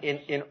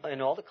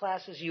 In all the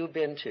classes you've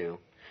been to,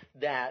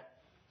 that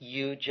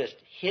you just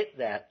hit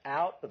that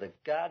out of the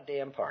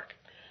goddamn park.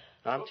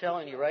 I'm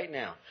telling you right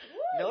now.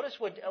 Notice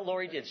what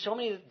Lori did. So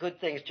many good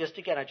things. Just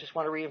again, I just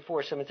want to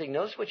reinforce something.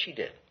 Notice what she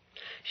did.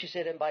 She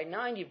said, and by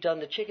 9, you've done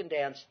the chicken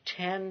dance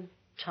 10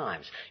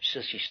 times.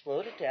 So she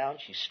slowed it down.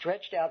 She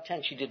stretched out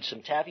 10. She did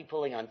some taffy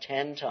pulling on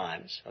 10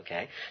 times.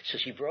 Okay. So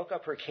she broke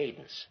up her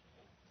cadence.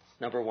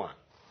 Number 1.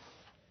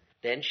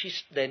 Then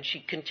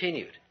she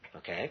continued.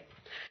 Okay.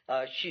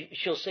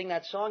 She'll sing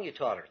that song you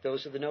taught her.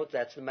 Those are the notes.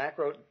 That's the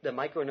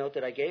micro note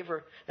that I gave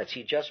her. That's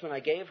the adjustment I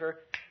gave her.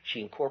 She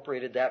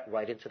incorporated that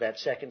right into that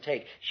second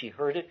take. She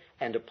heard it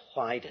and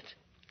applied it.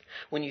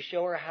 When you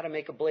show her how to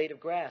make a blade of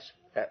grass,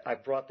 I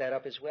brought that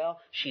up as well.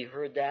 She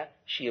heard that.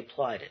 She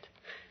applied it.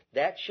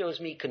 That shows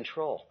me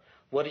control.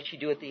 What did she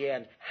do at the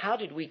end? How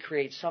did we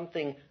create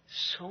something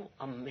so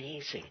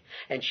amazing?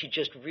 And she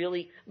just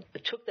really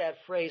took that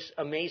phrase,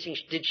 amazing.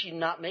 Did she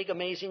not make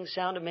amazing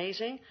sound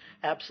amazing?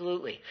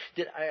 Absolutely.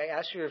 Did I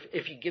ask her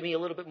if you give me a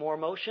little bit more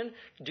emotion,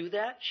 do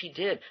that? She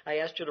did. I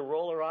asked her to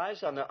roll her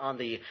eyes on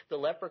the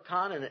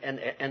leprechaun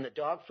and the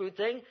dog food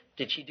thing.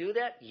 Did she do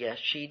that? Yes,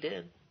 she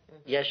did.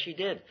 Yes, she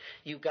did.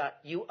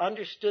 You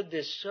understood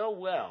this so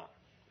well.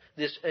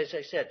 This, as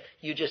I said,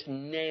 you just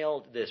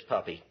nailed this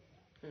puppy.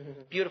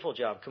 Beautiful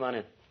job. Come on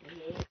in.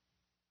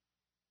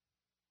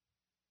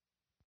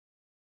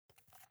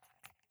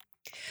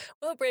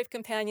 Well, Brave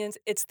Companions,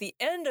 it's the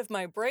end of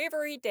my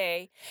bravery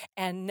day,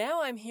 and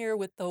now I'm here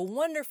with the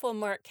wonderful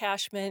Mark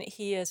Cashman.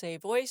 He is a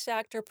voice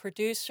actor,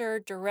 producer,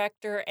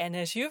 director, and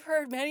as you've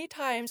heard many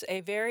times,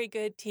 a very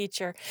good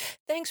teacher.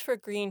 Thanks for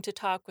agreeing to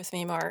talk with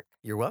me, Mark.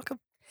 You're welcome.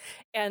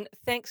 And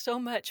thanks so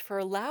much for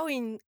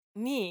allowing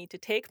me to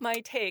take my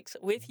takes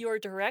with your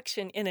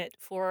direction in it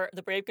for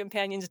the Brave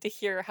Companions to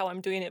hear how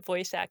I'm doing at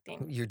voice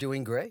acting. You're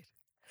doing great.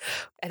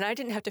 And I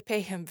didn't have to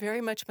pay him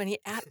very much money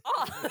at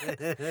all.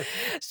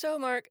 So,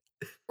 Mark,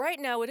 right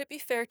now, would it be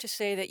fair to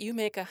say that you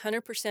make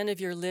 100%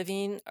 of your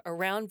living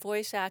around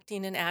voice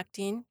acting and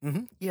acting?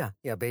 Mm-hmm.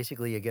 Yeah.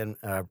 Basically, again,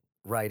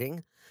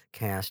 writing,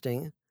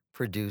 casting,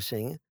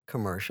 producing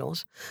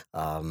commercials.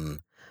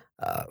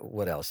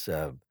 What else?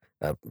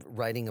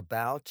 Writing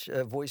about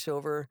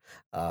voiceover.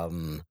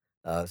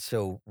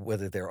 So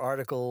whether they're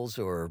articles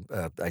or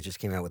I just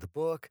came out with a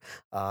book,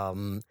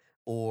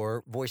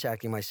 or voice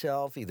acting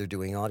myself, either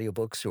doing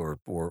audiobooks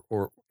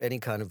or any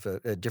kind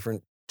of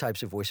different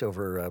types of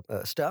voiceover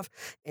stuff,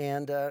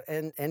 and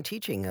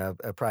teaching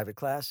private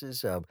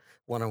classes,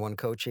 one-on-one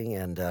coaching,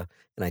 and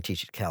I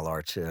teach at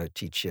CalArts,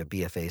 teach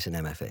BFAs and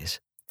MFAs.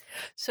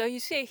 So you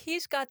see,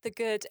 he's got the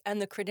goods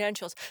and the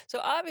credentials.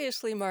 So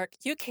obviously, Mark,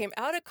 you came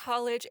out of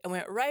college and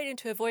went right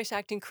into a voice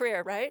acting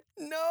career, right?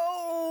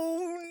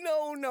 No,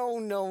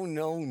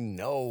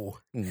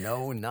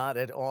 not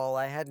at all.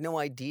 I had no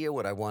idea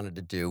what I wanted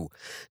to do.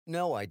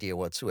 No idea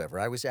whatsoever.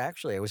 I was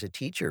a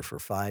teacher for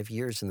 5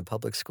 years in the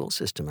public school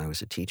system. I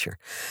was a teacher.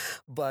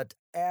 But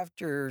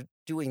after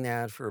doing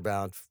that for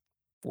about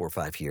 4 or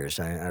 5 years,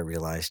 I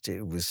realized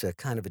it was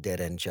kind of a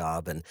dead-end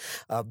job. And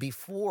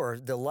before,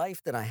 the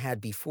life that I had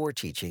before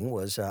teaching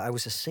was I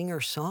was a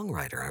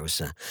singer-songwriter. I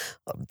was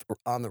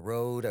on the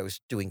road. I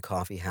was doing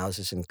coffee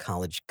houses and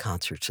college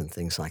concerts and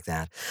things like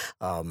that.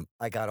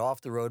 I got off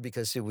the road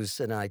because it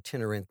was an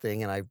itinerant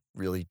thing, and I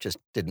really just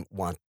didn't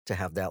want to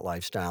have that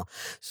lifestyle.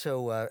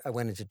 So I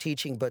went into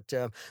teaching, but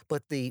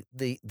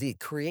the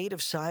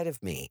creative side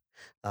of me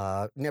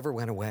never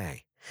went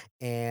away.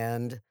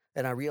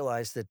 And I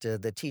realized that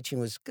the teaching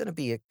was going to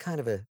be a kind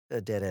of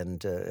a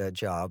dead-end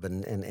job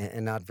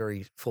and not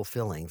very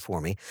fulfilling for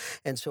me.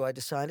 And so I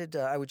decided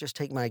I would just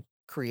take my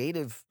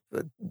creative,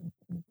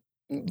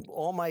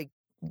 all my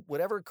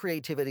whatever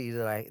creativity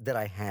that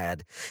I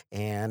had,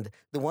 and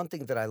the one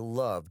thing that I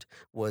loved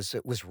was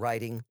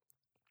writing,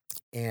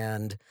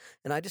 and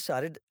I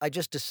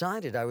just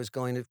decided I was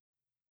going to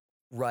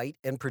write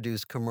and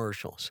produce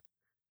commercials.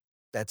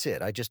 That's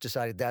it. I just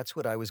decided that's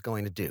what I was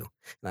going to do.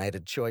 And I had a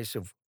choice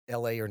of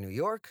LA or New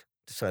York.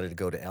 Decided to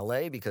go to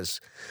LA because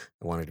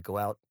I wanted to go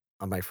out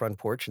on my front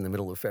porch in the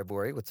middle of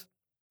February with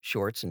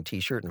shorts and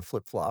t-shirt and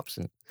flip-flops,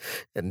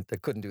 and I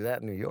couldn't do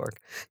that in New York.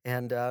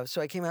 And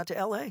so I came out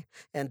to LA,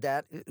 and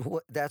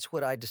that's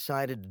what I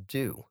decided to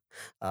do.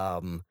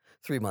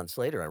 3 months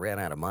later, I ran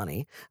out of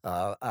money.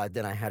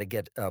 Then I had to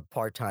get a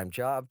part-time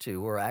job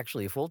or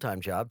actually a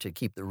full-time job to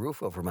keep the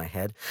roof over my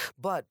head.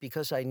 But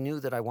because I knew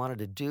that I wanted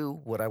to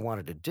do what I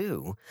wanted to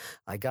do,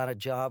 I got a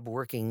job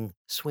working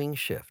swing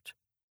shift.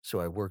 So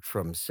I worked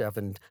from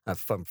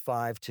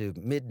 5 to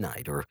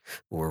midnight,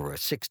 or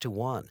 6 to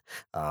 1,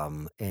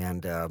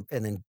 and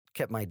then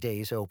kept my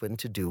days open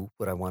to do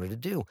what I wanted to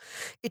do.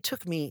 It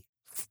took me,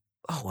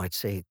 I'd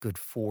say a good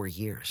 4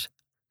 years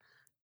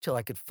till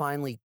I could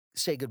finally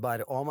say goodbye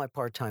to all my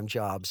part-time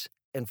jobs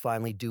and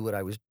finally do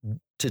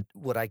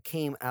what I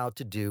came out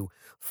to do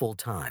full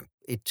time.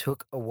 It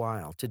took a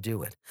while to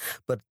do it,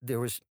 but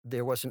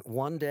there wasn't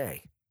one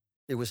day,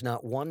 there was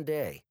not one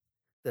day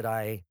that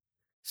I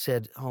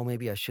said, oh,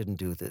 maybe I shouldn't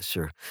do this,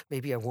 or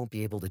maybe I won't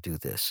be able to do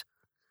this.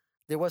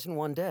 There wasn't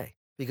one day,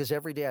 because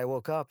every day I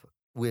woke up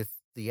with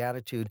the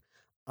attitude,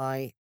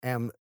 I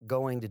am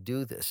going to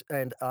do this,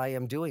 and I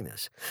am doing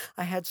this.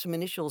 I had some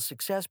initial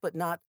success, but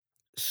not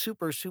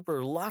super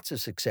lots of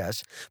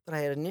success, but I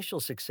had initial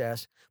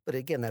success. But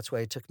again, that's why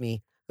it took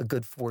me a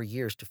good 4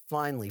 years to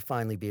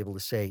finally be able to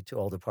say to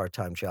all the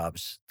part-time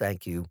jobs,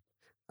 thank you,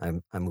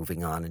 I'm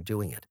moving on and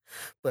doing it.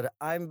 But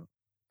I'm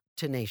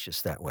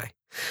tenacious that way.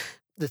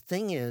 The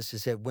thing is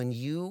that when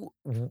you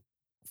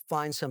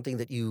find something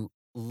that you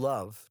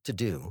love to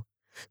do,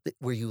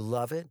 where you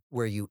love it,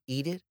 where you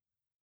eat it,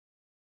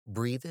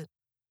 breathe it,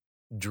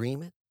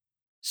 dream it,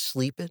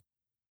 sleep it,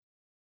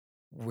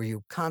 where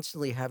you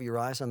constantly have your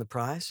eyes on the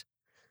prize,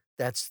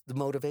 that's the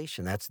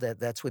motivation.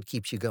 That's what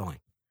keeps you going.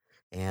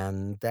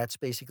 And that's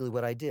basically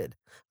what I did.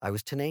 I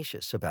was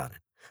tenacious about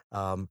it.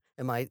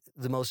 Am I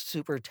the most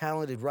super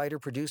talented writer,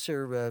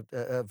 producer,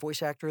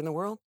 voice actor in the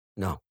world?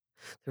 No.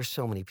 There's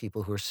so many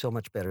people who are so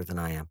much better than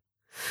I am.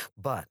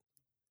 But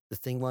the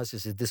thing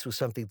is that this was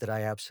something that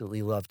I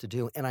absolutely love to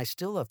do, and I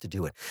still love to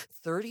do it.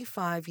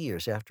 35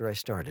 years after I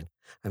started,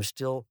 I'm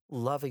still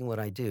loving what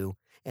I do,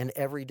 and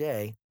every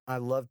day I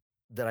love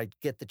that I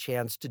get the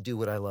chance to do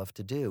what I love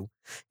to do,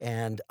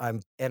 and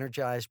I'm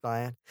energized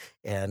by it,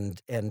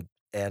 and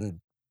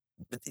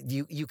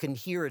you can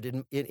hear it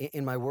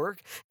in my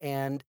work,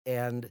 and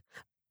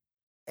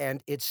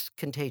it's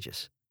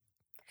contagious.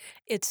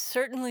 It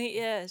certainly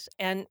is.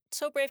 And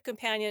so, Brave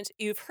Companions,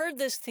 you've heard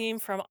this theme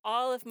from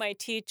all of my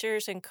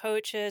teachers and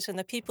coaches and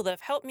the people that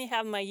have helped me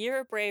have my year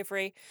of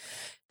bravery.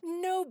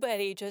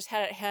 Nobody just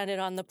had it handed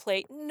on the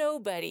plate.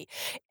 Nobody.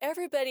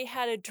 Everybody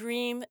had a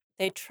dream.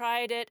 They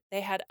tried it. They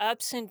had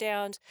ups and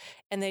downs,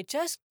 and they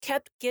just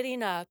kept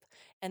getting up.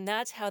 And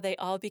that's how they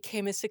all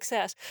became a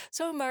success.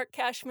 So, Mark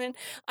Cashman,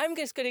 I'm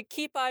just going to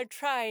keep on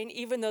trying,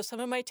 even though some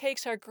of my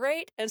takes are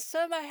great and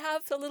some I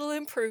have a little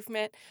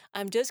improvement.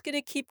 I'm just going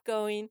to keep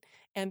going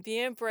and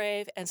being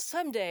brave. And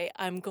someday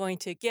I'm going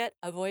to get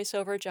a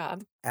voiceover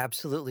job.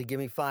 Absolutely. Give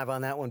me 5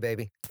 on that one,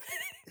 baby.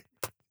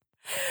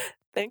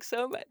 Thanks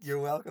so much. You're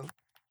welcome.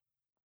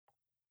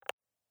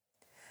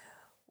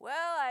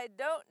 Well, I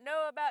don't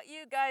know about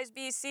you guys,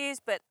 BCs,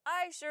 but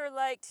I sure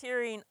liked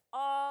hearing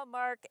all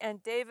Mark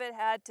and David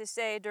had to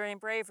say during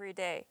Bravery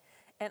Day.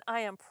 And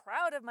I am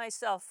proud of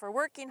myself for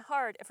working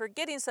hard and for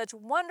getting such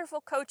wonderful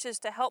coaches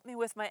to help me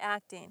with my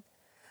acting.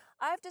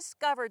 I've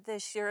discovered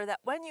this year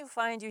that when you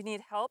find you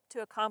need help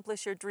to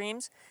accomplish your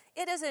dreams,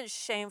 it isn't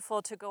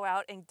shameful to go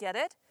out and get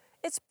it.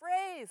 It's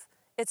brave,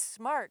 it's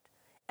smart,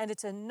 and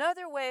it's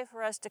another way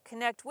for us to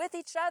connect with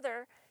each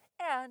other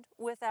and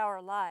with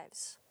our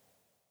lives.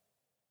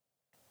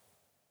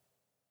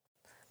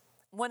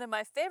 One of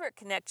my favorite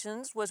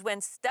connections was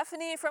when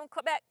Stephanie from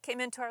Quebec came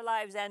into our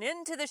lives and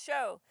into the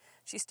show.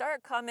 She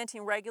started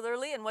commenting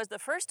regularly and was the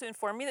first to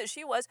inform me that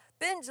she was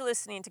binge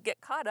listening to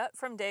get caught up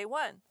from day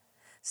one.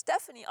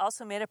 Stephanie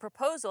also made a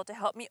proposal to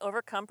help me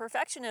overcome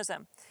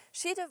perfectionism.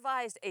 She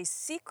devised a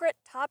secret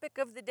topic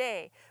of the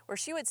day where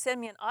she would send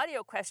me an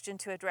audio question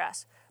to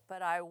address,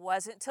 but I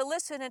wasn't to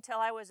listen until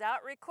I was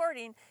out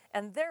recording,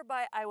 and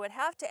thereby I would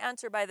have to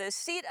answer by the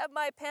seat of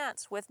my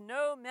pants with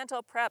no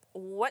mental prep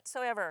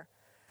whatsoever.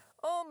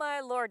 Oh my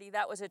lordy,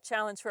 that was a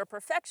challenge for a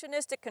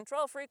perfectionistic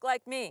control freak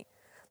like me.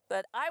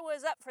 But I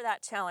was up for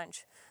that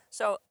challenge.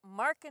 So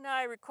Mark and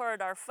I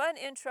recorded our fun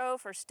intro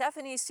for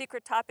Stephanie's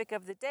secret topic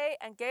of the day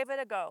and gave it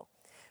a go.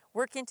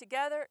 Working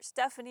together,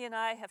 Stephanie and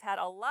I have had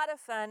a lot of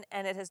fun,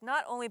 and it has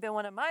not only been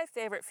one of my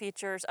favorite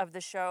features of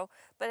the show,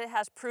 but it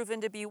has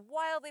proven to be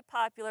wildly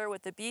popular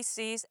with the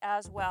BCs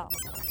as well.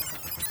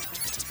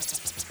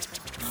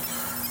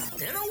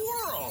 In a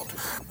world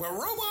where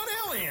robot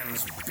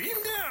aliens beam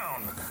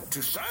down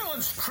to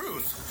silence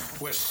truth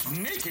with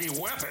sneaky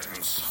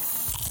weapons.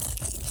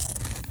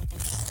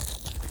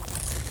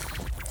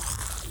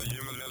 The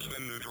human has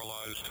been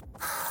neutralized.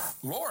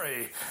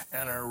 Lori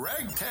and a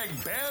ragtag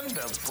band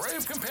of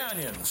brave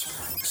companions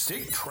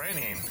seek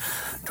training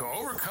to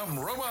overcome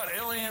robot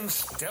aliens'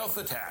 stealth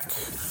attack.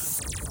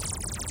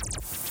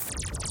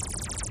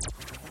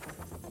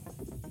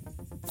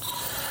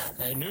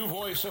 A new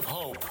voice of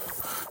hope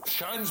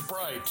shines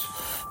bright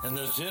in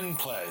the Zen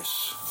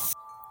place.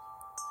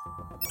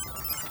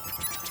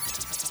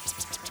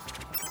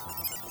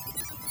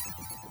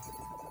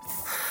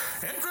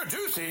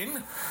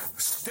 Introducing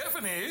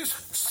Stephanie's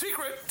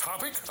secret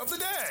topic of the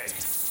day.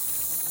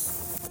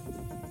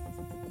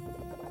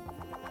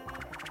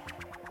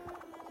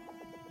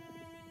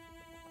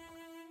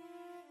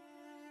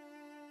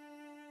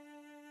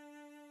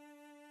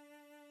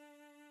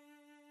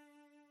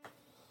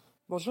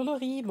 Bonjour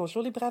Laurie,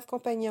 bonjour les braves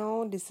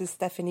compagnons. This is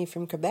Stephanie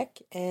from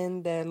Quebec,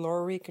 and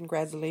Laurie,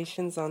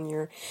 congratulations on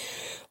your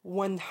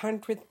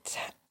 100th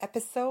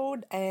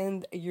episode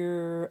and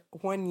your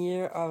 1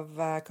 year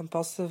of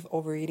compulsive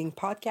overeating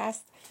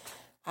podcast.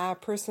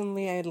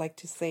 Personally, I'd like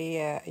to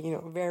say,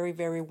 very,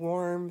 very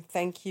warm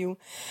thank you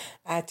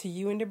to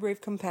you and the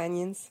brave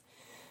companions.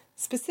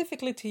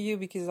 Specifically to you,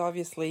 because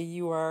obviously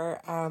you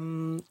are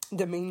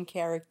the main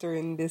character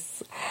in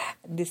this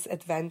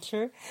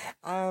adventure.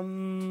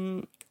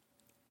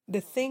 The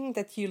thing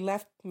that you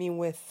left me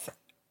with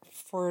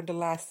for the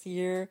last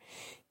year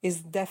is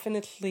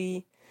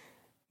definitely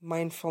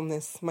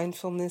mindfulness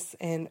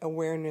and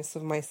awareness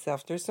of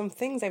myself. There's some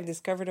things I've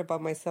discovered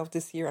about myself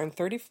this year. I'm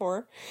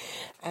 34,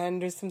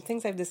 and there's some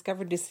things I've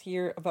discovered this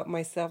year about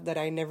myself that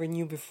I never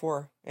knew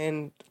before.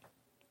 And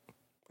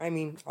I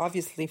mean,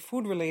 obviously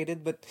food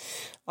related, but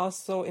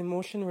also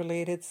emotion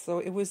related. So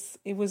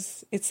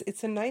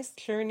it's a nice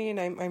journey, and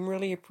I'm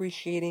really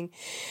appreciating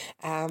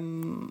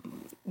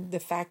the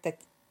fact that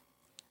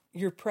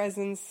your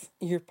presence,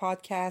 your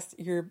podcast,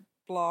 your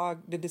blog,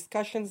 the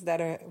discussions that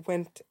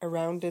went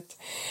around it,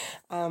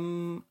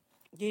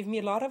 gave me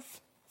a lot of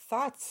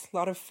thoughts, a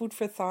lot of food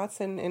for thoughts,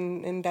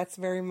 and that's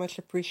very much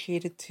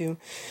appreciated too,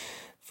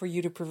 for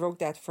you to provoke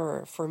that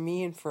for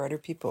me and for other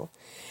people.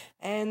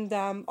 And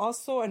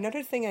also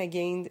another thing I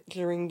gained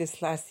during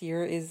this last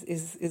year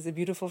is a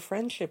beautiful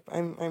friendship.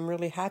 I'm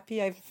really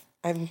happy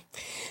I've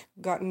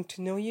gotten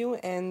to know you,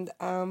 and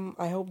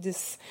I hope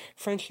this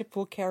friendship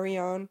will carry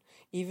on,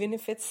 even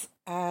if it's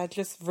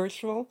just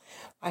virtual.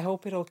 I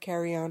hope it'll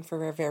carry on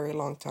for a very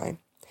long time.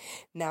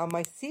 Now,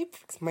 my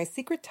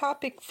secret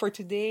topic for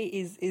today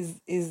is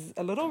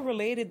a little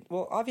related.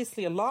 Well,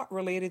 obviously a lot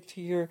related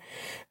to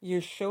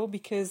your show,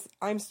 because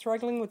I'm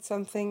struggling with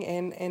something,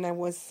 and I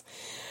was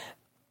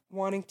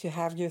wanting to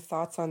have your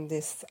thoughts on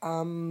this.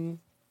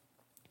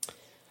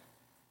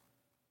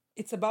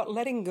 It's about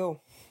letting go.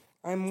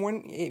 I'm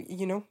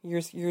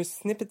your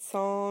snippet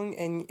song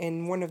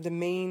and one of the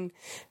main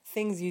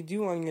things you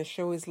do on your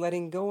show is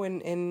letting go.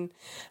 And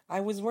I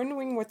was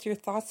wondering what your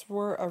thoughts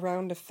were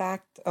around the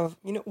fact of,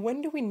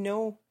 when do we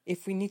know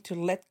if we need to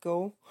let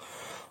go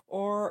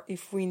or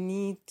if we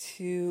need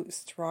to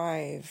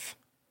strive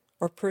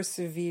or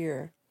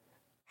persevere?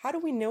 How do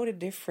we know the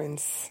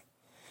difference?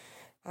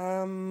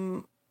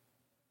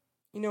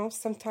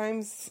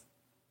 Sometimes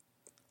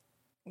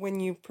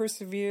when you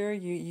persevere,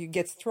 you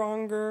get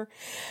stronger,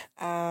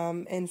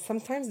 and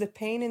sometimes the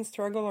pain and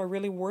struggle are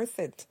really worth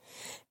it,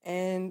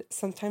 and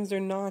sometimes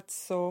they're not.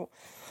 So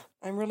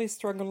I'm really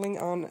struggling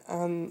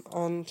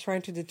on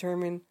trying to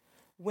determine,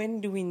 when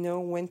do we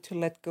know when to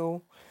let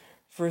go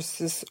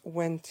versus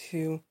when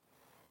to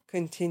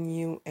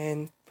continue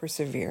and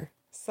persevere.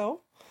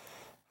 So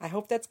I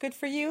hope that's good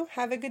for you.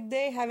 Have a good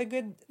day. Have a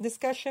good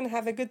discussion.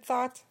 Have a good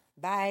thought.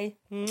 Bye.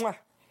 Mwah.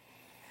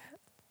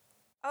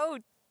 Oh,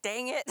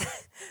 Dang it.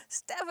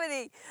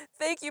 Stephanie,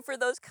 thank you for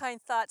those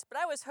kind thoughts. But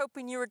I was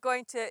hoping you were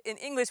going to, in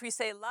English, we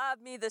say,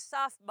 lob me the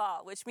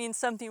softball, which means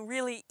something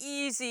really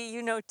easy,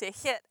 to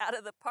hit out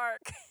of the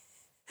park.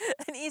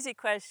 An easy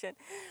question.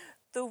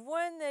 The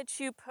one that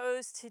you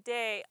posed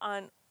today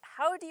on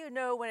how do you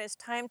know when it's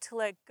time to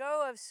let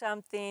go of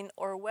something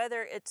or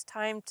whether it's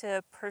time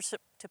to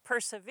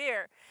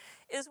persevere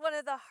is one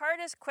of the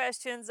hardest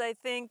questions, I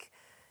think,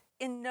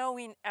 in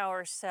knowing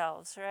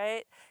ourselves,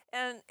 right?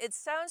 And it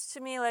sounds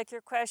to me like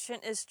your question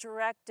is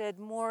directed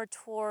more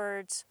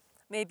towards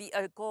maybe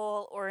a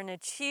goal or an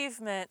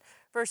achievement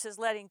versus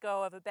letting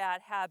go of a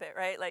bad habit,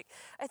 right? Like,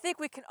 I think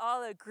we can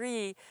all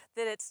agree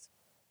that it's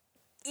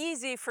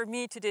easy for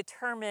me to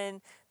determine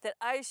that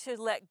I should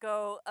let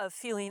go of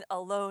feeling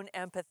alone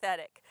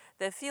empathetic.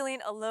 The feeling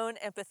alone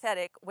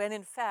empathetic when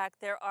in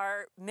fact there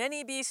are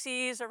many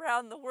BCs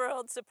around the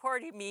world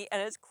supporting me,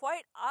 and it's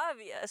quite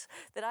obvious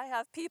that I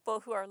have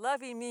people who are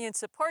loving me and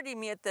supporting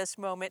me at this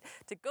moment.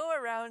 To go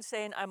around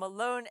saying I'm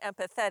alone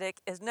empathetic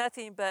is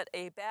nothing but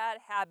a bad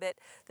habit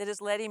that is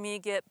letting me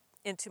get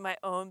into my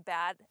own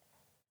bad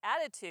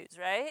attitudes,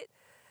 right?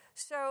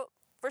 So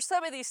for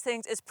some of these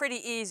things, it's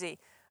pretty easy.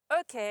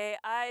 Okay,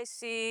 I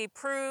see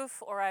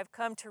proof, or I've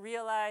come to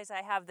realize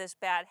I have this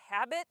bad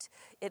habit.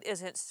 It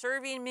isn't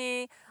serving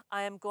me.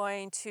 I am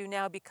going to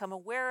now become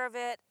aware of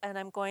it, and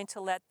I'm going to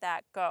let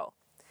that go.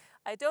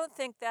 I don't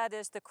think that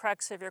is the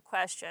crux of your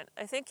question.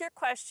 I think your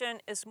question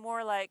is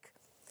more like,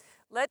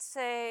 let's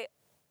say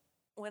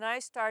when I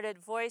started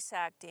voice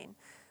acting.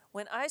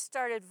 When I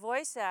started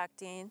voice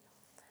acting,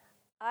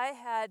 I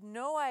had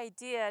no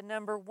idea,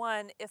 number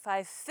one, if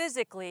I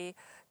physically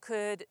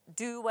could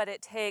do what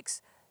it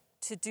takes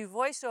to do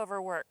voiceover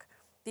work,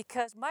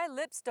 because my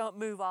lips don't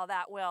move all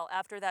that well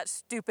after that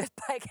stupid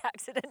bike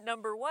accident,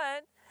 number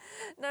one.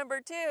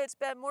 Number two, it's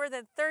been more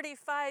than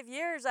 35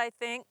 years, I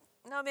think.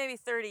 No, maybe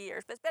 30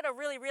 years, but it's been a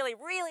really, really,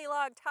 really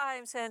long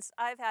time since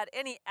I've had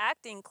any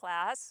acting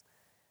class,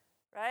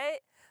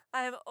 right?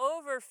 I'm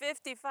over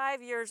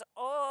 55 years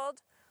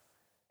old,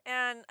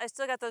 and I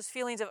still got those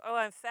feelings of, oh,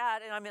 I'm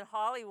fat and I'm in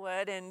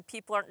Hollywood and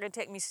people aren't going to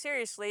take me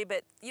seriously.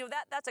 But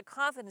that's a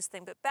confidence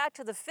thing. But back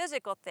to the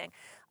physical thing.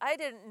 I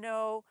didn't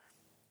know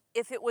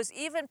if it was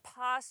even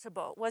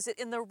possible. Was it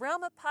in the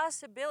realm of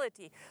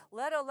possibility,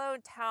 let alone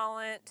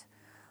talent,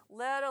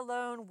 let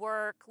alone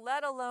work,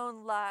 let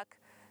alone luck?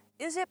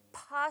 Is it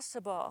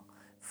possible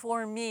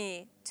for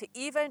me to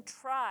even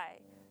try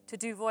to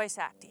do voice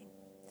acting?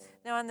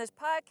 Now, on this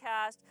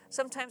podcast,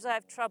 sometimes I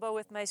have trouble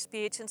with my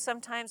speech, and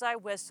sometimes I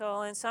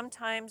whistle, and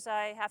sometimes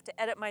I have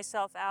to edit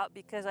myself out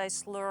because I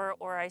slur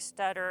or I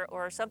stutter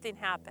or something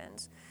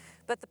happens.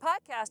 But the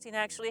podcasting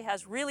actually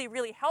has really,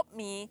 really helped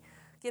me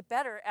get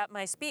better at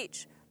my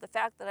speech. The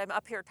fact that I'm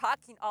up here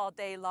talking all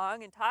day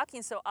long and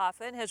talking so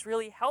often has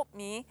really helped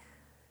me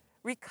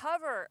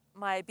recover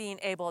my being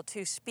able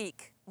to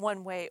speak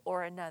one way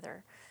or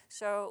another.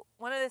 So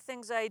one of the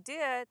things I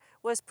did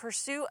was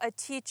pursue a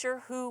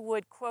teacher who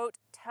would, quote,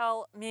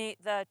 tell me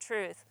the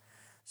truth.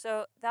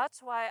 So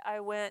that's why I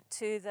went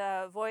to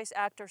the Voice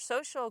Actor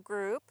Social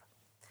group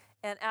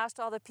and asked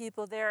all the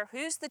people there,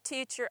 who's the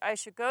teacher I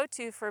should go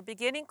to for a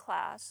beginning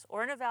class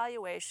or an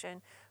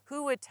evaluation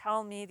who would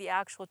tell me the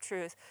actual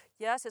truth.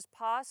 Yes, it's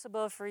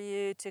possible for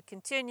you to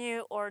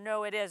continue, or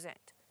no, it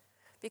isn't.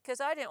 Because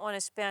I didn't want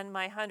to spend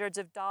my hundreds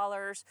of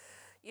dollars,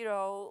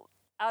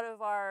 out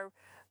of our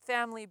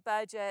family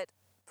budget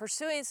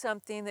pursuing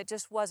something that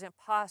just wasn't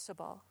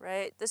possible,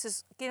 right? This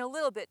is getting a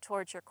little bit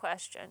towards your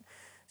question.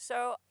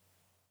 So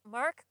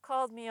Mark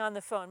called me on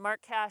the phone,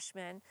 Mark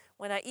Cashman,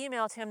 when I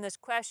emailed him this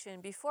question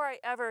before I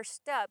ever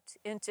stepped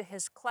into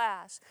his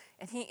class.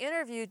 And he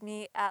interviewed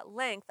me at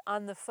length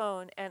on the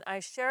phone, and I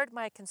shared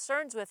my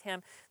concerns with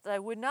him that I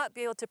would not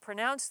be able to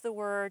pronounce the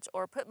words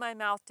or put my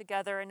mouth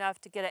together enough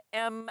to get an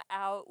M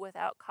out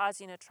without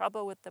causing a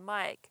trouble with the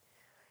mic.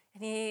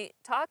 And he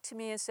talked to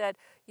me and said,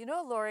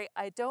 Lori,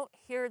 I don't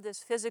hear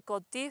this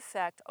physical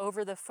defect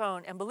over the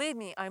phone. And believe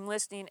me, I'm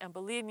listening, and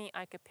believe me,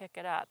 I could pick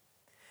it up.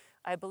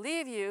 I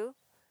believe you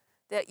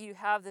that you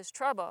have this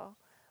trouble,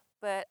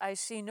 but I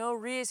see no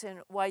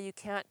reason why you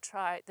can't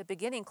try the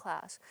beginning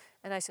class.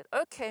 And I said,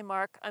 okay,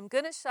 Mark, I'm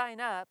going to sign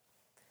up,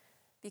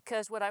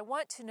 because what I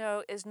want to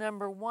know is,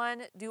 number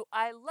one, do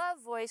I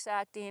love voice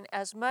acting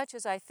as much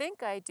as I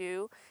think I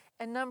do?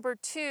 And number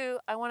two,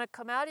 I want to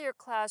come out of your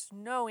class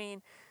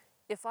knowing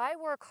if I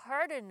work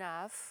hard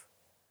enough,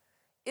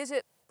 is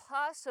it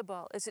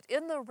possible, is it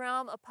in the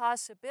realm of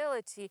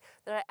possibility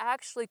that I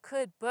actually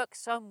could book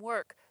some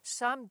work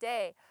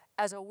someday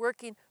as a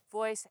working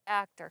voice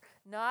actor,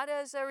 not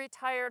as a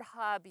retired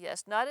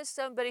hobbyist, not as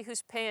somebody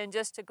who's paying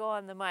just to go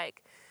on the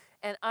mic.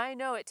 And I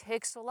know it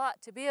takes a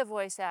lot to be a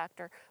voice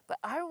actor, but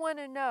I want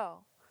to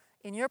know,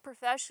 in your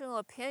professional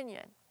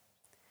opinion,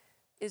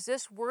 is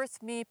this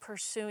worth me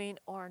pursuing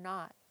or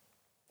not?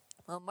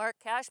 Well, Mark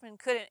Cashman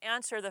couldn't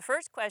answer the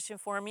first question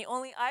for me.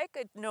 Only I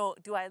could know,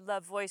 do I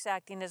love voice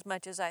acting as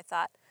much as I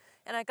thought?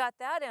 And I got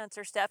that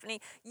answer,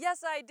 Stephanie.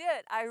 Yes, I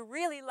did. I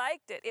really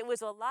liked it. It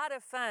was a lot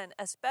of fun,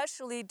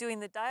 especially doing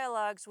the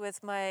dialogues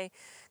with my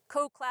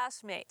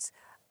co-classmates.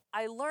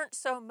 I learned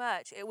so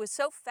much. It was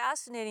so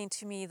fascinating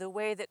to me the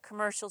way that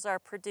commercials are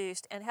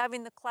produced, and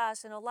having the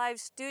class in a live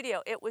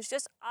studio. It was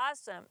just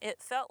awesome.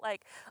 It felt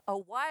like a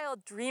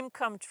wild dream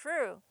come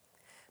true.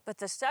 But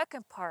the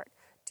second part,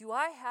 do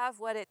I have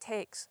what it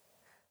takes?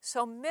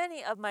 So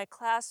many of my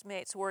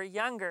classmates were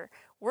younger,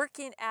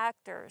 working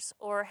actors,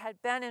 or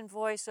had been in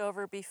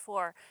voiceover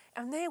before,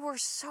 and they were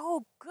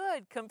so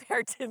good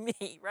compared to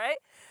me, right?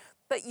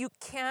 But you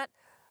can't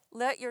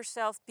let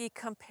yourself be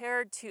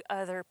compared to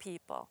other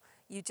people.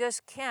 You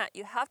just can't.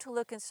 You have to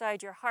look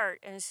inside your heart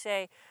and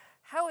say,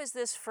 how is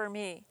this for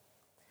me?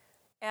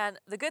 And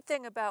the good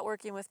thing about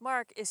working with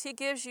Mark is he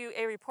gives you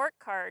a report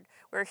card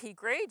where he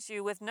grades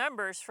you with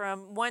numbers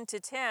from 1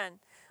 to 10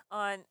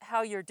 on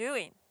how you're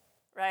doing,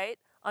 right?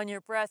 On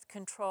your breath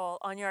control,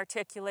 on your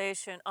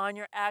articulation, on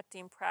your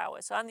acting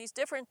prowess, on these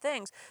different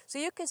things. So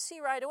you can see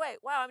right away,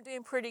 wow, I'm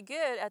doing pretty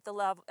good at the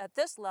level, at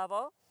this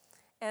level,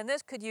 and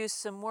this could use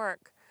some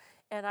work.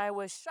 And I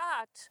was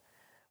shocked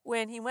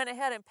when he went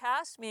ahead and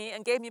passed me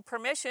and gave me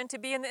permission to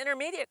be in the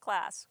intermediate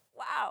class.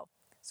 Wow.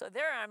 So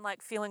there I'm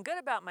like feeling good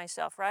about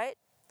myself, right?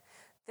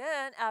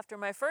 Then after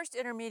my first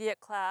intermediate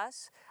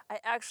class, I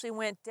actually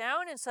went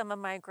down in some of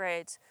my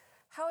grades.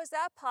 How is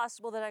that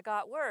possible that I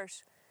got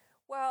worse?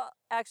 Well,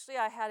 actually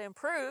I had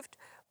improved,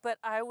 but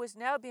I was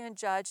now being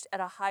judged at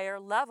a higher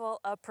level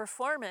of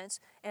performance,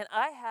 and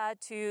I had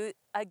to,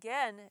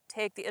 again,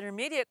 take the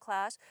intermediate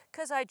class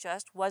because I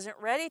just wasn't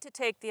ready to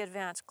take the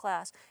advanced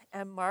class.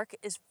 And Mark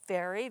is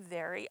very,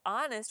 very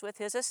honest with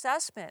his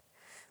assessment.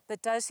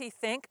 But does he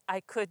think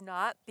I could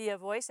not be a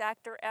voice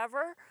actor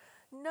ever?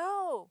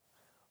 No,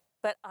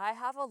 but I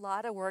have a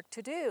lot of work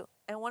to do.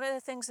 And one of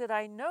the things that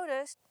I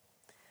noticed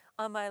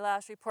on my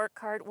last report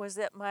card was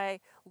that my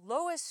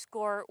lowest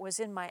score was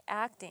in my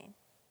acting.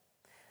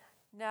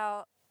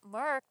 Now,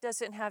 Mark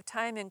doesn't have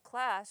time in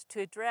class to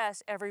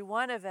address every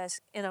one of us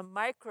in a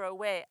micro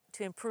way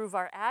to improve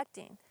our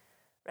acting,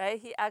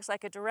 right? He acts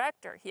like a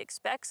director. He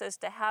expects us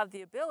to have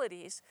the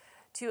abilities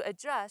to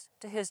adjust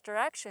to his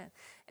direction.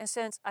 And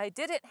since I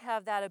didn't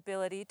have that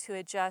ability to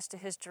adjust to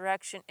his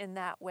direction in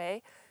that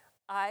way,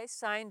 I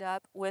signed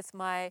up with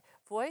my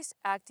voice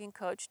acting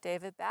coach,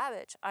 David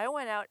Babbage. I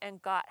went out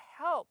and got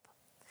help.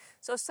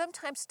 So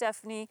sometimes,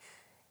 Stephanie,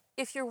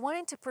 if you're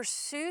wanting to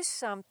pursue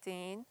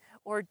something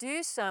or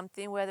do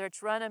something, whether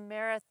it's run a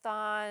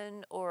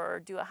marathon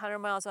or do 100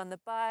 miles on the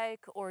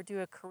bike or do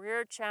a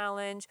career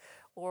challenge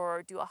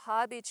or do a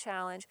hobby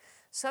challenge,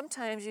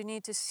 sometimes you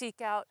need to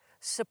seek out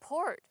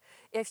support.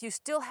 If you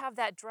still have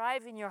that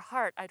drive in your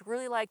heart, I'd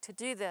really like to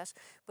do this,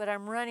 but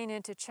I'm running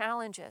into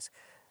challenges.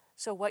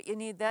 So what you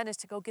need then is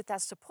to go get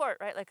that support,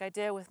 right? Like I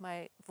did with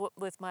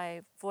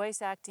my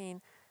voice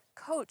acting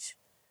coach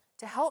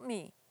to help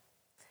me.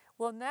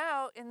 Well,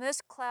 now in this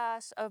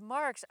class of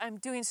Mark's, I'm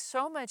doing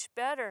so much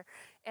better,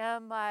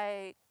 and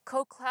my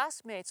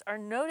co-classmates are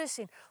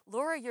noticing,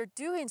 Laura, you're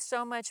doing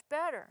so much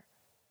better.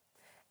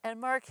 And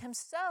Mark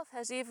himself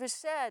has even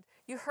said,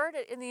 you heard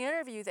it in the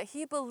interview, that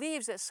he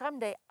believes that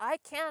someday I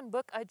can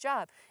book a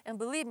job. And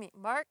believe me,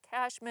 Mark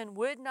Cashman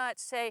would not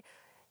say,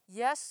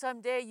 yes,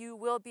 someday you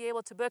will be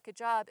able to book a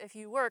job if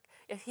you work,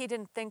 if he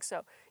didn't think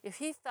so. If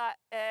he thought,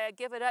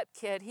 give it up,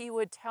 kid, he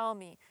would tell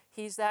me.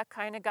 He's that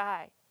kind of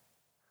guy.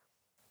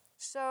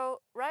 So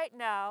right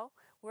now,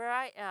 where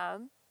I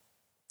am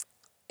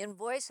in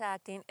voice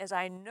acting is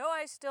I know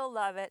I still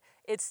love it.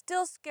 It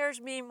still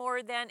scares me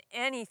more than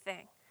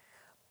anything.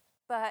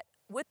 But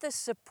with the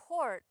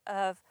support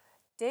of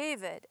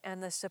David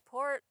and the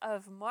support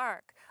of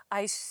Mark,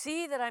 I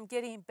see that I'm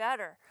getting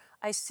better.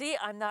 I see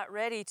I'm not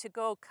ready to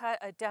go cut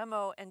a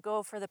demo and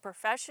go for the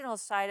professional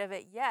side of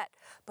it yet,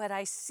 but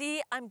I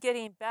see I'm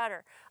getting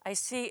better. I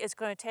see it's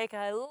going to take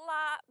a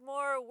lot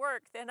more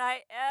work than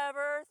I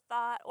ever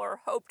thought or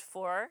hoped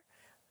for.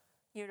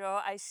 You know,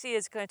 I see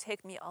it's going to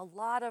take me a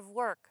lot of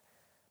work,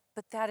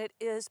 but that it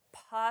is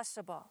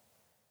possible.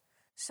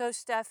 So,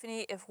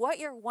 Stephanie, if what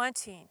you're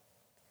wanting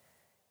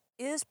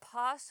is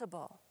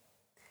possible,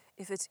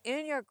 if it's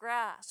in your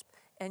grasp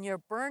and you're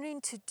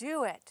burning to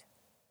do it,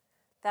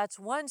 that's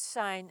one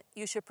sign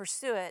you should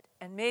pursue it,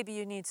 and maybe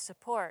you need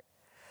support.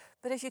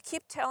 But if you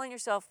keep telling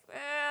yourself,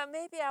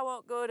 maybe I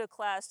won't go to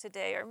class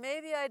today, or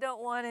maybe I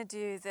don't want to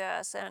do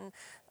this,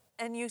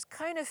 and you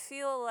kind of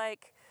feel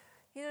like,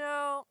 you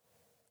know,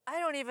 I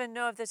don't even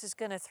know if this is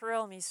going to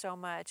thrill me so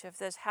much, if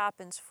this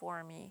happens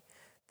for me.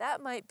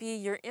 That might be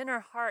your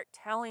inner heart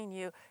telling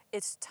you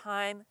it's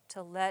time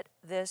to let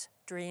this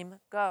dream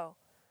go.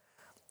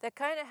 That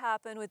kind of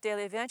happened with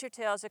Daily Adventure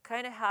Tales. It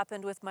kind of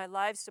happened with my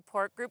live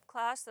support group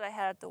class that I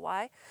had at the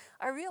Y.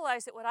 I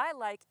realized that what I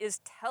like is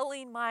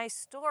telling my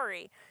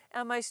story,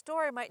 and my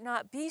story might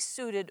not be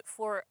suited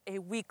for a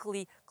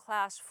weekly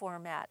class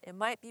format. It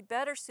might be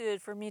better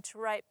suited for me to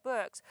write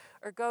books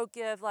or go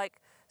give like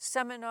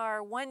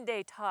seminar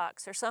one-day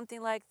talks or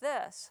something like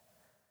this,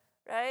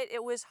 right?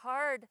 It was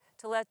hard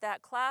to let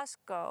that class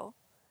go,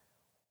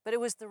 but it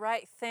was the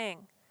right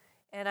thing.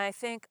 And I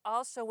think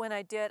also when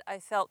I did, I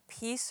felt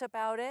peace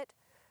about it.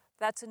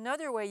 That's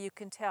another way you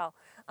can tell.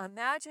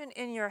 Imagine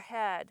in your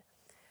head,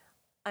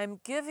 I'm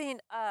giving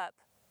up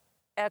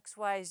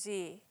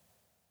XYZ,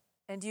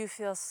 and you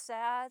feel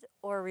sad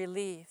or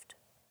relieved.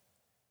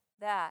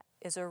 That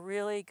is a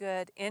really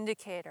good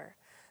indicator.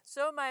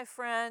 So, my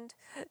friend,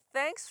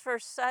 thanks for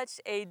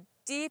such a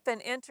deep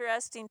and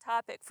interesting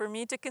topic for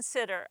me to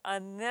consider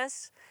on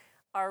this,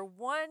 our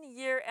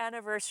 1-year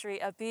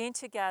anniversary of being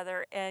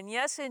together. And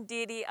yes,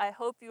 indeedy, I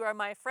hope you are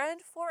my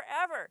friend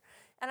forever.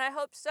 And I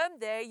hope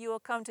someday you will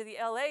come to the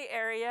LA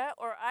area,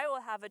 or I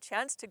will have a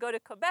chance to go to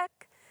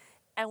Quebec,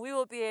 and we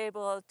will be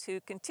able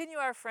to continue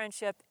our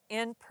friendship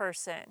in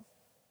person.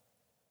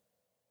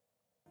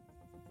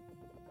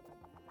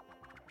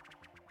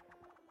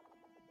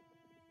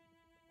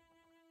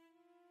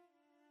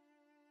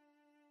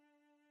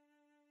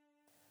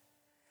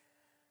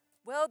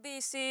 Well,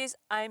 BCs,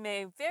 I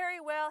may very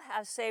well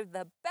have saved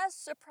the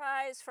best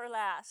surprise for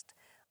last.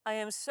 I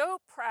am so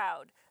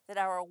proud that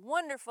our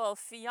wonderful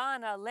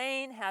Fiona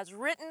Lane has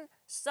written,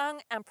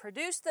 sung, and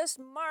produced this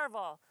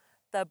marvel,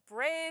 the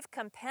Brave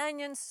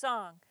Companion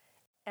Song.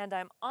 And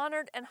I'm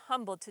honored and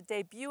humbled to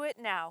debut it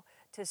now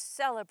to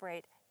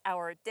celebrate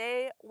our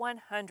Day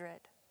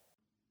 100.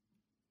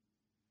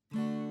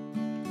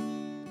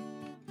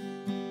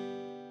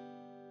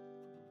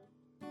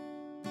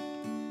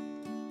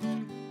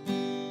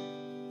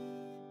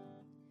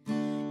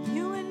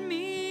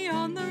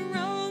 On the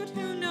road,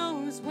 who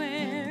knows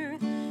where?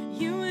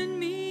 You and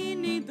me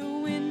need the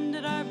wind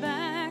at our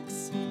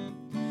backs.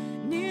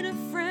 Need a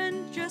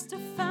friend just to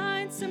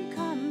find some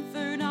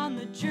comfort on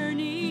the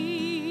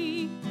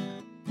journey.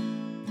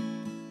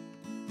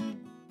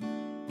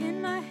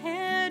 In my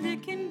head,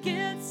 it can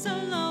get so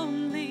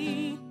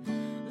lonely.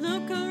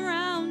 Look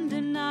around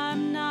and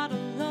I'm not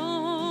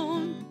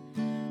alone.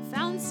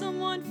 Found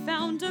someone,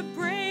 found a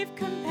brave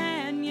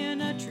companion,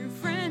 a true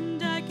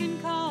friend I can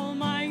call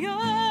my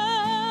own.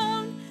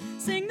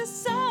 Sing the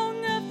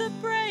song of the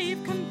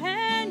brave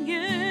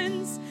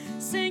companions.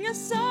 Sing a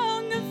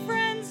song of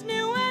friends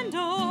new and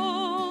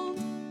old.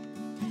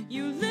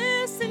 You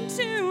listen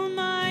to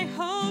my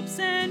hopes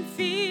and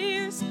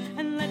fears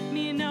and let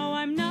me know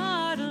I'm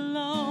not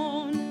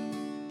alone.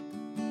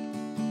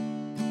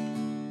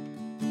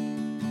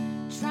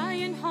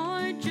 Trying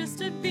hard just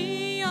to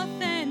be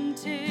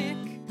authentic.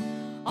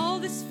 All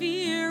this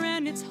fear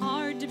and it's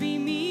hard to be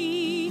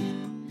me.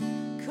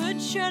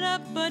 Could shut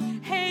up, but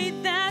hey,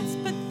 that's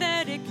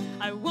pathetic.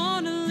 I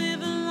wanna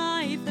live a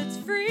life that's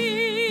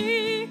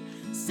free.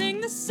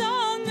 Sing the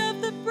song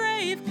of the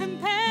brave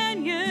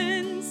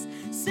companions.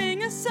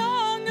 Sing a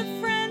song of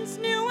friends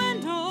new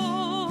and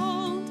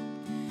old.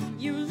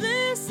 You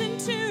listen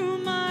to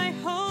my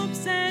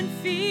hopes and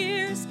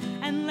fears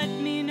and let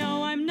me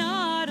know I'm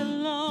not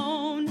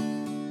alone.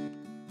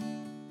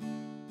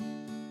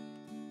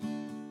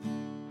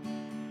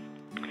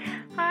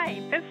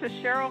 Hi, this is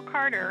Cheryl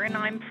Carter, and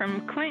I'm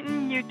from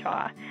Clinton,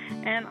 Utah.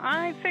 And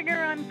I figure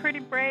I'm pretty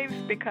brave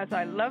because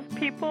I love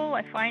people,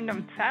 I find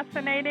them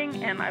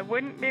fascinating, and I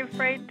wouldn't be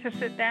afraid to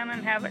sit down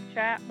and have a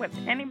chat with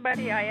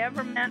anybody I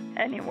ever met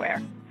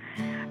anywhere.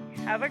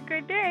 Have a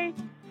good day.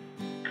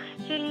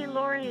 Hey,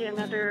 Lori and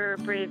other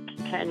brave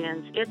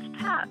companions. It's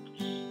Pat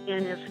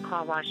in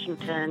Issaquah,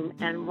 Washington.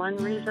 And one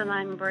reason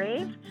I'm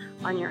brave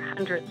on your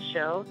 100th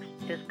show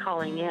is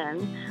calling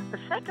in. The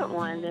second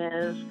one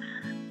is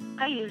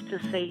I used to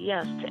say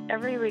yes to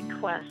every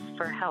request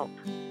for help.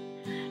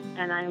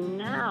 And I'm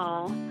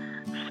now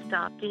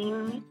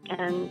stopping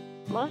and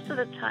most of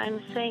the time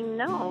saying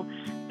no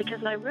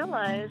because I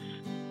realize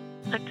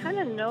I kind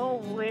of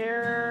know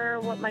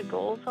what my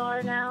goals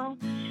are now.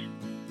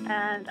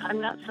 And I'm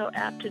not so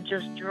apt to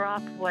just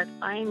drop what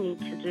I need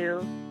to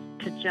do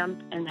to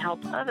jump and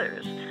help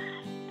others.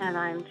 And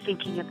I'm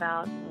thinking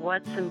about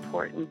what's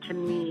important to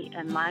me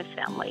and my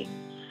family.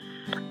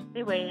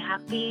 Anyway,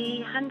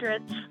 happy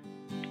 100th.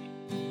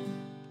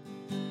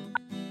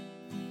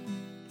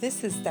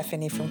 This is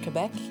Stephanie from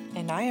Quebec,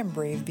 and I am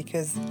brave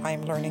because I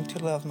am learning to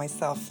love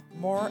myself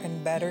more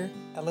and better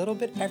a little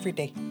bit every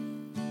day.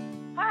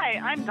 Hi,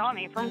 I'm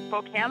Donnie from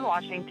Spokane,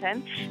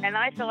 Washington, and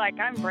I feel like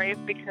I'm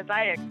brave because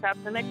I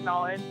accept and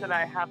acknowledge that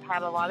I have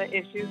had a lot of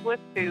issues with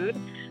food.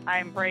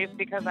 I'm brave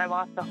because I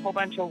lost a whole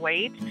bunch of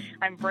weight.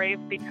 I'm brave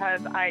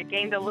because I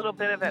gained a little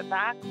bit of it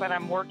back, but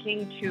I'm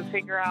working to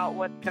figure out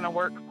what's going to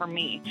work for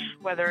me,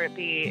 whether it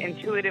be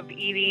intuitive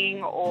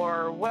eating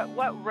or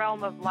what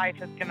realm of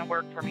life is going to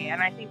work for me.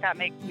 And I think that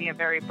makes me a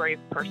very brave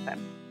person.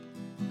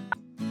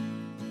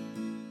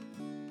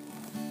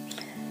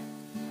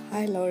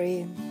 Hi,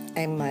 Lori.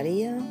 I'm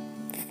Maria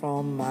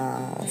from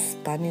a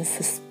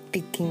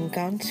Spanish-speaking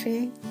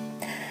country.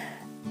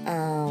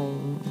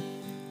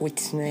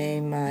 Which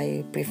name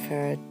I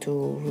prefer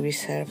to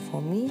reserve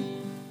for me.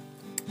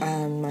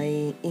 And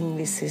my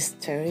English is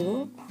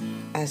terrible,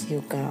 as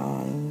you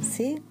can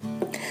see.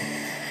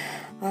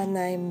 And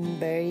I'm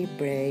very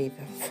brave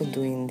for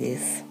doing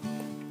this.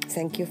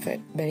 Thank you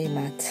very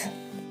much,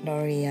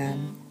 Lori,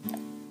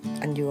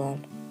 and you all.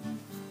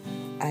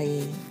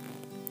 I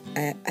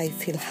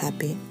feel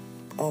happy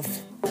of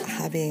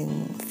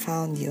having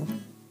found you.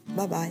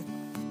 Bye-bye.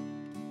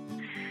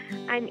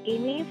 I'm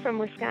Amy from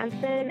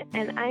Wisconsin,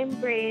 and I'm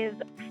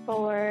brave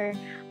for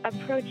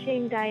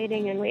approaching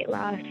dieting and weight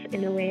loss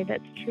in a way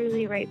that's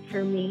truly right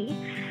for me.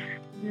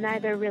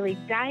 Neither really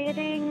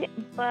dieting,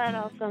 but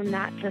also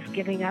not just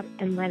giving up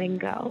and letting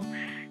go.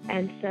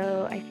 And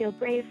so I feel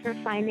brave for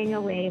finding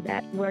a way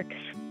that works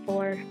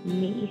for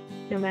me,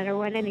 no matter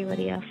what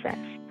anybody else says.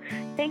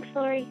 Thanks,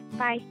 Lori.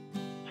 Bye.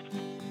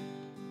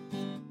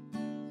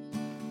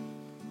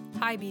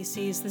 Hi,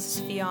 BCs. This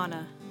is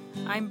Fiona.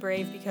 I'm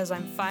brave because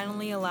I'm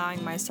finally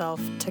allowing myself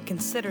to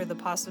consider the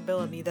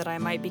possibility that I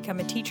might become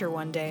a teacher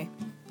one day.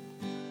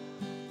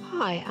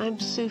 Hi, I'm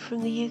Sue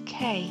from the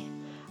UK,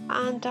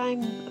 and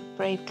I'm a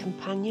brave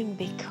companion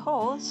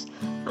because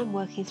I'm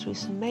working through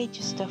some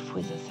major stuff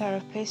with a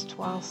therapist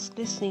whilst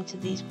listening to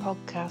these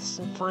podcasts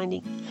and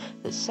finding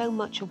that so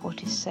much of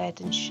what is said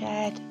and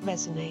shared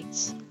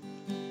resonates.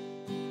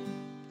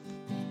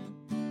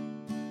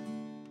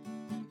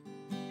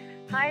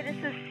 Hi, this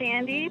is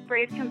Sandy,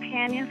 Brave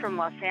Companion from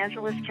Los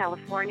Angeles,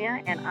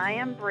 California, and I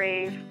am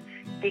brave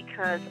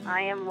because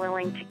I am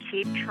willing to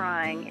keep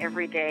trying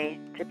every day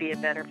to be a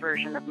better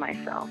version of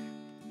myself.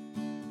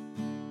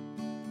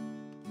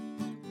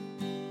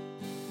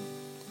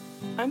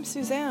 I'm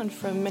Suzanne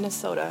from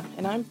Minnesota,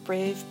 and I'm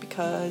brave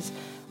because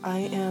I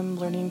am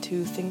learning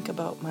to think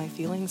about my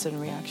feelings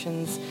and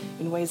reactions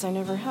in ways I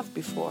never have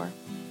before.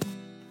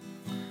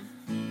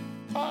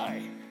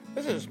 Hi,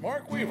 this is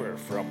Mark Weaver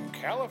from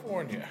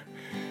California,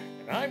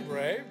 and I'm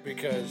brave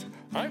because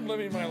I'm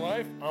living my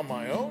life on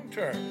my own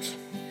terms.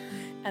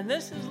 And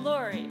this is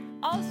Lori,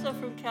 also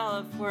from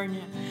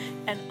California,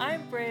 and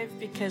I'm brave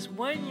because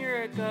 1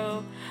 year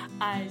ago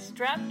I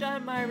strapped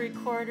on my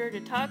recorder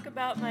to talk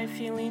about my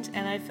feelings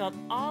and I felt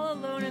all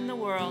alone in the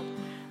world.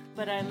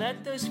 But I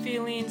let those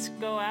feelings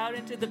go out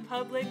into the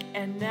public,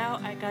 and now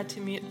I got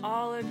to meet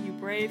all of you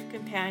brave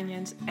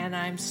companions, and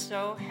I'm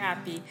so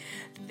happy.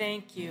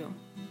 Thank you.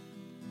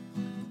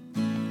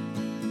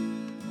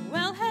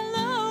 Well,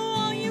 hello,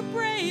 all you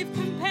brave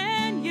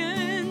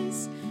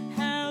companions.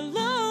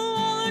 Hello,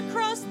 all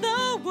across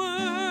the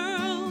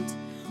world.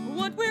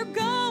 What we're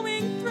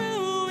going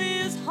through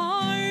is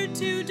hard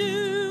to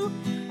do,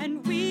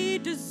 and we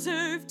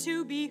deserve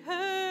to be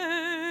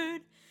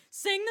heard.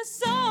 Sing the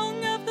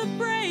song of the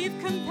brave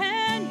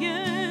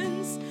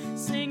companions.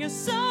 Sing a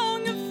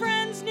song of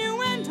friends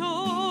new and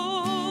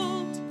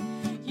old.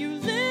 You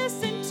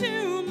listen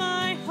to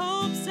my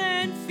hopes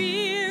and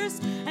fears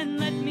and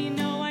let me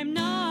know I'm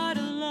not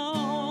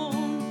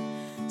alone.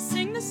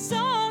 Sing the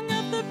song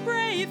of the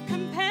brave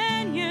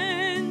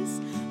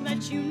companions.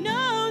 Let you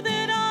know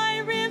that I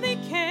really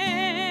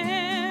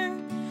care.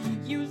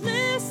 You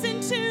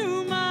listen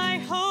to my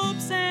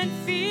hopes and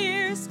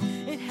fears.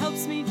 It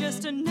helps me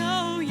just to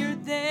know you're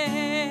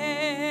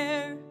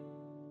there.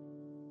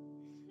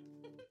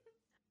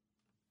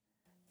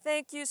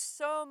 Thank you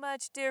so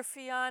much, dear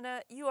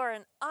Fiona. You are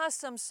an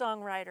awesome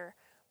songwriter.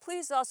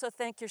 Please also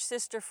thank your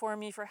sister for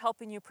me for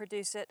helping you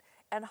produce it,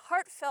 and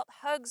heartfelt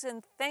hugs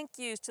and thank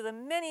yous to the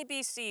many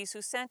BCs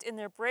who sent in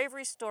their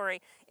bravery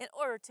story in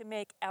order to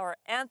make our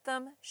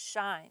anthem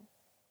shine.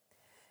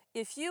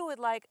 If you would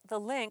like the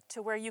link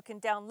to where you can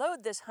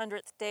download this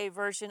 100th day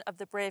version of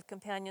the Brave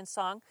Companion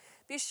song,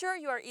 be sure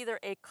you are either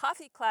a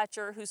coffee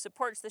clatcher who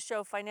supports the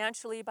show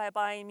financially by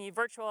buying me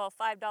virtual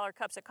 $5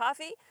 cups of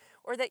coffee,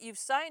 or that you've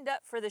signed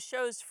up for the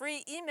show's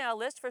free email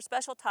list for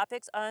special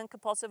topics on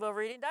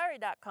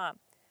compulsiveovereatingdiary.com.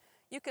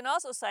 You can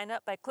also sign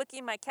up by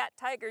clicking my cat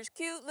Tiger's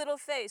cute little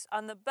face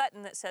on the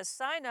button that says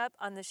sign up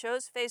on the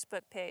show's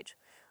Facebook page.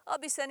 I'll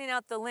be sending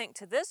out the link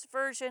to this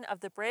version of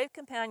the Brave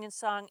Companion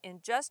song in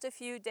just a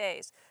few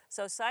days.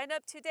 So sign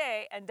up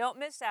today and don't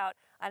miss out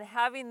on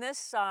having this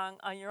song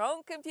on your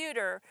own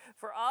computer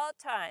for all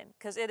time,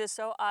 because it is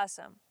so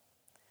awesome.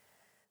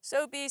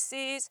 So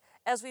BCs,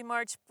 as we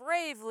march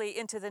bravely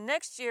into the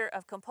next year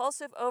of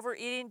Compulsive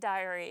Overeating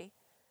Diary,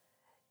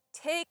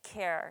 take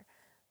care,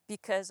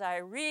 because I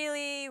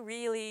really,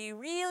 really,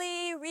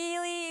 really,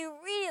 really,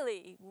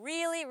 really,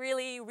 really,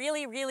 really,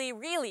 really, really,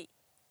 really,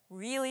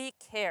 really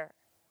care.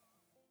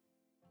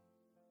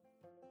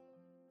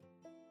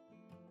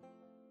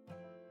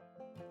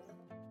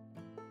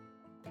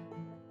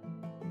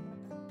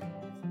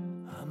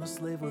 I'm a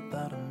slave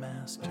without a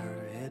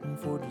master, heading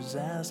for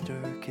disaster,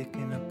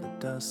 kicking up the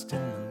dust in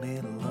the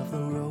middle of the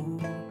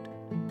road.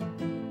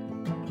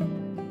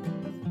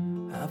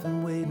 I've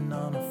been waiting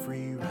on a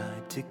free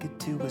ride, ticket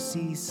to a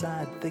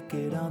seaside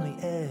thicket on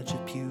the edge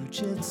of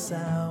Puget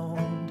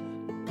Sound.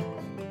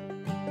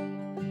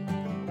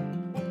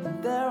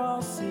 And there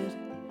I'll sit,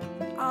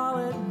 and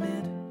I'll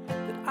admit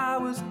that I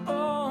was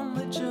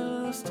only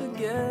just a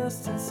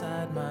guest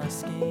inside my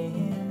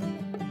skin.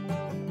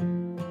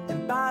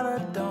 And by the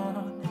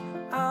dawn,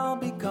 I'll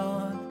be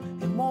gone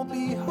and won't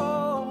be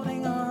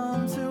holding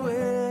on to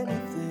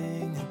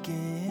anything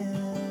again.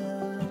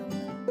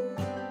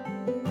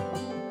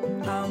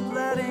 I'm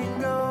letting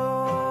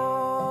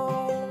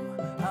go,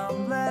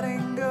 I'm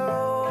letting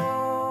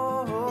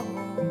go.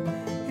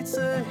 It's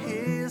a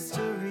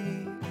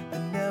history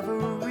that never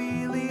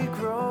really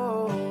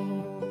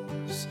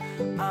grows.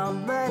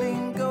 I'm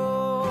letting